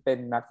เป็น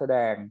นักแสด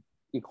ง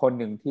อีกคน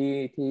หนึ่ง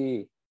ที่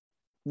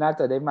น่า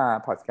จะได้มา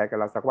พอดแคสต์กับ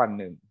เราสักวัน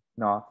หนึ่ง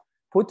เนาะ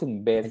พูดถึง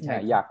เบสเนี่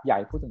ยอยา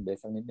กพูดถึงเบส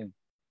สักนิดนึง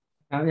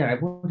ครับอยากให้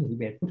พูดถึง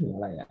เบสพูดถึงอ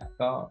ะไร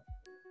ก็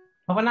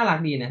เขาก็น่ารัก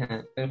ดีนะฮะ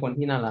เป็นคน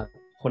ที่น่ารัก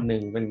คนหนึ่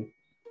งเป็น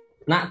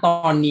ต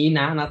อนนี้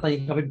ตอนนี้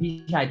เขาเป็นพี่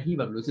ชายที่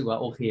แบบรู้สึกว่า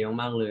โอเค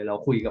มากๆเลยเรา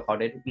คุยกับเขา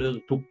ได้ทุกเ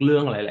รื่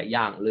องหลายๆอ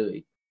ย่างเลย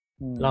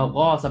เรา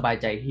ก็สบาย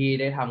ใจที่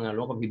ได้ทำงาน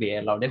ร่วมกับพี่เบ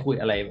สเราได้คุย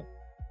อะไรแบบ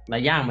หลา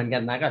ยอย่างเหมือนกั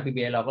นนะกับพี่เบ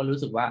สเราก็รู้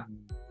สึกว่า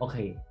โอเค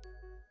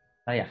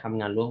เราอยากทำ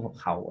งานร่วมกับ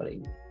เขาอะไรอย่า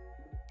งนี้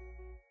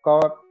ก็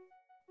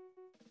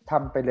ท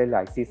ำไปหล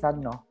ายๆซีซั่น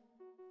เนาะ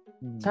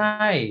ใ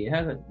ช่ถ้า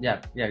อ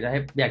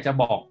ยากจะ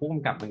บอกผู้ก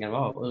ำกับเหมือนกันว่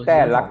าแบบแต่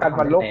ละ ซีซั่ กัน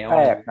วันโลก 2 แ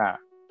ตกอ่ะ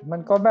มั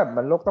นก็แบบ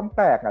มันโลกต้อง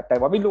แตกอ่ะแต่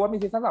ว่าไม่รู้ว่ามี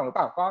ซีซั่น 2หรือเป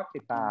ล่าก็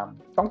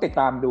ต้องติด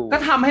ตามดูก็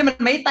ทำให้มัน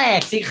ไม่แต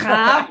กสิค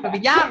รับมันไป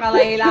ยากอะไร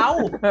แล้ว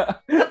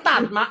ก็ตั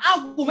ดมา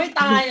กูไม่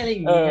ตายอะไรอย่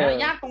างเงี้ย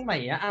ยากตรงไหน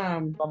อะ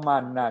ประมา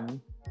ณนั้น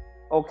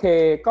โอเค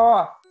ก็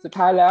สุด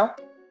ท้ายแล้ว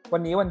วั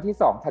นนี้วันที่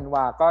2ธันว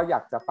าก็อยา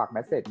กจะฝากเม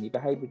สเสจนี้ไป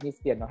ให้บริทนีย์ส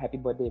เปียร์เนาะ Happy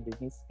Birthday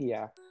Britney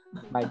Spears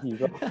My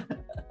Hero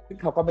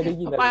เขาก็ไม่ได้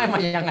ยินอะไรมา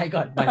ยังไงก่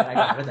อนเ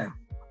ข้าใจ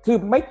คือ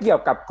ไม่เกี่ย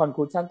วกับ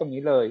conclusion ตรง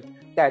นี้เลย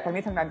แต่ทั้ง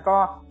นี้ทั้งนั้นก็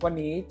วัน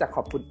นี้จะข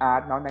อบคุณอาร์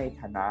ตเนาะใน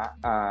ฐานะ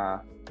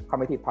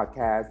Comedy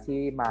Podcast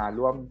ที่มา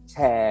ร่วมแช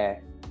ร์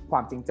ควา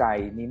มจริงใจ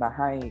นี้มาใ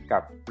ห้กั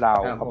บเรา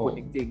ขอบคุณ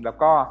จริงๆแล้ว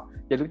ก็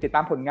อย่าลืมติดต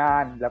ามผลงา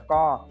นแล้ว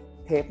ก็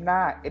เทปหน้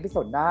าเอพิโซ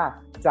ดหน้า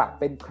จะ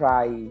เป็นใคร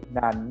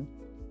นั้น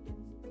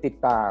ติด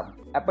ตาม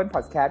Apple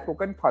Podcast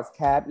Google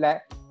Podcast และ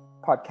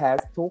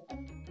Podcast ทุก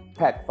แพ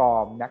ลตฟอ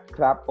ร์มนะค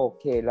รับโอ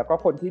เคแล้วก็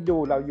คนที่ดู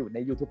เราอยู่ใน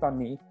YouTube ตอน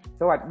นี้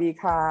สวัสดี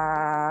ครั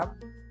บ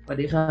สวัส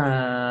ดีครั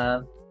บ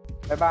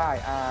บ๊ายบาย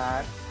อา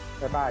ร์ต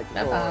บ๊ายบายทุก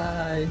ค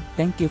น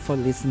Thank you for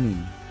listening.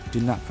 Do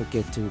not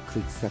forget to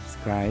click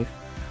subscribe,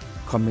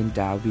 comment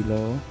down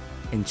below,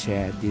 and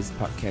share this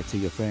podcast to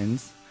your friends.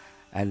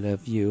 I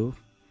love you,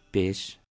 bitch.